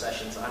 or so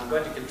sessions. I'm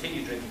going to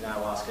continue drinking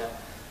ayahuasca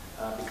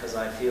because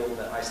I feel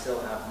that I still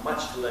have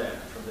much to learn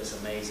from this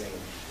amazing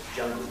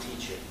jungle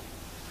teaching,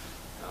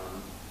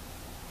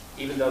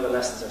 even though the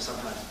lessons are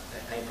sometimes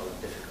painful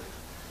and difficult.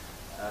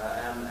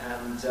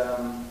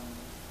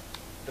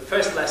 The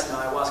first lesson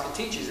ayahuasca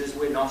teaches is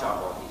we're not our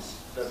bodies.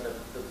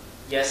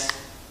 Yes,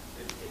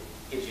 it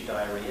gives you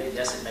diarrhea.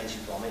 Yes, it makes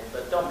you vomit,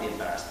 but don't be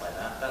embarrassed by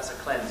that. That's a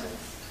cleansing.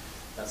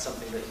 That's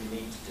something that you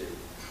need to do.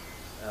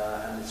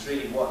 And it's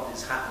really what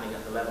is happening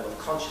at the level of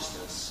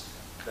consciousness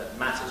that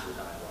matters with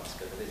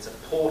ayahuasca, that it's a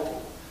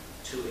portal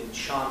to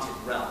enchanted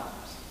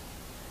realms.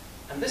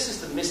 And this is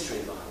the mystery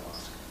of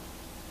ayahuasca.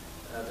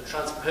 The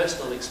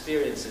transpersonal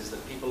experiences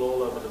that people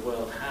all over the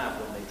world have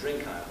when they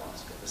drink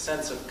ayahuasca, the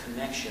sense of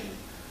connection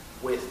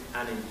with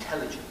an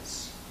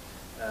intelligence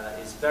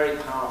is very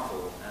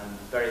powerful and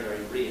very,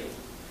 very real.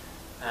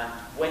 And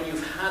when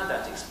you've had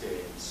that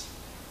experience,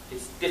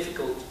 it's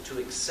difficult to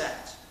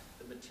accept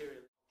the material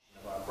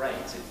of our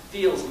brains. It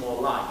feels more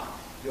like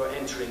you're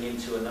entering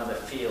into another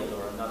field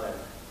or another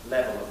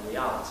level of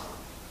reality.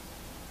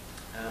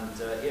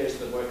 And here's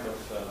the work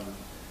of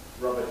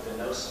Robert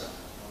Venosa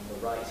on the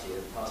right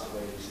here, passed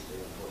away recently,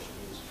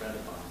 unfortunately. He was a friend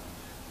of mine.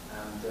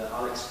 And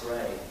Alex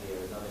Gray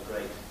here, another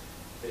great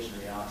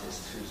visionary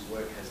artist whose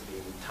work has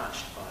been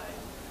touched by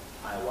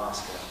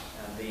ayahuasca.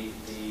 And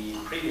the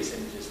previous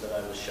images that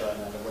I was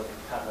showing are the work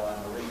of Pablo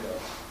Amarillo,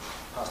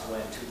 passed away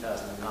in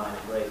 2009,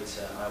 a great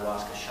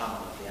ayahuasca shaman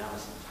of the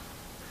Amazon.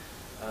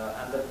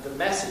 And the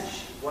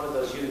message, one of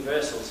those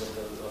universals of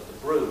the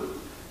brew,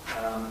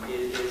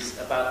 is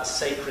about the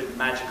sacred,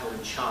 magical,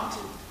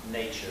 enchanted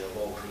nature of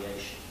all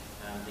creation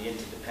and the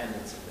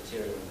interdependence of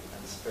material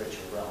and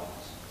spiritual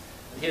realms.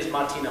 And here's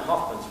Martina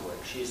Hoffman's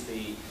work. She's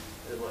the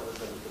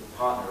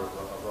partner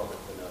of Robert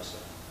Venosa.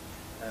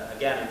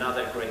 Again,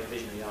 another great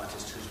visionary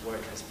artist whose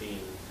work has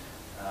been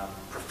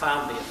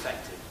profoundly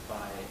affected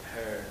by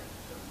her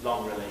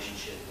long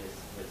relationship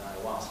with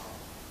ayahuasca.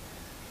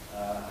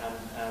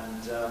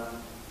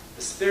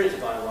 The spirit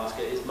of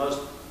ayahuasca is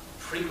most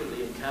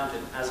frequently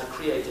encountered as a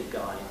creative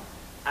guide,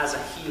 as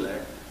a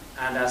healer,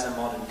 and as a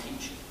modern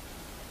teacher.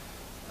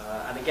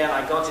 And again,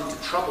 I got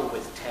into trouble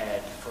with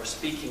Ted for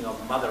speaking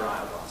of Mother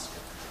Ayahuasca.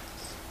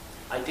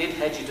 I did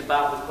hedge it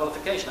about with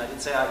qualification. I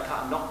did say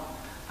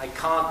I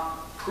can't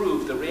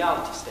prove the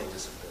reality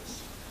status of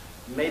this.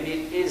 Maybe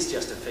it is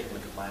just a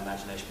figment of my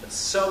imagination, but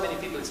so many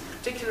people, it's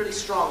particularly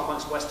strong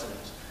amongst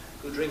Westerners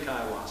who drink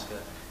ayahuasca,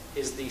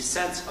 is the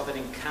sense of an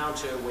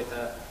encounter with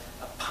a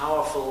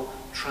powerful,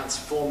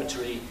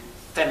 transformatory,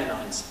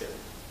 feminine spirit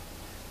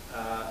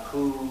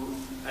who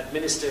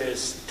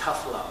administers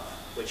tough love,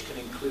 which can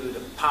include a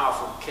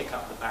powerful kick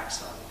up the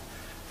backside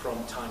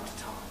from time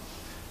to time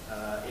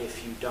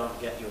if you don't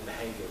get your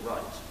behavior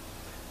right.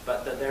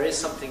 But that there is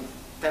something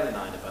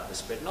feminine about the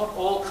spirit. Not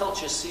all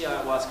cultures see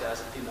ayahuasca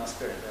as a female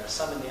spirit. There are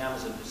some in the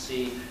Amazon who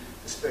see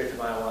the spirit of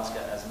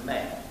ayahuasca as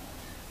male.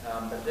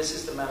 But this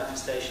is the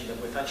manifestation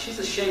that we find. She's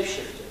a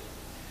shapeshifter,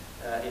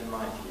 in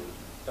my view.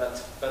 But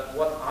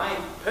what I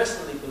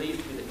personally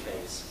believe to be the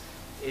case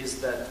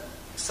is that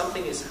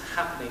something is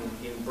happening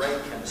in brain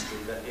chemistry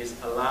that is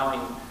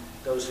allowing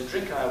those who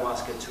drink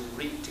ayahuasca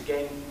to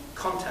gain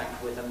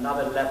contact with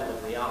another level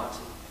of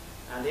reality.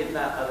 And in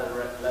that other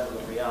level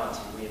of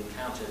reality, we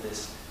encounter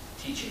this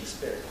teaching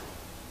spirit.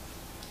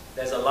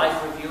 There's a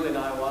life review in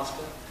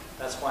ayahuasca.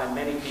 That's why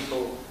many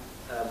people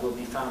will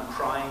be found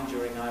crying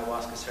during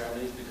ayahuasca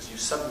ceremonies, because you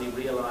suddenly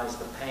realize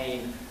the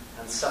pain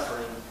and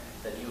suffering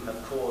that you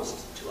have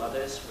caused to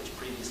others, which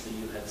previously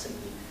you had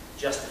simply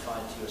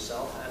justified to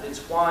yourself. And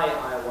it's why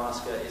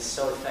ayahuasca is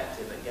so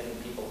effective at getting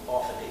people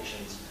off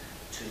addictions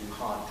to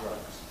hard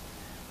drugs,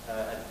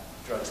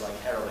 drugs like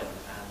heroin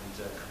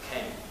and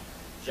cocaine.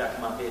 Jacques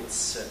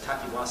Mabit's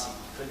Takiwasi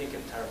clinic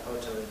in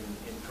Tarapoto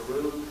in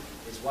Peru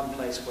is one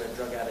place where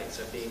drug addicts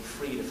are being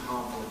freed of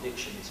harmful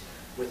addictions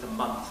with a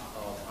month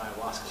of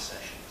ayahuasca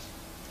sessions.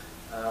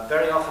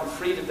 Very often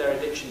freed of their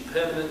addiction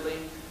permanently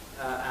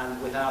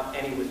and without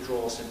any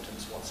withdrawal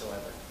symptoms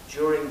whatsoever.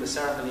 During the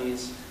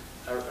ceremonies,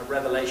 a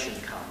revelation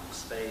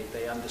comes.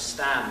 They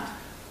understand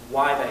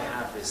why they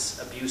have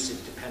this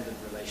abusive, dependent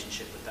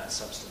relationship with that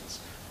substance,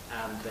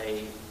 and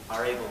they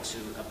are able to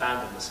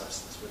abandon the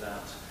substance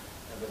without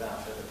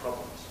further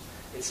problems.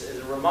 It's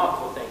a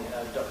remarkable thing.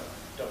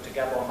 Dr.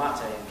 Gabor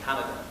Mate in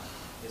Canada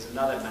is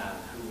another man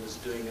who was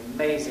doing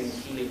amazing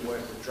healing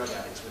work with drug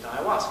addicts with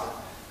ayahuasca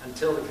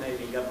until the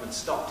Canadian government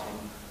stopped him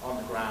on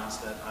the grounds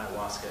that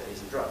ayahuasca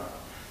is a drug.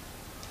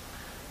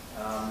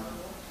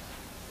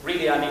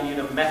 Really, I mean,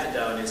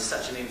 methadone is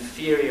such an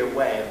inferior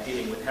way of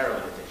dealing with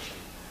heroin addiction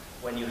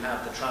when you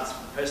have the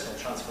personal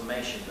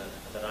transformation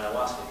that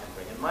ayahuasca can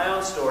bring. In my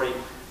own story,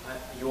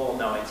 you all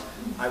know it,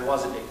 I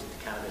was addicted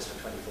to cannabis for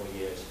 24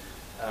 years.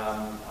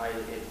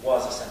 It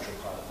was a central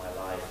part of my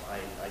life.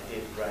 I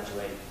did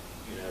graduate,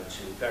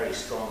 to very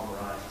strong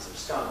varieties of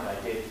skunk. I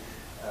did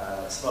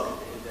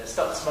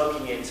stopped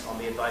smoking it on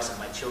the advice of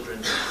my children.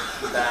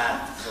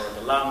 Bad for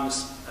the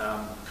lungs.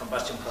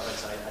 Combustion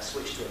products. I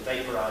switched to a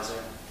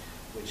vaporizer,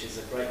 which is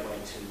a great way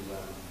to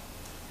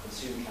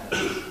consume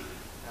cannabis.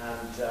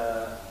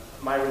 And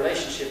my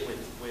relationship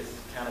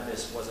with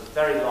cannabis was a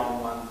very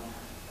long one.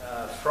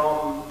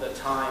 From the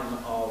time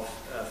of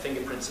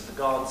Fingerprints of the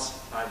Gods,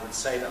 I would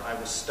say that I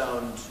was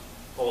stoned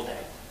all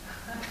day,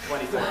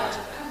 24 hours a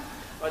day,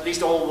 or at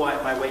least all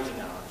my waking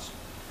hours.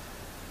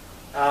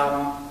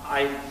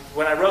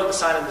 When I wrote The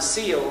Sign and the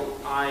Seal,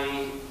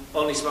 I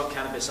only smoked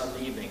cannabis on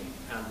the evening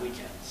and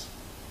weekends,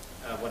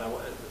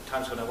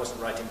 times when I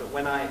wasn't writing. But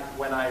when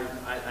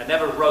I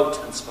never wrote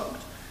and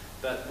smoked.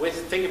 But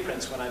with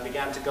Fingerprints, when I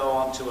began to go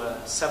on to a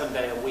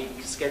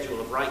 7-day-a-week schedule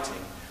of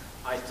writing,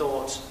 I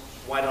thought,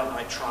 why don't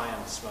I try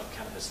and smoke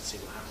cannabis and see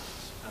what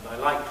happens? And I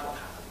liked what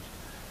happened.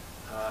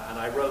 And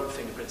I wrote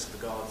Fingerprints of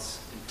the Gods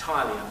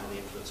entirely under the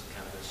influence of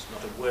cannabis.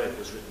 Not a word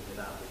was written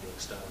without me being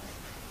stoned.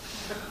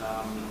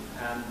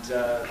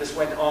 This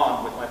went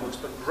on with my books,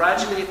 but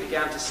gradually it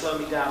began to slow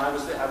me down. I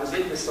was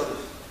in this sort of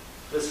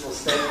blissful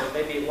state, but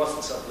maybe it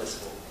wasn't so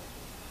blissful.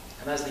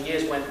 And as the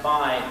years went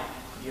by,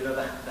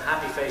 the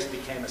happy face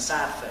became a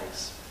sad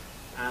face.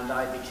 And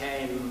I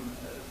became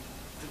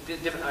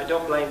different. I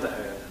don't blame the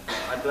herb.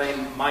 I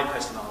blame my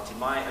personality,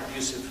 my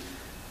abusive,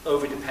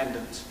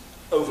 over-dependent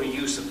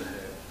overuse of the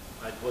herb.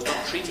 I was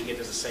not treating it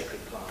as a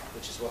sacred plant,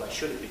 which is what I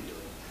should have been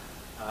doing.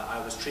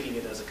 I was treating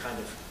it as a kind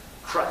of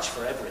crutch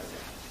for everything.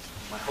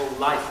 My whole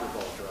life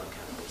revolved around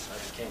cannabis. I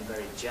became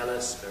very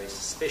jealous, very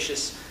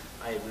suspicious.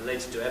 I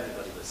related to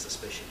everybody with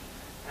suspicion.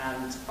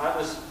 And I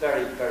was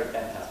very, very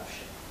bent out of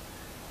shape.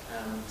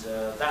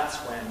 And that's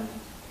when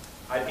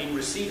I'd been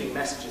receiving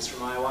messages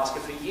from ayahuasca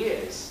for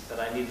years that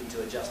I needed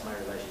to adjust my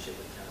relationship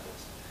with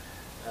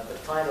cannabis. But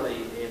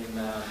finally, in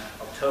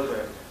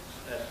October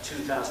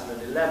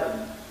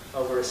 2011,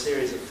 over a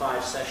series of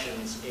 5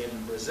 sessions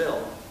in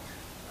Brazil,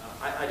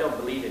 I don't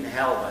believe in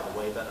hell, by the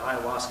way, but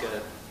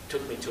ayahuasca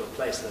took me to a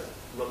place that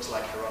looks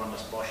like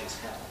Hieronymus Bosch's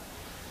hell.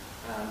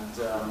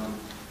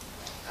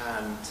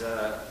 And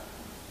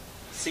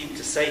seemed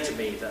to say to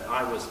me that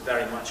I was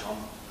very much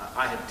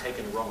I had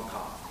taken the wrong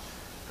path,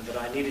 and that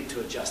I needed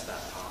to adjust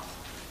that path.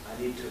 I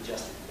needed to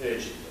adjust it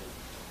urgently.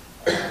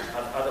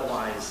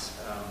 Otherwise,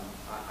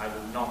 I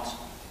would not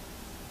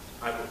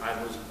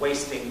I was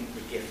wasting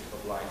the gift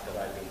of life that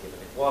I'd been given.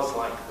 It was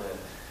like the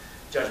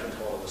Judgment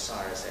Hall of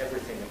Osiris.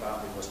 Everything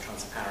about me was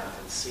transparent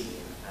and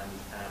seen,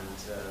 and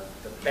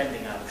the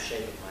bending out of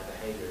shape of my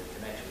behavior in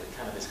connection with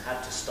cannabis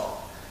had to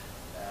stop,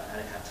 and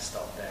it had to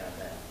stop there and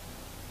then.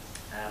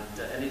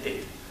 And it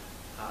did.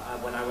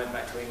 When I went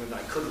back to England,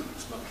 I couldn't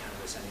smoke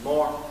cannabis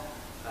anymore,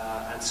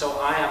 and so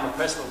I am a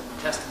personal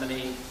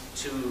testimony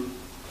to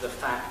the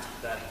fact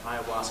that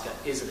ayahuasca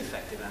is an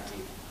effective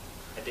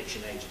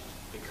anti-addiction agent,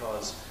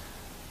 because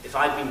if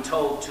I'd been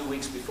told 2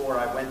 weeks before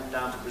I went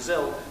down to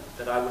Brazil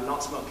that I would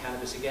not smoke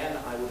cannabis again,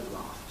 I would have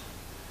laughed,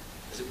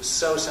 because it was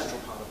so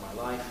central part of my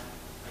life.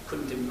 I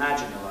couldn't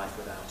imagine a life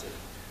without it,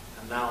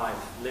 and now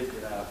I've lived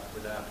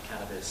without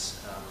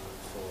cannabis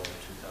for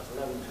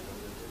 2011,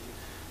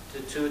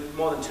 2013,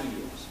 more than 2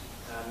 years.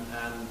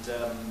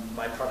 And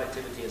my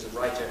productivity as a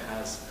writer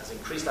has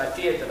increased. I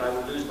feared that I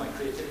would lose my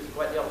creativity.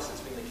 Quite the opposite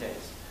has been the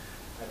case.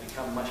 I've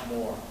become much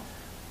more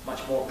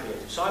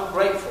creative. So I'm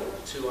grateful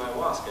to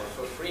ayahuasca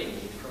for freeing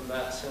me from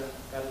that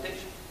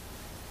addiction.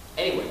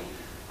 Anyway,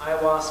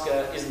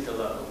 ayahuasca isn't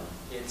alone.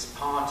 It's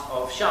part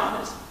of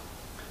shamanism.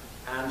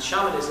 And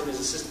shamanism is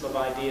a system of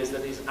ideas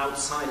that is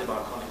outside of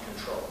our chronic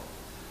control.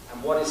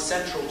 And what is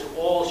central to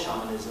all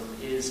shamanism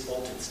is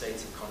altered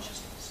states of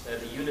consciousness. They're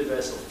the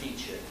universal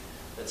feature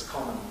that's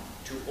common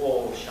to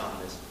all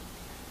shamanism.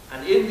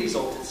 And in these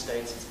altered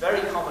states, it's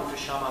very common for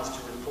shamans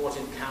to report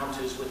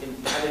encounters with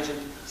intelligent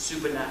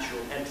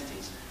supernatural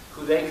entities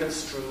who they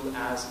construe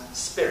as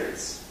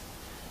spirits.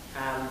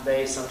 And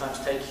they sometimes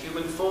take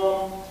human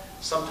form,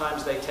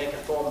 sometimes they take a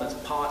form that's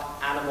part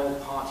animal,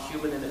 part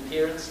human in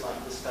appearance,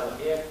 like this fellow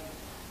here,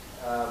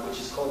 which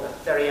is called a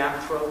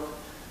therianthrope.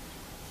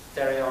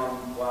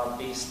 Therion, wild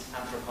beast,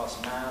 anthropos,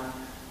 man,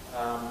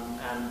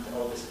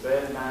 or this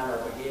bird man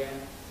over here.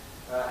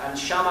 And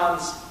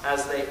shamans,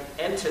 as they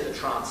enter the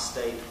trance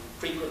state,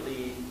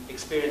 frequently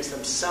experience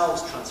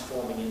themselves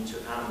transforming into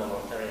animal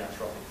or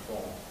therianthropic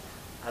form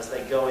as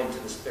they go into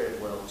the spirit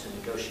world to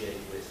negotiate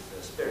with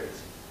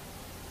spirits.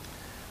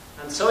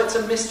 And so it's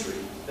a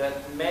mystery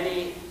that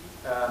many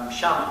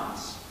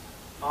shamans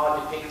are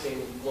depicting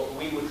what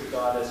we would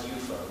regard as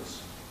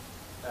UFOs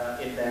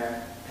in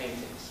their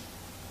paintings.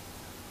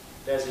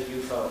 There's a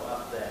UFO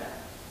up there.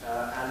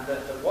 And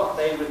that what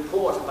they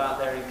report about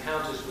their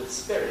encounters with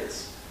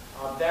spirits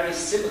are very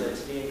similar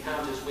to the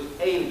encounters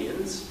with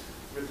aliens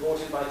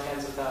reported by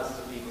tens of thousands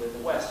of people in the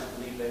West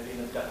who believe they've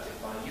been abducted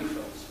by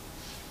UFOs.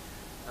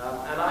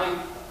 And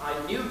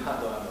I knew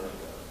Pablo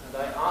Amerigo, and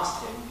I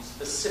asked him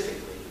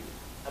specifically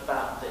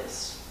about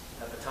this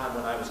at the time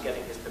when I was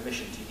getting his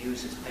permission to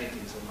use his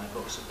paintings in my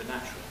book,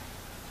 Supernatural.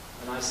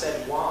 And I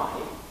said,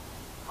 why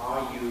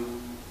are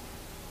you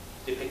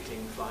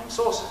depicting flying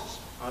saucers?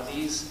 Are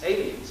these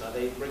aliens? Are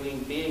they bringing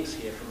beings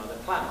here from other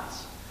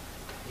planets?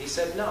 He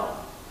said, no.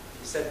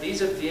 He said,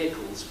 these are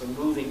vehicles for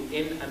moving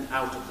in and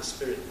out of the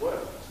spirit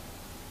world.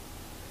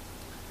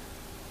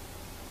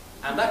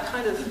 And that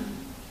kind of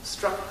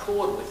struck a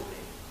chord with me.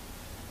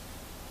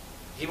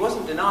 He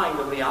wasn't denying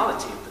the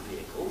reality of the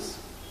vehicles.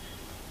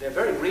 They're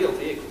very real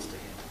vehicles to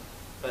him.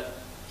 But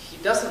he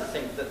doesn't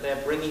think that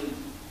they're bringing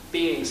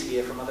beings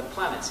here from other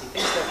planets. He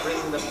thinks they're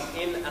bringing them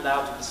in and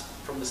out of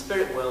from the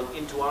spirit world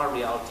into our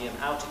reality and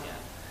out again.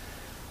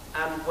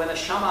 And when a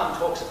shaman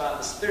talks about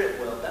the spirit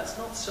world, that's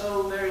not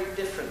so very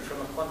different from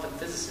a quantum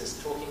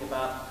physicist talking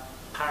about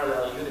a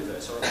parallel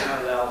universe or a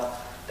parallel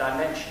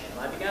dimension.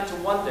 And I began to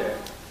wonder,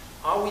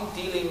 are we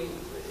dealing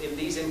in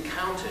these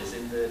encounters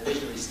in the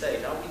visionary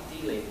state, are we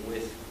dealing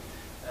with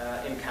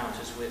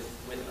encounters with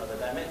other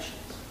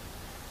dimensions?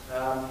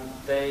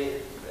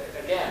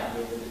 Again, I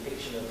mean, the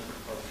depiction of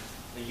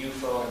the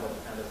UFO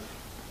and the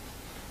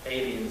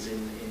aliens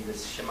in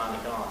this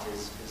shamanic art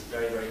is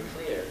very, very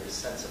clear. This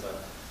sense of a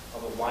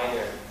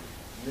wider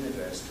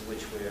universe to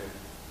which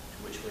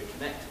we're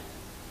connected.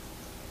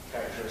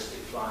 Characteristic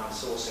flying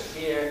saucer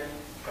here,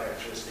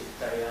 characteristic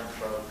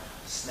therianthrope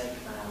snake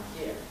man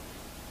here.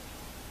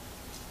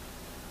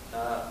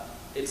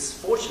 It's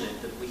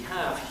fortunate that we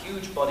have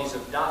huge bodies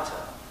of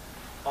data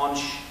on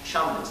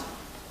shamanism,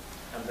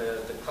 and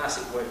the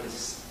classic work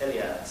is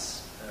Eliad's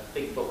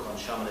big book on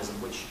shamanism,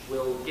 which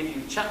will give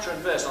you chapter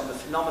and verse on the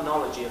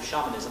phenomenology of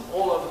shamanism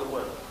all over the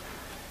world.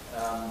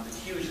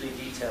 Hugely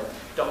detailed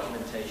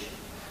documentation.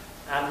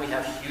 And we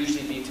have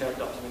hugely detailed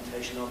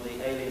documentation on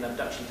the alien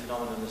abduction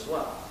phenomenon as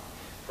well,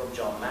 from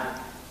John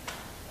Mack,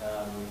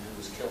 who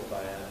was killed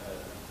by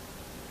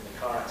in a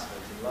car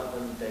accident in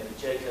London, David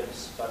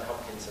Jacobs, Bud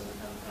Hopkins, and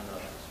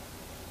others.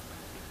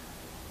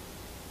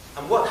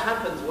 And what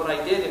happened, what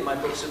I did in my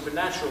book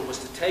Supernatural, was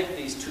to take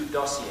these two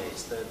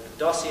dossiers, the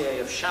dossier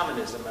of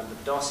shamanism and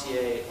the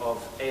dossier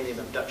of alien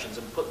abductions,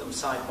 and put them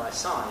side by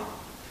side.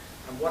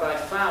 And what I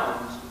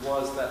found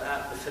was that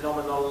at the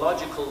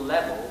phenomenological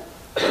level,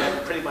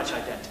 they're pretty much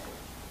identical.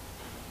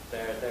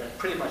 They're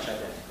pretty much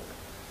identical.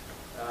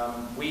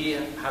 We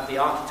have the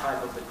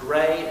archetype of the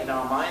grey in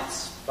our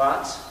minds,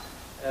 but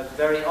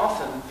very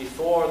often,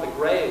 before the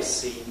grey is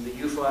seen, the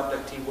UFO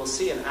abductee will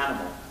see an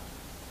animal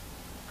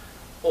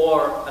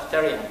or a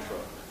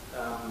therianthrope.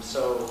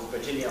 So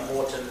Virginia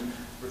Horton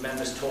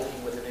remembers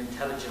talking with an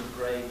intelligent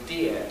grey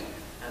deer,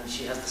 and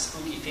she has the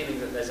spooky feeling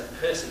that there's a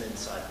person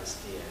inside this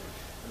deer.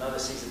 Another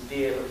sees a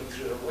deer looking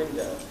through her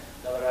window.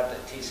 Another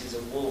abductee sees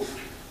a wolf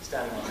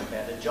standing on her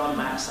bed. And John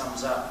Mack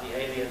sums up, the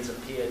aliens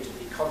appear to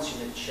be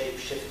consummate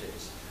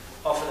shapeshifters,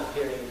 often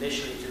appearing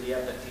initially to the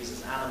abductees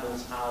as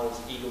animals, owls,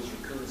 eagles,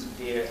 raccoons, and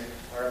deer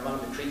are among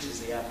the creatures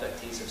the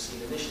abductees have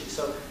seen initially.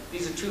 So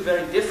these are two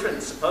very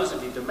different,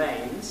 supposedly,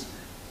 domains.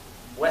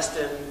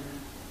 Western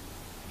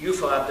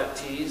UFO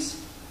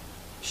abductees,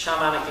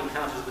 shamanic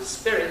encounters with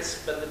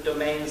spirits, but the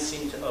domains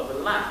seem to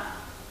overlap.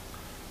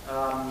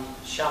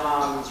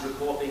 Shamans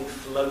report being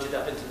floated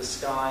up into the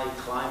sky,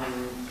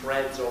 climbing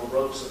threads or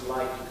ropes of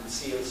light. You can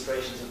see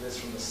illustrations of this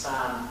from the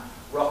sand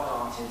rock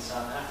art in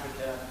South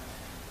Africa.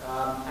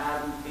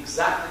 And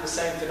exactly the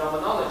same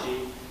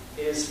phenomenology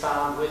is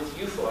found with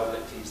UFO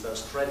abductees.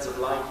 Those threads of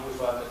light,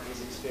 UFO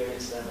abductees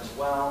experience them as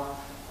well.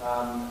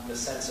 The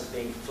sense of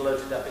being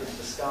floated up into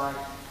the sky.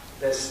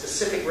 There's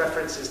specific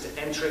references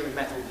to entering a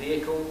metal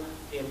vehicle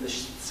in the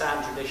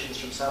sand traditions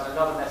from South.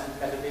 Another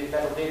metal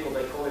vehicle,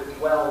 they call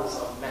it wells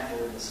of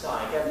metal in the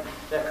sky. Again,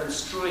 they're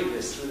construing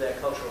this through their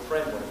cultural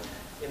framework.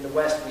 In the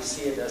West, we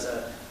see it as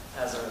a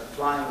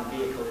flying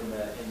vehicle in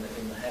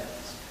the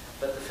heavens.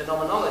 But the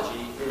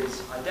phenomenology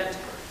is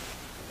identical.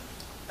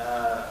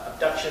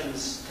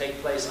 Abductions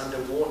take place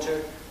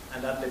underwater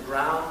and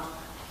underground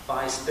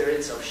by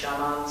spirits of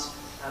shamans,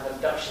 and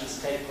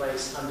abductions take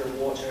place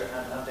underwater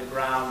and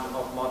underground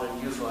of modern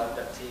UFO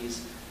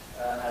abductees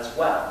as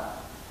well.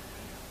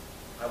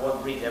 I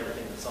won't read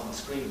everything that's on the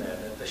screen there.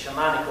 The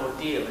shamanic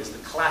ordeal is the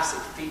classic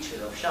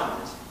feature of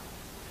shamanism,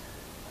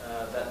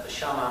 that the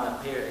shaman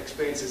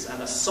experiences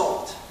an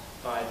assault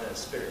by the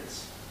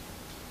spirits.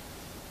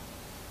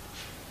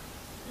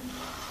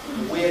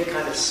 A weird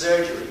kind of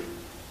surgery,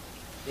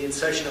 the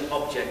insertion of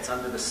objects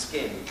under the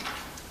skin,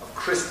 of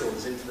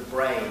crystals into the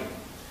brain.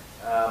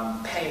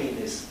 Pain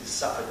is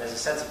suffered. There's a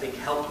sense of being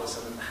helpless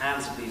in the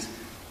hands of these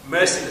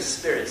merciless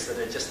spirits that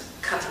are just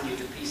cutting you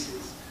to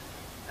pieces.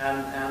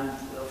 And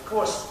of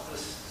course, the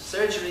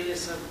surgery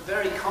is a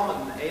very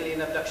common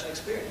alien abduction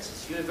experience.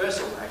 It's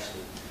universal,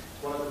 actually.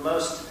 It's one of the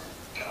most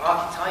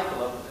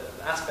archetypal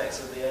of aspects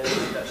of the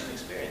alien abduction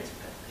experience.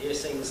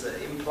 Piercings,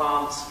 the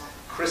implants,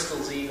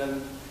 crystals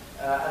even.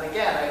 And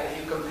again, if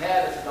you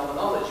compare the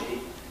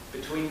phenomenology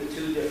between the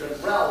two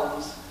different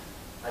realms,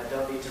 I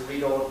don't need to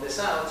read all of this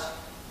out,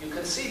 you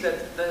can see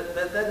that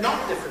they're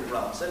not different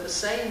realms. They're the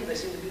same. They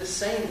seem to be the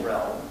same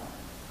realm,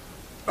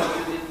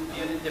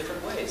 viewed in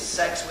different ways.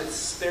 Sex with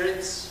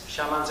spirits.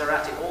 Shamans are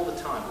at it all the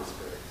time with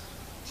spirits.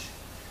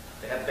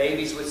 They have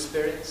babies with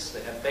spirits.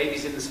 They have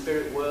babies in the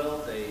spirit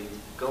world. They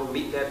go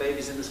meet their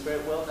babies in the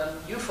spirit world. And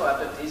UFO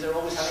abductees are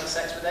always having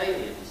sex with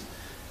aliens.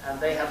 And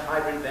they have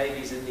hybrid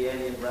babies in the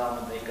alien realm,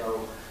 and they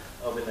go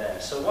over there.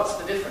 So what's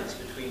the difference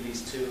between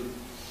these two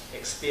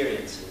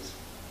experiences?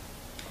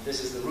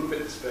 This is the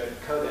Rupertsberg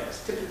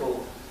Codex.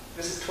 Typical,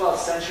 this is 12th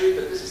century,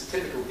 but this is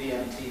typical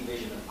DMT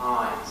vision of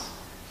eyes.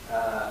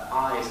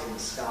 Eyes in the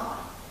sky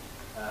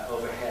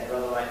overhead,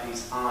 rather like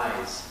these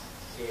eyes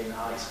in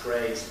Alex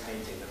Gray's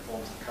painting that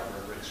forms the cover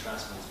of Rick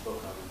Strassman's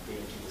book on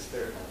DMT, the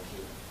spirit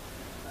molecule.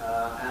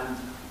 And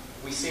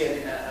we see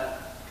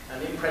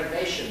an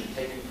impregnation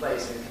taking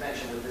place in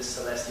connection with this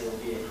celestial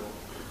vehicle.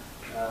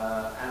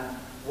 And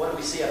what do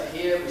we see up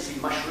here? We see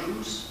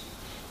mushrooms,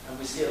 and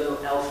we see a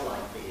little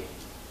elf-like being.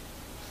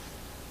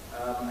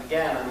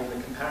 Again, I mean,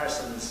 the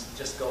comparisons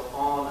just go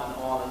on and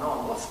on and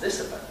on. What's this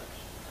about?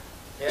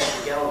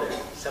 Here's Gelder,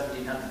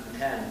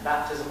 1710.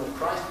 Baptism of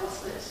Christ, what's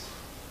this?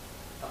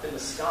 Up in the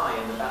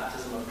sky in the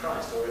baptism of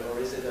Christ, or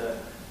is it a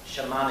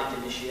shamanic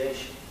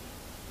initiation?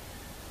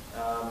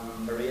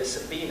 Maria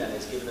Sabina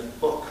is given a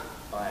book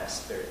by a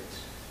spirit.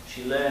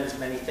 She learns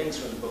many things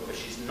from the book, but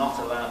she's not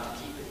allowed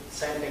to keep it. The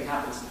same thing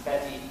happens to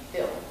Betty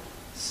Hill.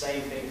 The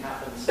same thing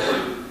happens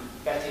to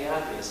Betty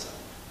Andreasson.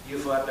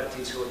 UFO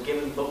abductees who are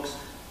given books,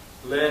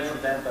 learn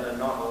from them, but are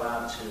not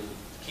allowed to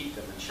keep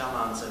them. And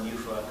shamans and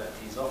UFO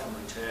abductees often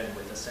return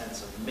with a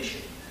sense of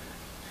mission.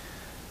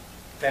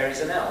 Fairies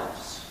and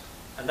elves,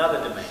 another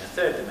domain, a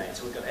third domain.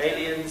 So we've got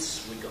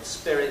aliens, we've got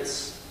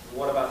spirits.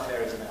 What about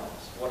fairies and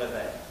elves? What are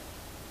they?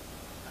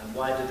 And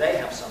why do they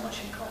have so much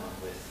in common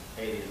with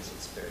aliens and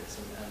spirits?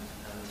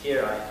 And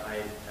here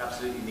I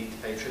absolutely need to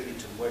pay tribute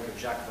to the work of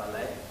Jacques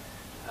Vallée,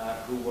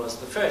 who was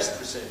the first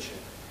researcher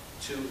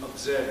to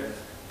observe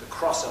the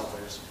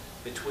crossovers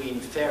between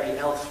fairy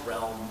elf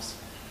realms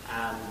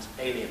and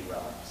alien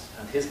realms.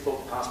 And his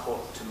book,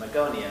 Passport to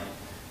Magonia,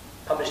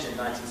 published in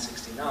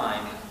 1969,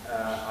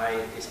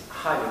 is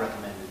highly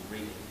recommended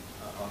reading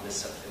on this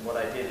subject. And what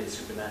I did in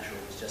Supernatural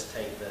was just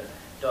take the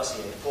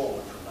dossier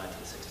forward from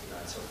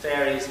 1969. So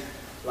fairies,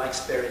 like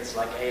spirits,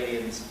 like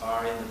aliens,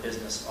 are in the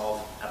business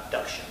of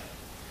abduction.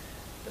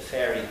 The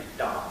fairy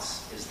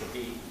dance is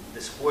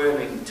this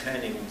whirling,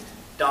 turning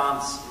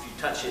dance. If you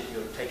touch it,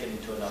 you're taken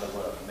into another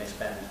world. You may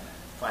spend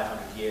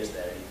 500 years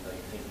there, even though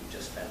you think you've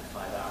just spent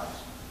 5 hours.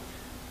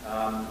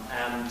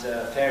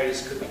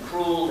 Fairies could be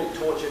cruel, they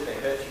tortured, they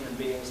hurt human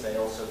beings, they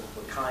also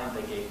were kind,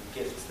 they gave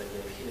gifts, they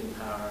gave healing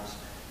powers,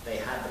 they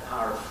had the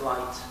power of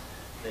flight,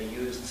 they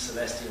used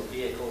celestial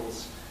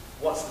vehicles.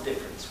 What's the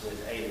difference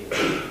with aliens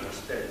or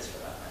spirits for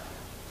that matter?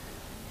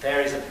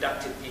 Fairies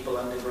abducted people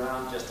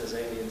underground just as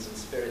aliens and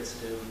spirits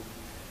do.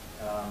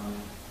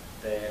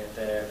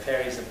 Their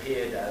fairies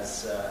appeared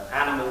as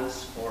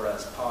animals or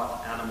as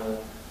part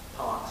animal,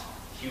 part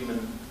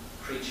human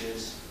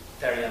creatures,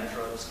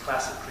 therianthropes,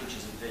 classic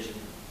creatures of vision.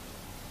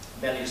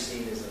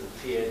 Melusine is a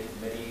feared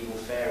medieval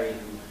fairy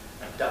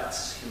who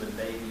abducts human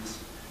babies.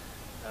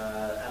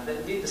 And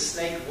indeed the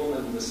snake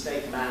woman, the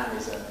snake man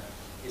is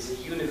a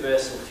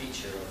universal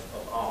feature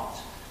of art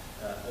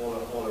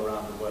all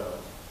around the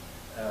world.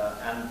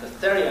 And the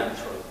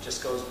therianthrope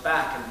just goes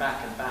back and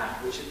back and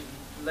back, which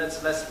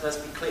let's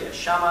be clear.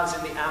 Shamans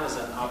in the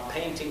Amazon are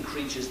painting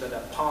creatures that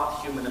are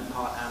part human and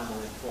part animal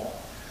in form.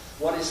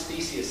 What is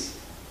Theseus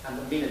and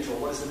the Minotaur?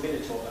 What is the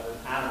Minotaur but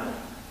an animal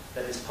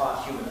that is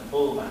part human, a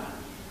bull man?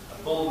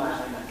 A bull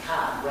man in a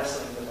cab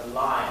wrestling with a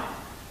lion,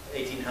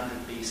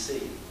 1800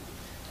 BC.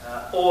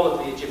 All of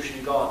the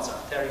Egyptian gods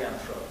are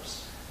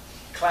therianthropes.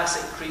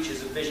 Classic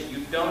creatures of vision.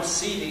 You don't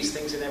see these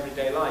things in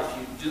everyday life.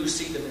 You do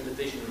see them in the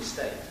visionary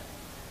state.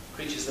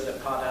 Creatures that are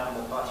part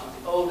animal, part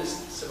human. The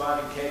oldest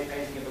surviving cave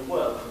painting in the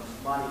world, from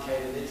Mani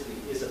Cave in Italy,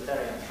 is a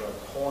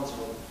therianthrope. Horns of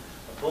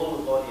a bull,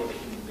 the body of a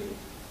human being.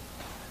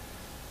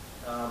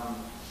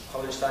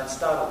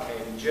 Hollenstein-Stadel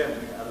Cave in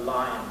Germany, a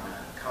lion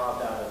man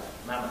carved out of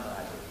mammoth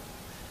ivory.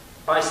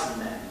 Bison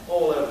men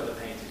all over the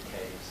painted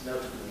caves,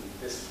 notably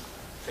this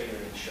figure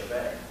in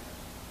Chauvet.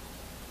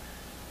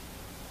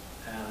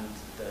 And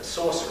the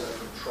sorcerer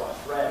from Troy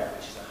Frere,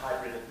 which is a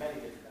hybrid of many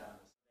different animals.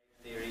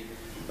 Theory.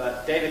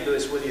 But David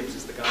Lewis Williams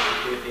is the guy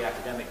who did the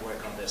academic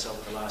work on this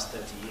over the last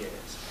 30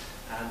 years.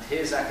 And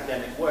his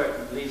academic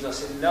work leaves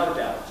us in no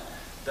doubt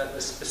that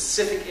the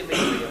specific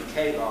imagery of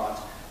cave art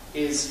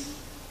is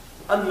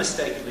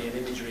unmistakably an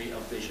imagery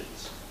of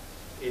visions.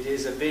 It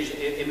is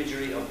a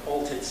imagery of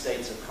altered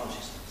states of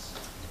consciousness.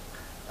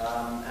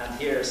 And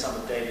here are some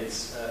of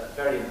David's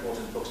very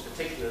important books,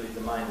 particularly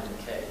The Mind in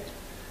the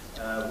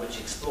Cave, which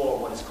explore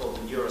what is called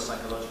the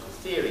neuropsychological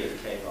theory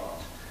of cave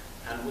art,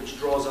 and which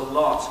draws a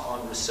lot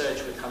on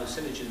research with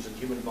hallucinogens and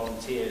human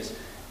volunteers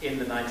in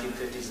the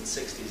 1950s and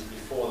 60s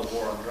before the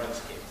war on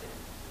drugs kicked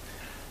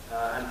in.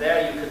 And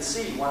there you can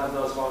see one of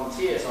those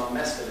volunteers on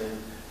mescaline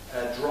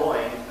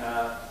drawing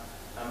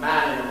a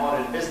man in a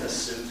modern business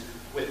suit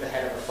with the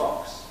head of a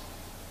fox.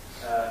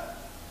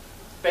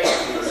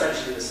 Basically,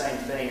 essentially the same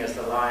thing as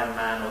the lion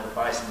man or the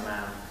bison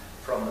man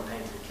from the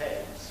painted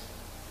caves.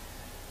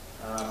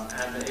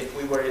 And if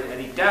we were in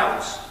any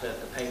doubt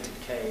that the painted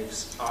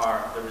caves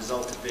are the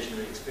result of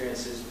visionary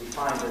experiences, we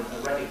find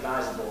a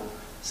recognizable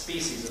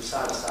species of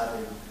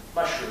psilocybin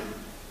mushroom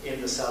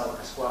in the Selva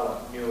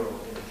Pascuala mural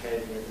in the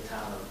cave near the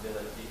town of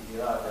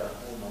Vilar del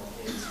Olmo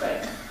in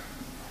Spain,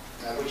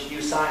 which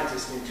New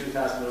Scientist in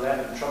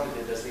 2011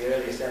 trumpeted as the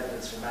earliest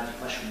evidence for magic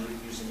mushroom root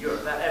use in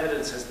Europe. That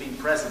evidence has been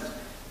present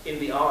in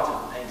the art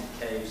of the painted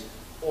caves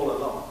all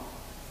along.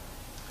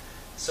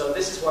 So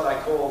this is what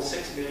I call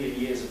 6 million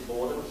years of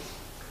boredom.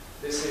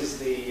 This is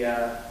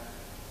the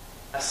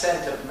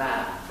ascent of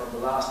man from the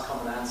last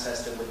common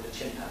ancestor with the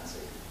chimpanzee.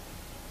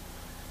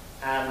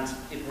 And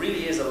it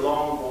really is a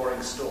long,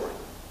 boring story.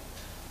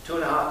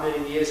 2.5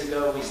 million years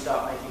ago, we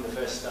start making the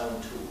first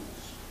stone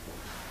tools.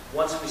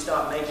 Once we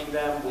start making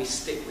them, we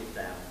stick with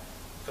them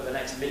for the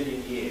next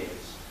million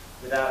years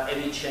without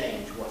any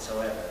change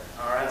whatsoever.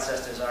 Our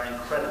ancestors are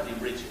incredibly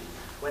rigid.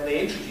 When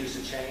they introduce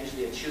a change,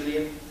 the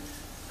Acheulean,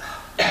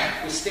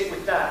 we stick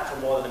with that for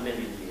more than 1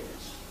 million years.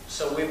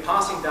 So we're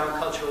passing down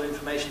cultural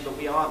information, but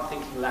we aren't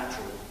thinking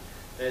laterally.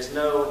 There's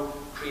no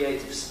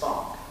creative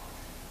spark.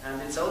 And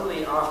it's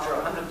only after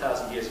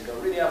 100,000 years ago,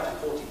 really after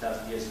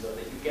 40,000 years ago,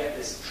 that you get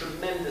this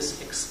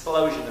tremendous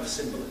explosion of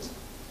symbolism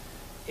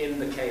in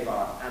the cave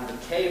art. And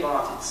the cave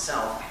art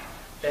itself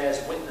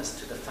bears witness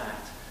to the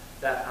fact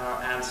that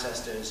our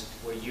ancestors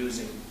were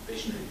using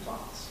visionary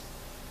plants.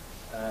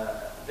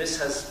 This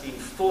has been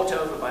fought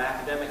over by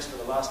academics for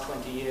the last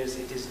 20 years.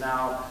 It is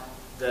now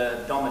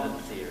the dominant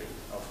theory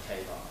of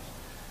cave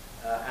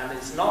art. And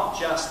it's not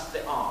just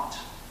the art.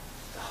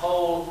 The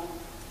whole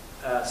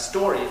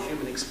story of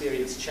human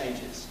experience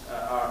changes.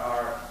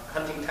 Our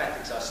hunting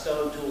tactics, our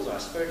stone tools, our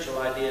spiritual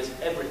ideas,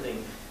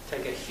 everything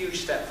take a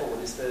huge step forward.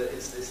 It's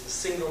the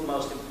single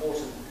most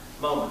important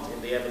moment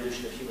in the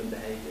evolution of human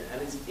behavior,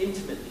 and it's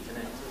intimately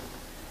connected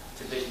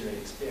to visionary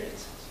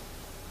experiences.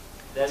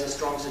 There's a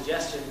strong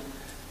suggestion,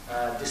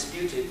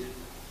 disputed,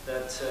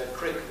 that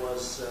Crick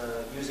was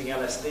using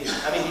LSD.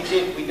 I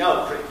mean, we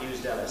know Crick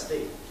used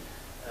LSD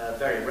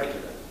very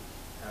regularly.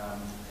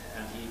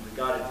 And he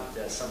regarded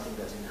it as something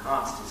that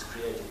enhanced his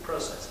creative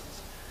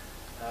processes.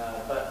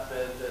 But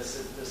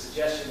the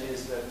suggestion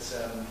is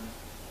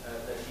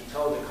that he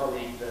told a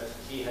colleague that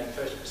he had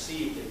first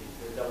perceived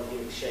the double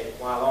helix shape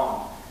while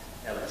on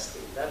LSD.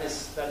 That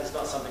is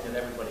not something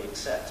that everybody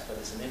accepts, but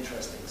it's an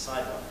interesting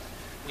sideline.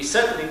 We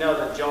certainly know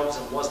that Jobs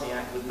and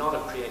Wozniak would not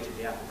have created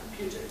the Apple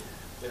computer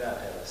without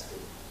LSD.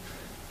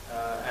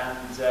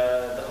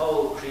 The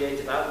whole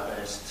creative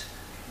outburst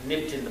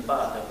nipped in the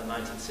bud of the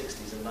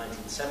 1960s and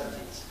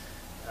 1970s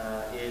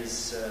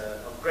is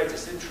of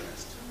greatest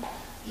interest.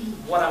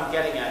 What I'm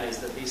getting at is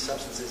that these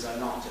substances are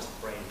not just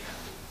brain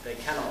candy. They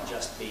cannot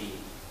just be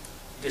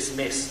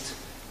dismissed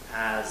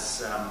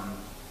as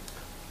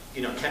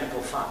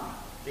chemical fun.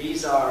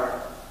 These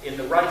are, in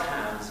the right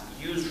hands,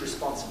 used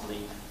responsibly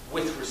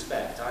with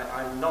respect.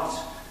 I'm not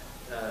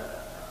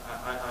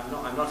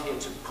here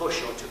to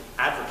push or to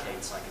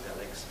advocate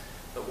psychedelics,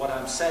 but what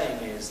I'm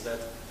saying is that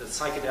the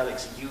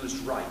psychedelics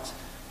used right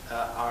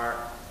are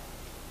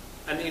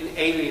an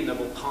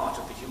inalienable part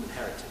of the human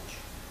heritage.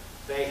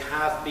 They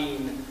have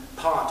been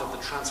part of the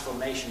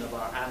transformation of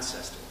our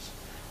ancestors,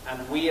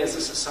 and we as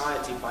a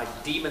society, by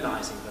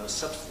demonizing those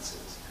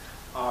substances,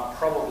 are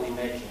probably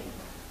making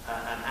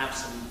an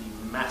absolutely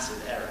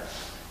massive error.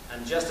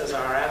 And just as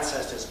our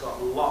ancestors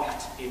got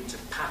locked into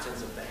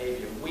patterns of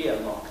behavior, we are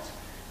locked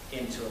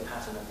into a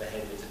pattern of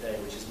behavior today,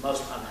 which is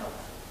most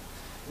unhelpful.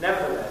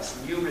 Nevertheless,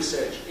 new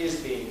research is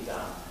being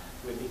done.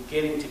 We're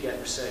beginning to get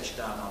research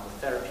done on the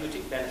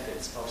therapeutic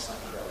benefits of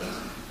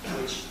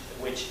psychedelics,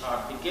 which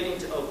are beginning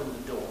to open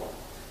the door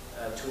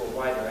to a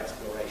wider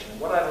exploration.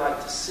 What I'd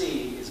like to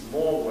see is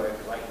more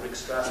work like Rick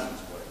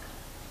Strassman's work.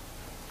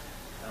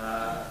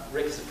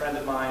 Rick is a friend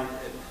of mine,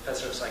 a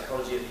professor of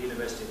psychology at the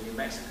University of New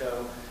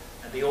Mexico,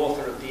 and the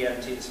author of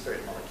DMT, the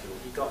spirit molecule.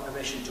 He got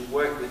permission to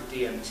work with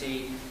DMT.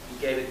 He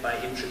gave it by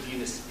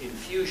intravenous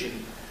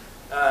infusion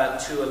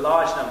to a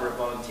large number of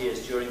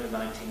volunteers during the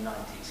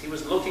 1990s. He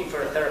was looking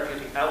for a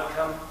therapeutic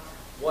outcome.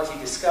 What he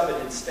discovered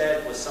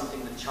instead was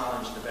something that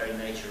challenged the very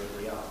nature of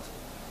reality.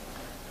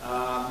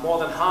 More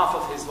than half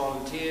of his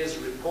volunteers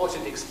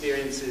reported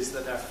experiences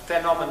that are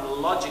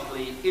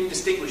phenomenologically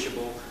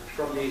indistinguishable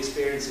from the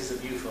experiences of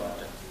UFO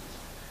abductees.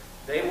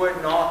 They were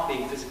not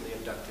being physically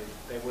abducted.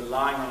 They were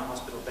lying on a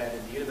hospital bed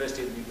in the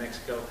University of New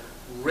Mexico.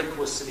 Rick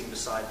was sitting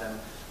beside them,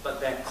 but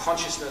their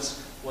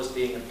consciousness was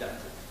being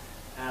abducted.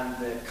 And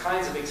the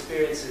kinds of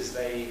experiences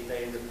they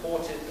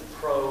reported, the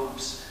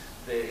probes,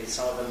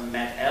 some of them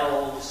met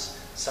elves,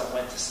 some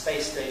went to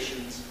space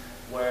stations,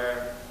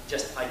 were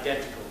just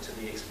identical to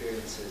the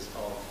experiences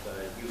of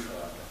UFO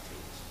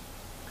abductees.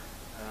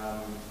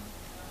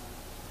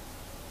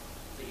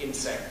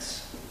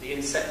 The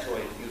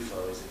insectoid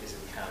UFO is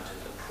encountered,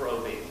 the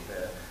probing,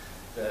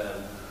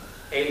 the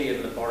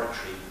alien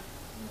laboratory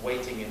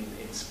waiting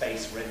in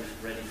space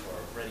ready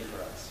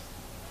for us.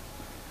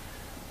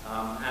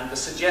 And the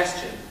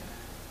suggestion,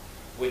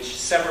 which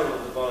several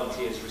of the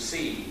volunteers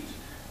received,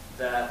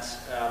 that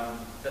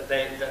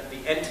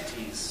the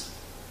entities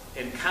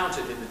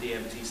encountered in the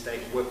DMT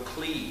state were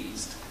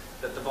pleased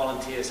that the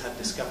volunteers had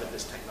discovered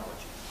this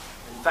technology.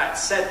 In fact,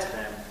 said to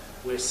them,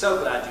 "We're so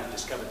glad you've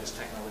discovered this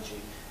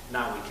technology,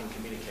 now we can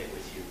communicate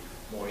with you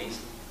more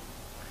easily."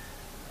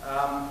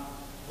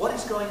 What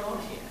is going on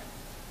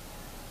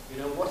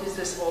here? What is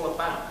this all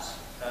about?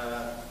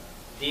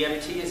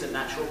 DMT is a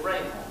natural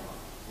brain hormone.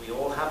 We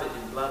all have it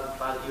in blood.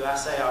 You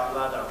assay our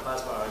blood, our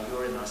plasma, our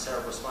urine, our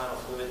cerebrospinal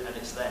fluid, and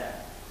it's there.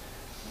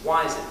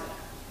 Why is it there?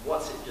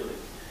 What's it doing?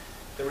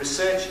 The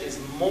research is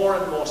more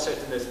and more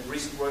certain. There's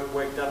recent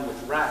work done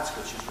with rats,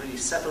 which has really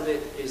settled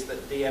it, is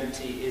that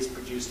DMT is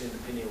produced in the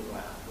pineal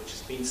gland, which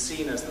has been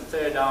seen as the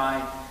third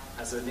eye,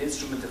 as an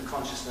instrument of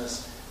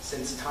consciousness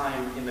since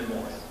time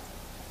immemorial.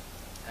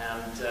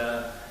 And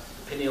the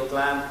pineal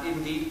gland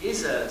indeed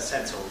is a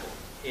sense organ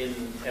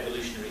in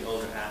evolutionary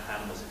older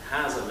animals. It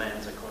has a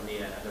lens, a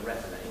cornea, and a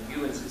retina. In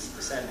humans, it's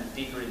descended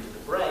deeper into the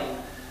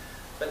brain,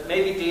 but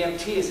maybe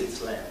DMT is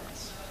its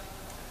lens.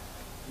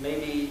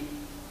 Maybe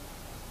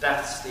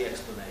that's the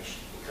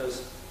explanation,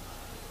 because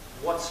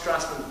what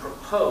Strassman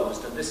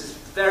proposed, and this is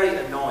very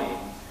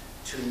annoying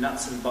to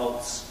nuts and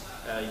bolts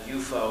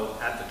UFO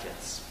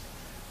advocates,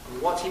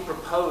 what he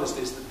proposed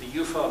is that the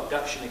UFO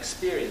abduction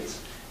experience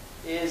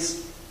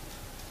is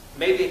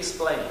maybe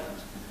explained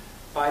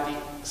by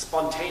the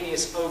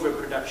spontaneous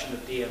overproduction of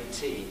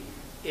DMT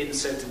in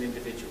certain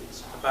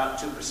individuals, about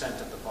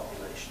 2% of the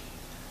population.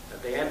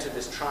 That they enter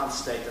this trance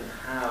state and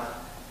have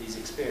these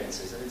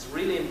experiences. And it's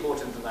really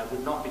important, and I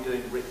would not be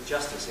doing Rick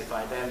justice if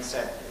I then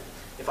said,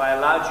 if I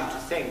allowed you to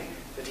think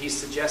that he's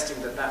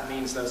suggesting that that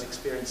means those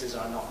experiences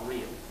are not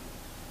real.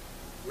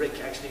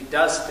 Rick actually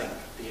does think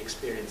the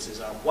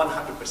experiences are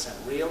 100%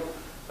 real,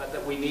 but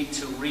that we need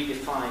to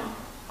redefine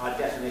our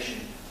definition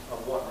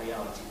of what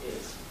reality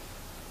is.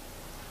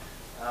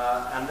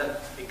 And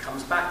that it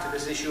comes back to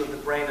this issue of the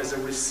brain as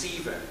a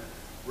receiver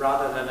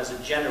rather than as a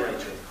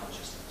generator of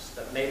consciousness.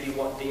 That maybe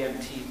what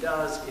DMT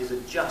does is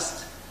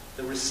adjust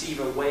the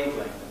receiver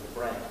wavelength of the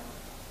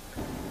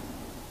brain.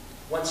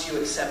 Once you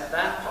accept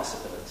that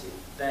possibility,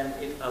 then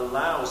it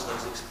allows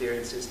those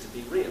experiences to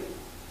be real.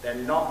 They're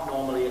not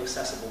normally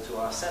accessible to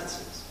our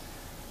senses,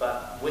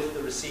 but with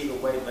the receiver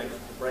wavelength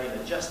of the brain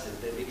adjusted,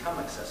 they become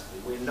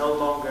accessible. We're no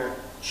longer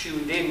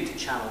tuned in to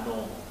channel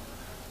normal.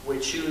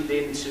 We're tuned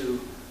into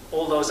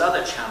all those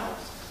other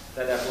channels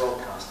that are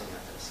broadcasting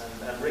at us.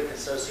 And Rick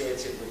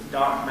associates it with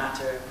dark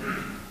matter.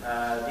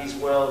 These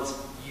worlds,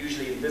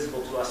 usually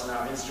invisible to us in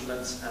our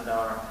instruments and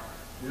are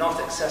not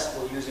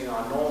accessible using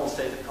our normal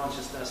state of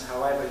consciousness.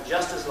 However,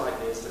 just as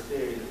likely as the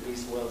theory that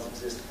these worlds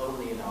exist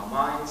only in our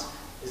minds,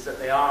 is that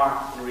they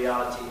are, in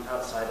reality,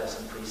 outside us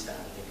and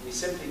freestanding. If we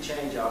simply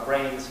change our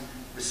brain's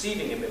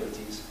receiving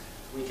abilities,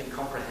 we can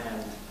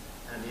comprehend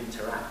and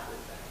interact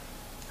with them.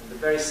 And the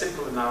very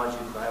simple analogy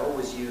that I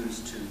always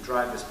use to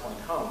drive this point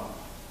home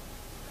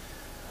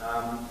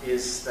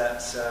is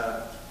that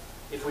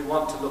if we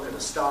want to look at a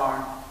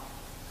star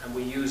and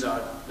we use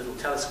our little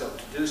telescope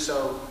to do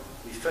so,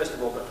 we first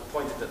of all got to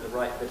point it at the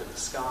right bit of the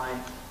sky,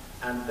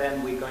 and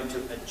then we're going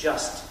to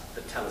adjust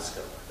the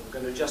telescope. We're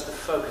going to adjust the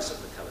focus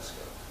of the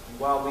telescope. And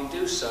while we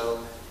do so,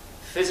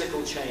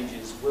 physical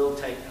changes will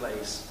take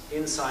place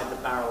inside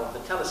the barrel of the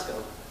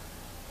telescope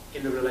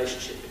in the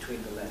relationship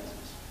between the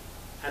lenses.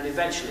 And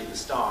eventually the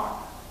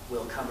star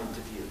will come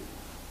into view.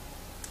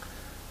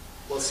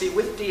 Well, see,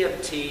 with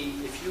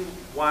DMT, if you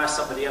wire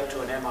somebody up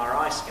to an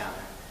MRI scanner,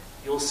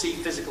 you'll see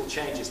physical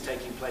changes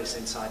taking place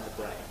inside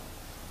the brain.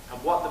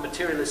 And what the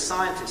materialist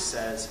scientist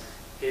says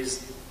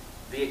is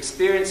the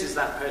experiences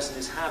that person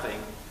is having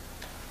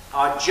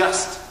are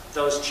just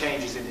those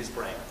changes in his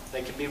brain.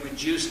 They can be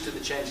reduced to the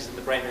changes in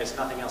the brain. There's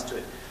nothing else to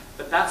it.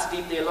 But that's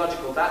deeply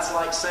illogical. That's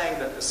like saying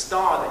that the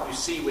star that you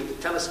see with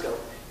the telescope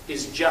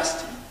is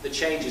just the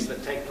changes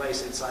that take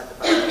place inside the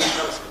barrel of the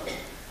telescope.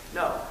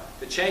 No.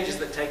 The changes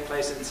that take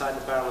place inside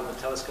the barrel of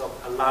the telescope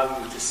allow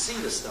you to see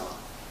the star,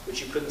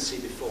 which you couldn't see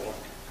before.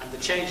 And the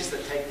changes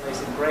that take place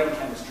in brain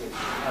chemistry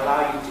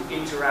allow you to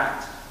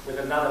interact with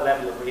another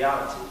level of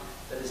reality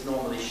that is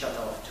normally shut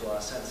off to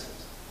our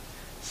senses.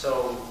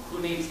 So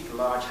who needs the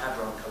Large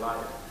Hadron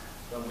Collider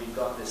when we've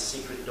got this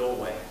secret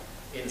doorway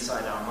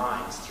inside our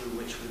minds through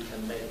which we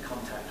can make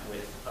contact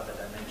with other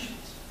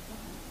dimensions?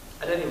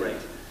 At any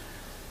rate,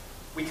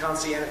 we can't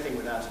see anything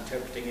without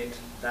interpreting it.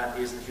 That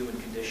is the human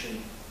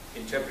condition.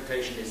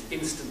 Interpretation is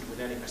instant with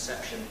any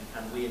perception,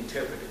 and we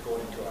interpret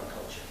according to our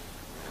culture.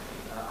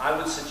 I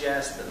would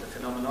suggest that the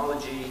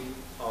phenomenology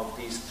of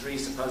these three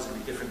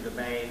supposedly different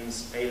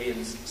domains,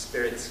 aliens,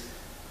 spirits,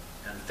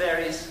 and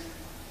fairies,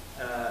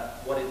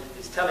 what it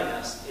is telling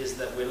us is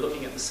that we're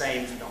looking at the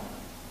same phenomenon.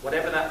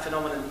 Whatever that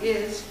phenomenon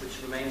is,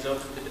 which remains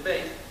open to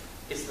debate,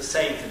 it's the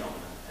same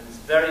phenomenon, and it's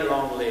very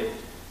long-lived,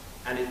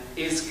 and it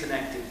is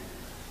connected.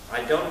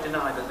 I don't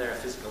deny that there are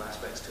physical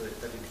aspects to it,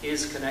 but it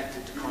is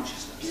connected to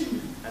consciousness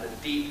at a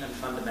deep and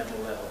fundamental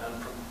level.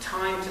 And from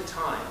time to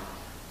time,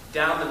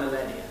 down the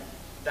millennia,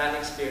 that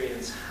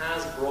experience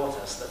has brought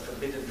us the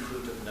forbidden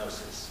fruit of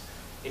Gnosis.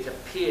 It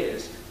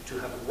appears to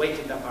have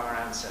wakened up our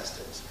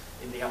ancestors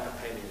in the Upper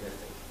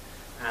Paleolithic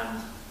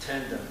and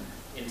turned them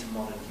into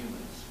modern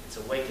humans. It's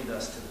awakened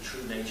us to the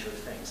true nature of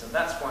things. And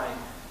that's why,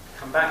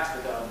 come back to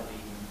the Garden of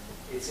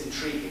Eden, it's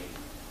intriguing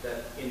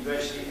that in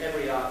virtually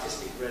every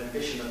artistic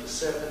rendition of the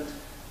serpent,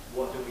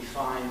 what do we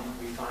find?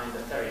 We find a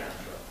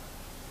therianthrope.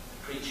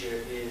 The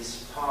creature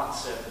is part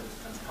serpent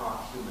and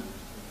part human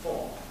in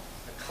form,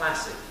 a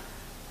classic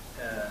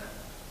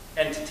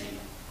entity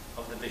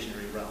of the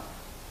visionary realm.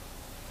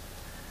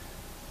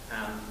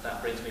 And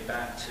that brings me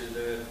back to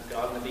the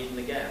Garden of Eden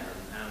again,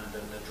 and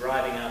the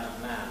driving out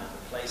of man, and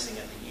the placing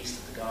at the east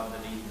of the Garden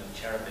of Eden of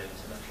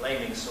cherubims, and a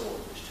flaming sword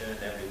which turned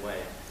every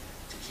way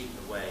to keep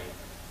the way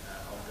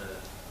of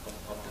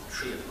the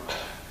tree of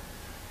life.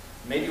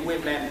 Maybe we're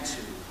meant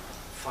to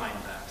find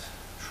that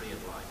tree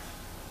of life.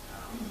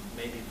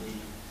 Maybe we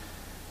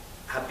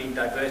have been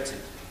diverted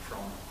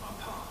from our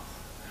path,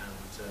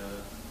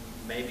 and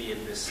maybe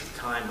in this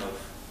time of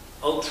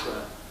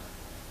ultra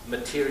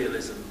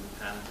materialism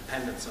and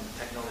dependence on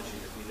technology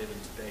that we live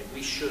in today,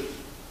 we should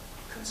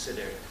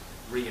consider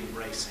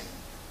re-embracing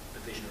the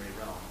visionary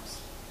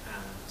realms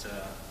and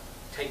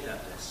take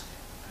that risk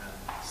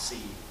and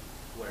see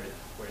where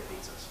it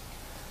leads us.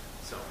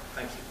 So,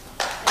 thank you.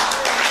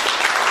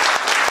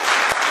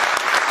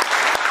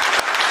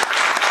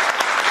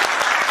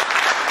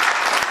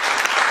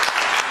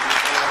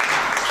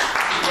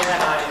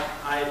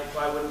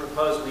 I would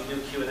propose we do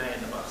Q&A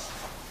in the bus.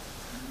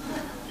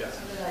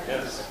 Yes.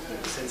 Yes.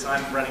 Since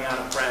I'm running out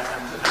of breath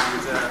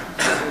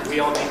and we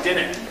all need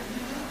dinner.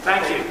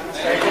 Thank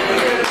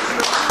you.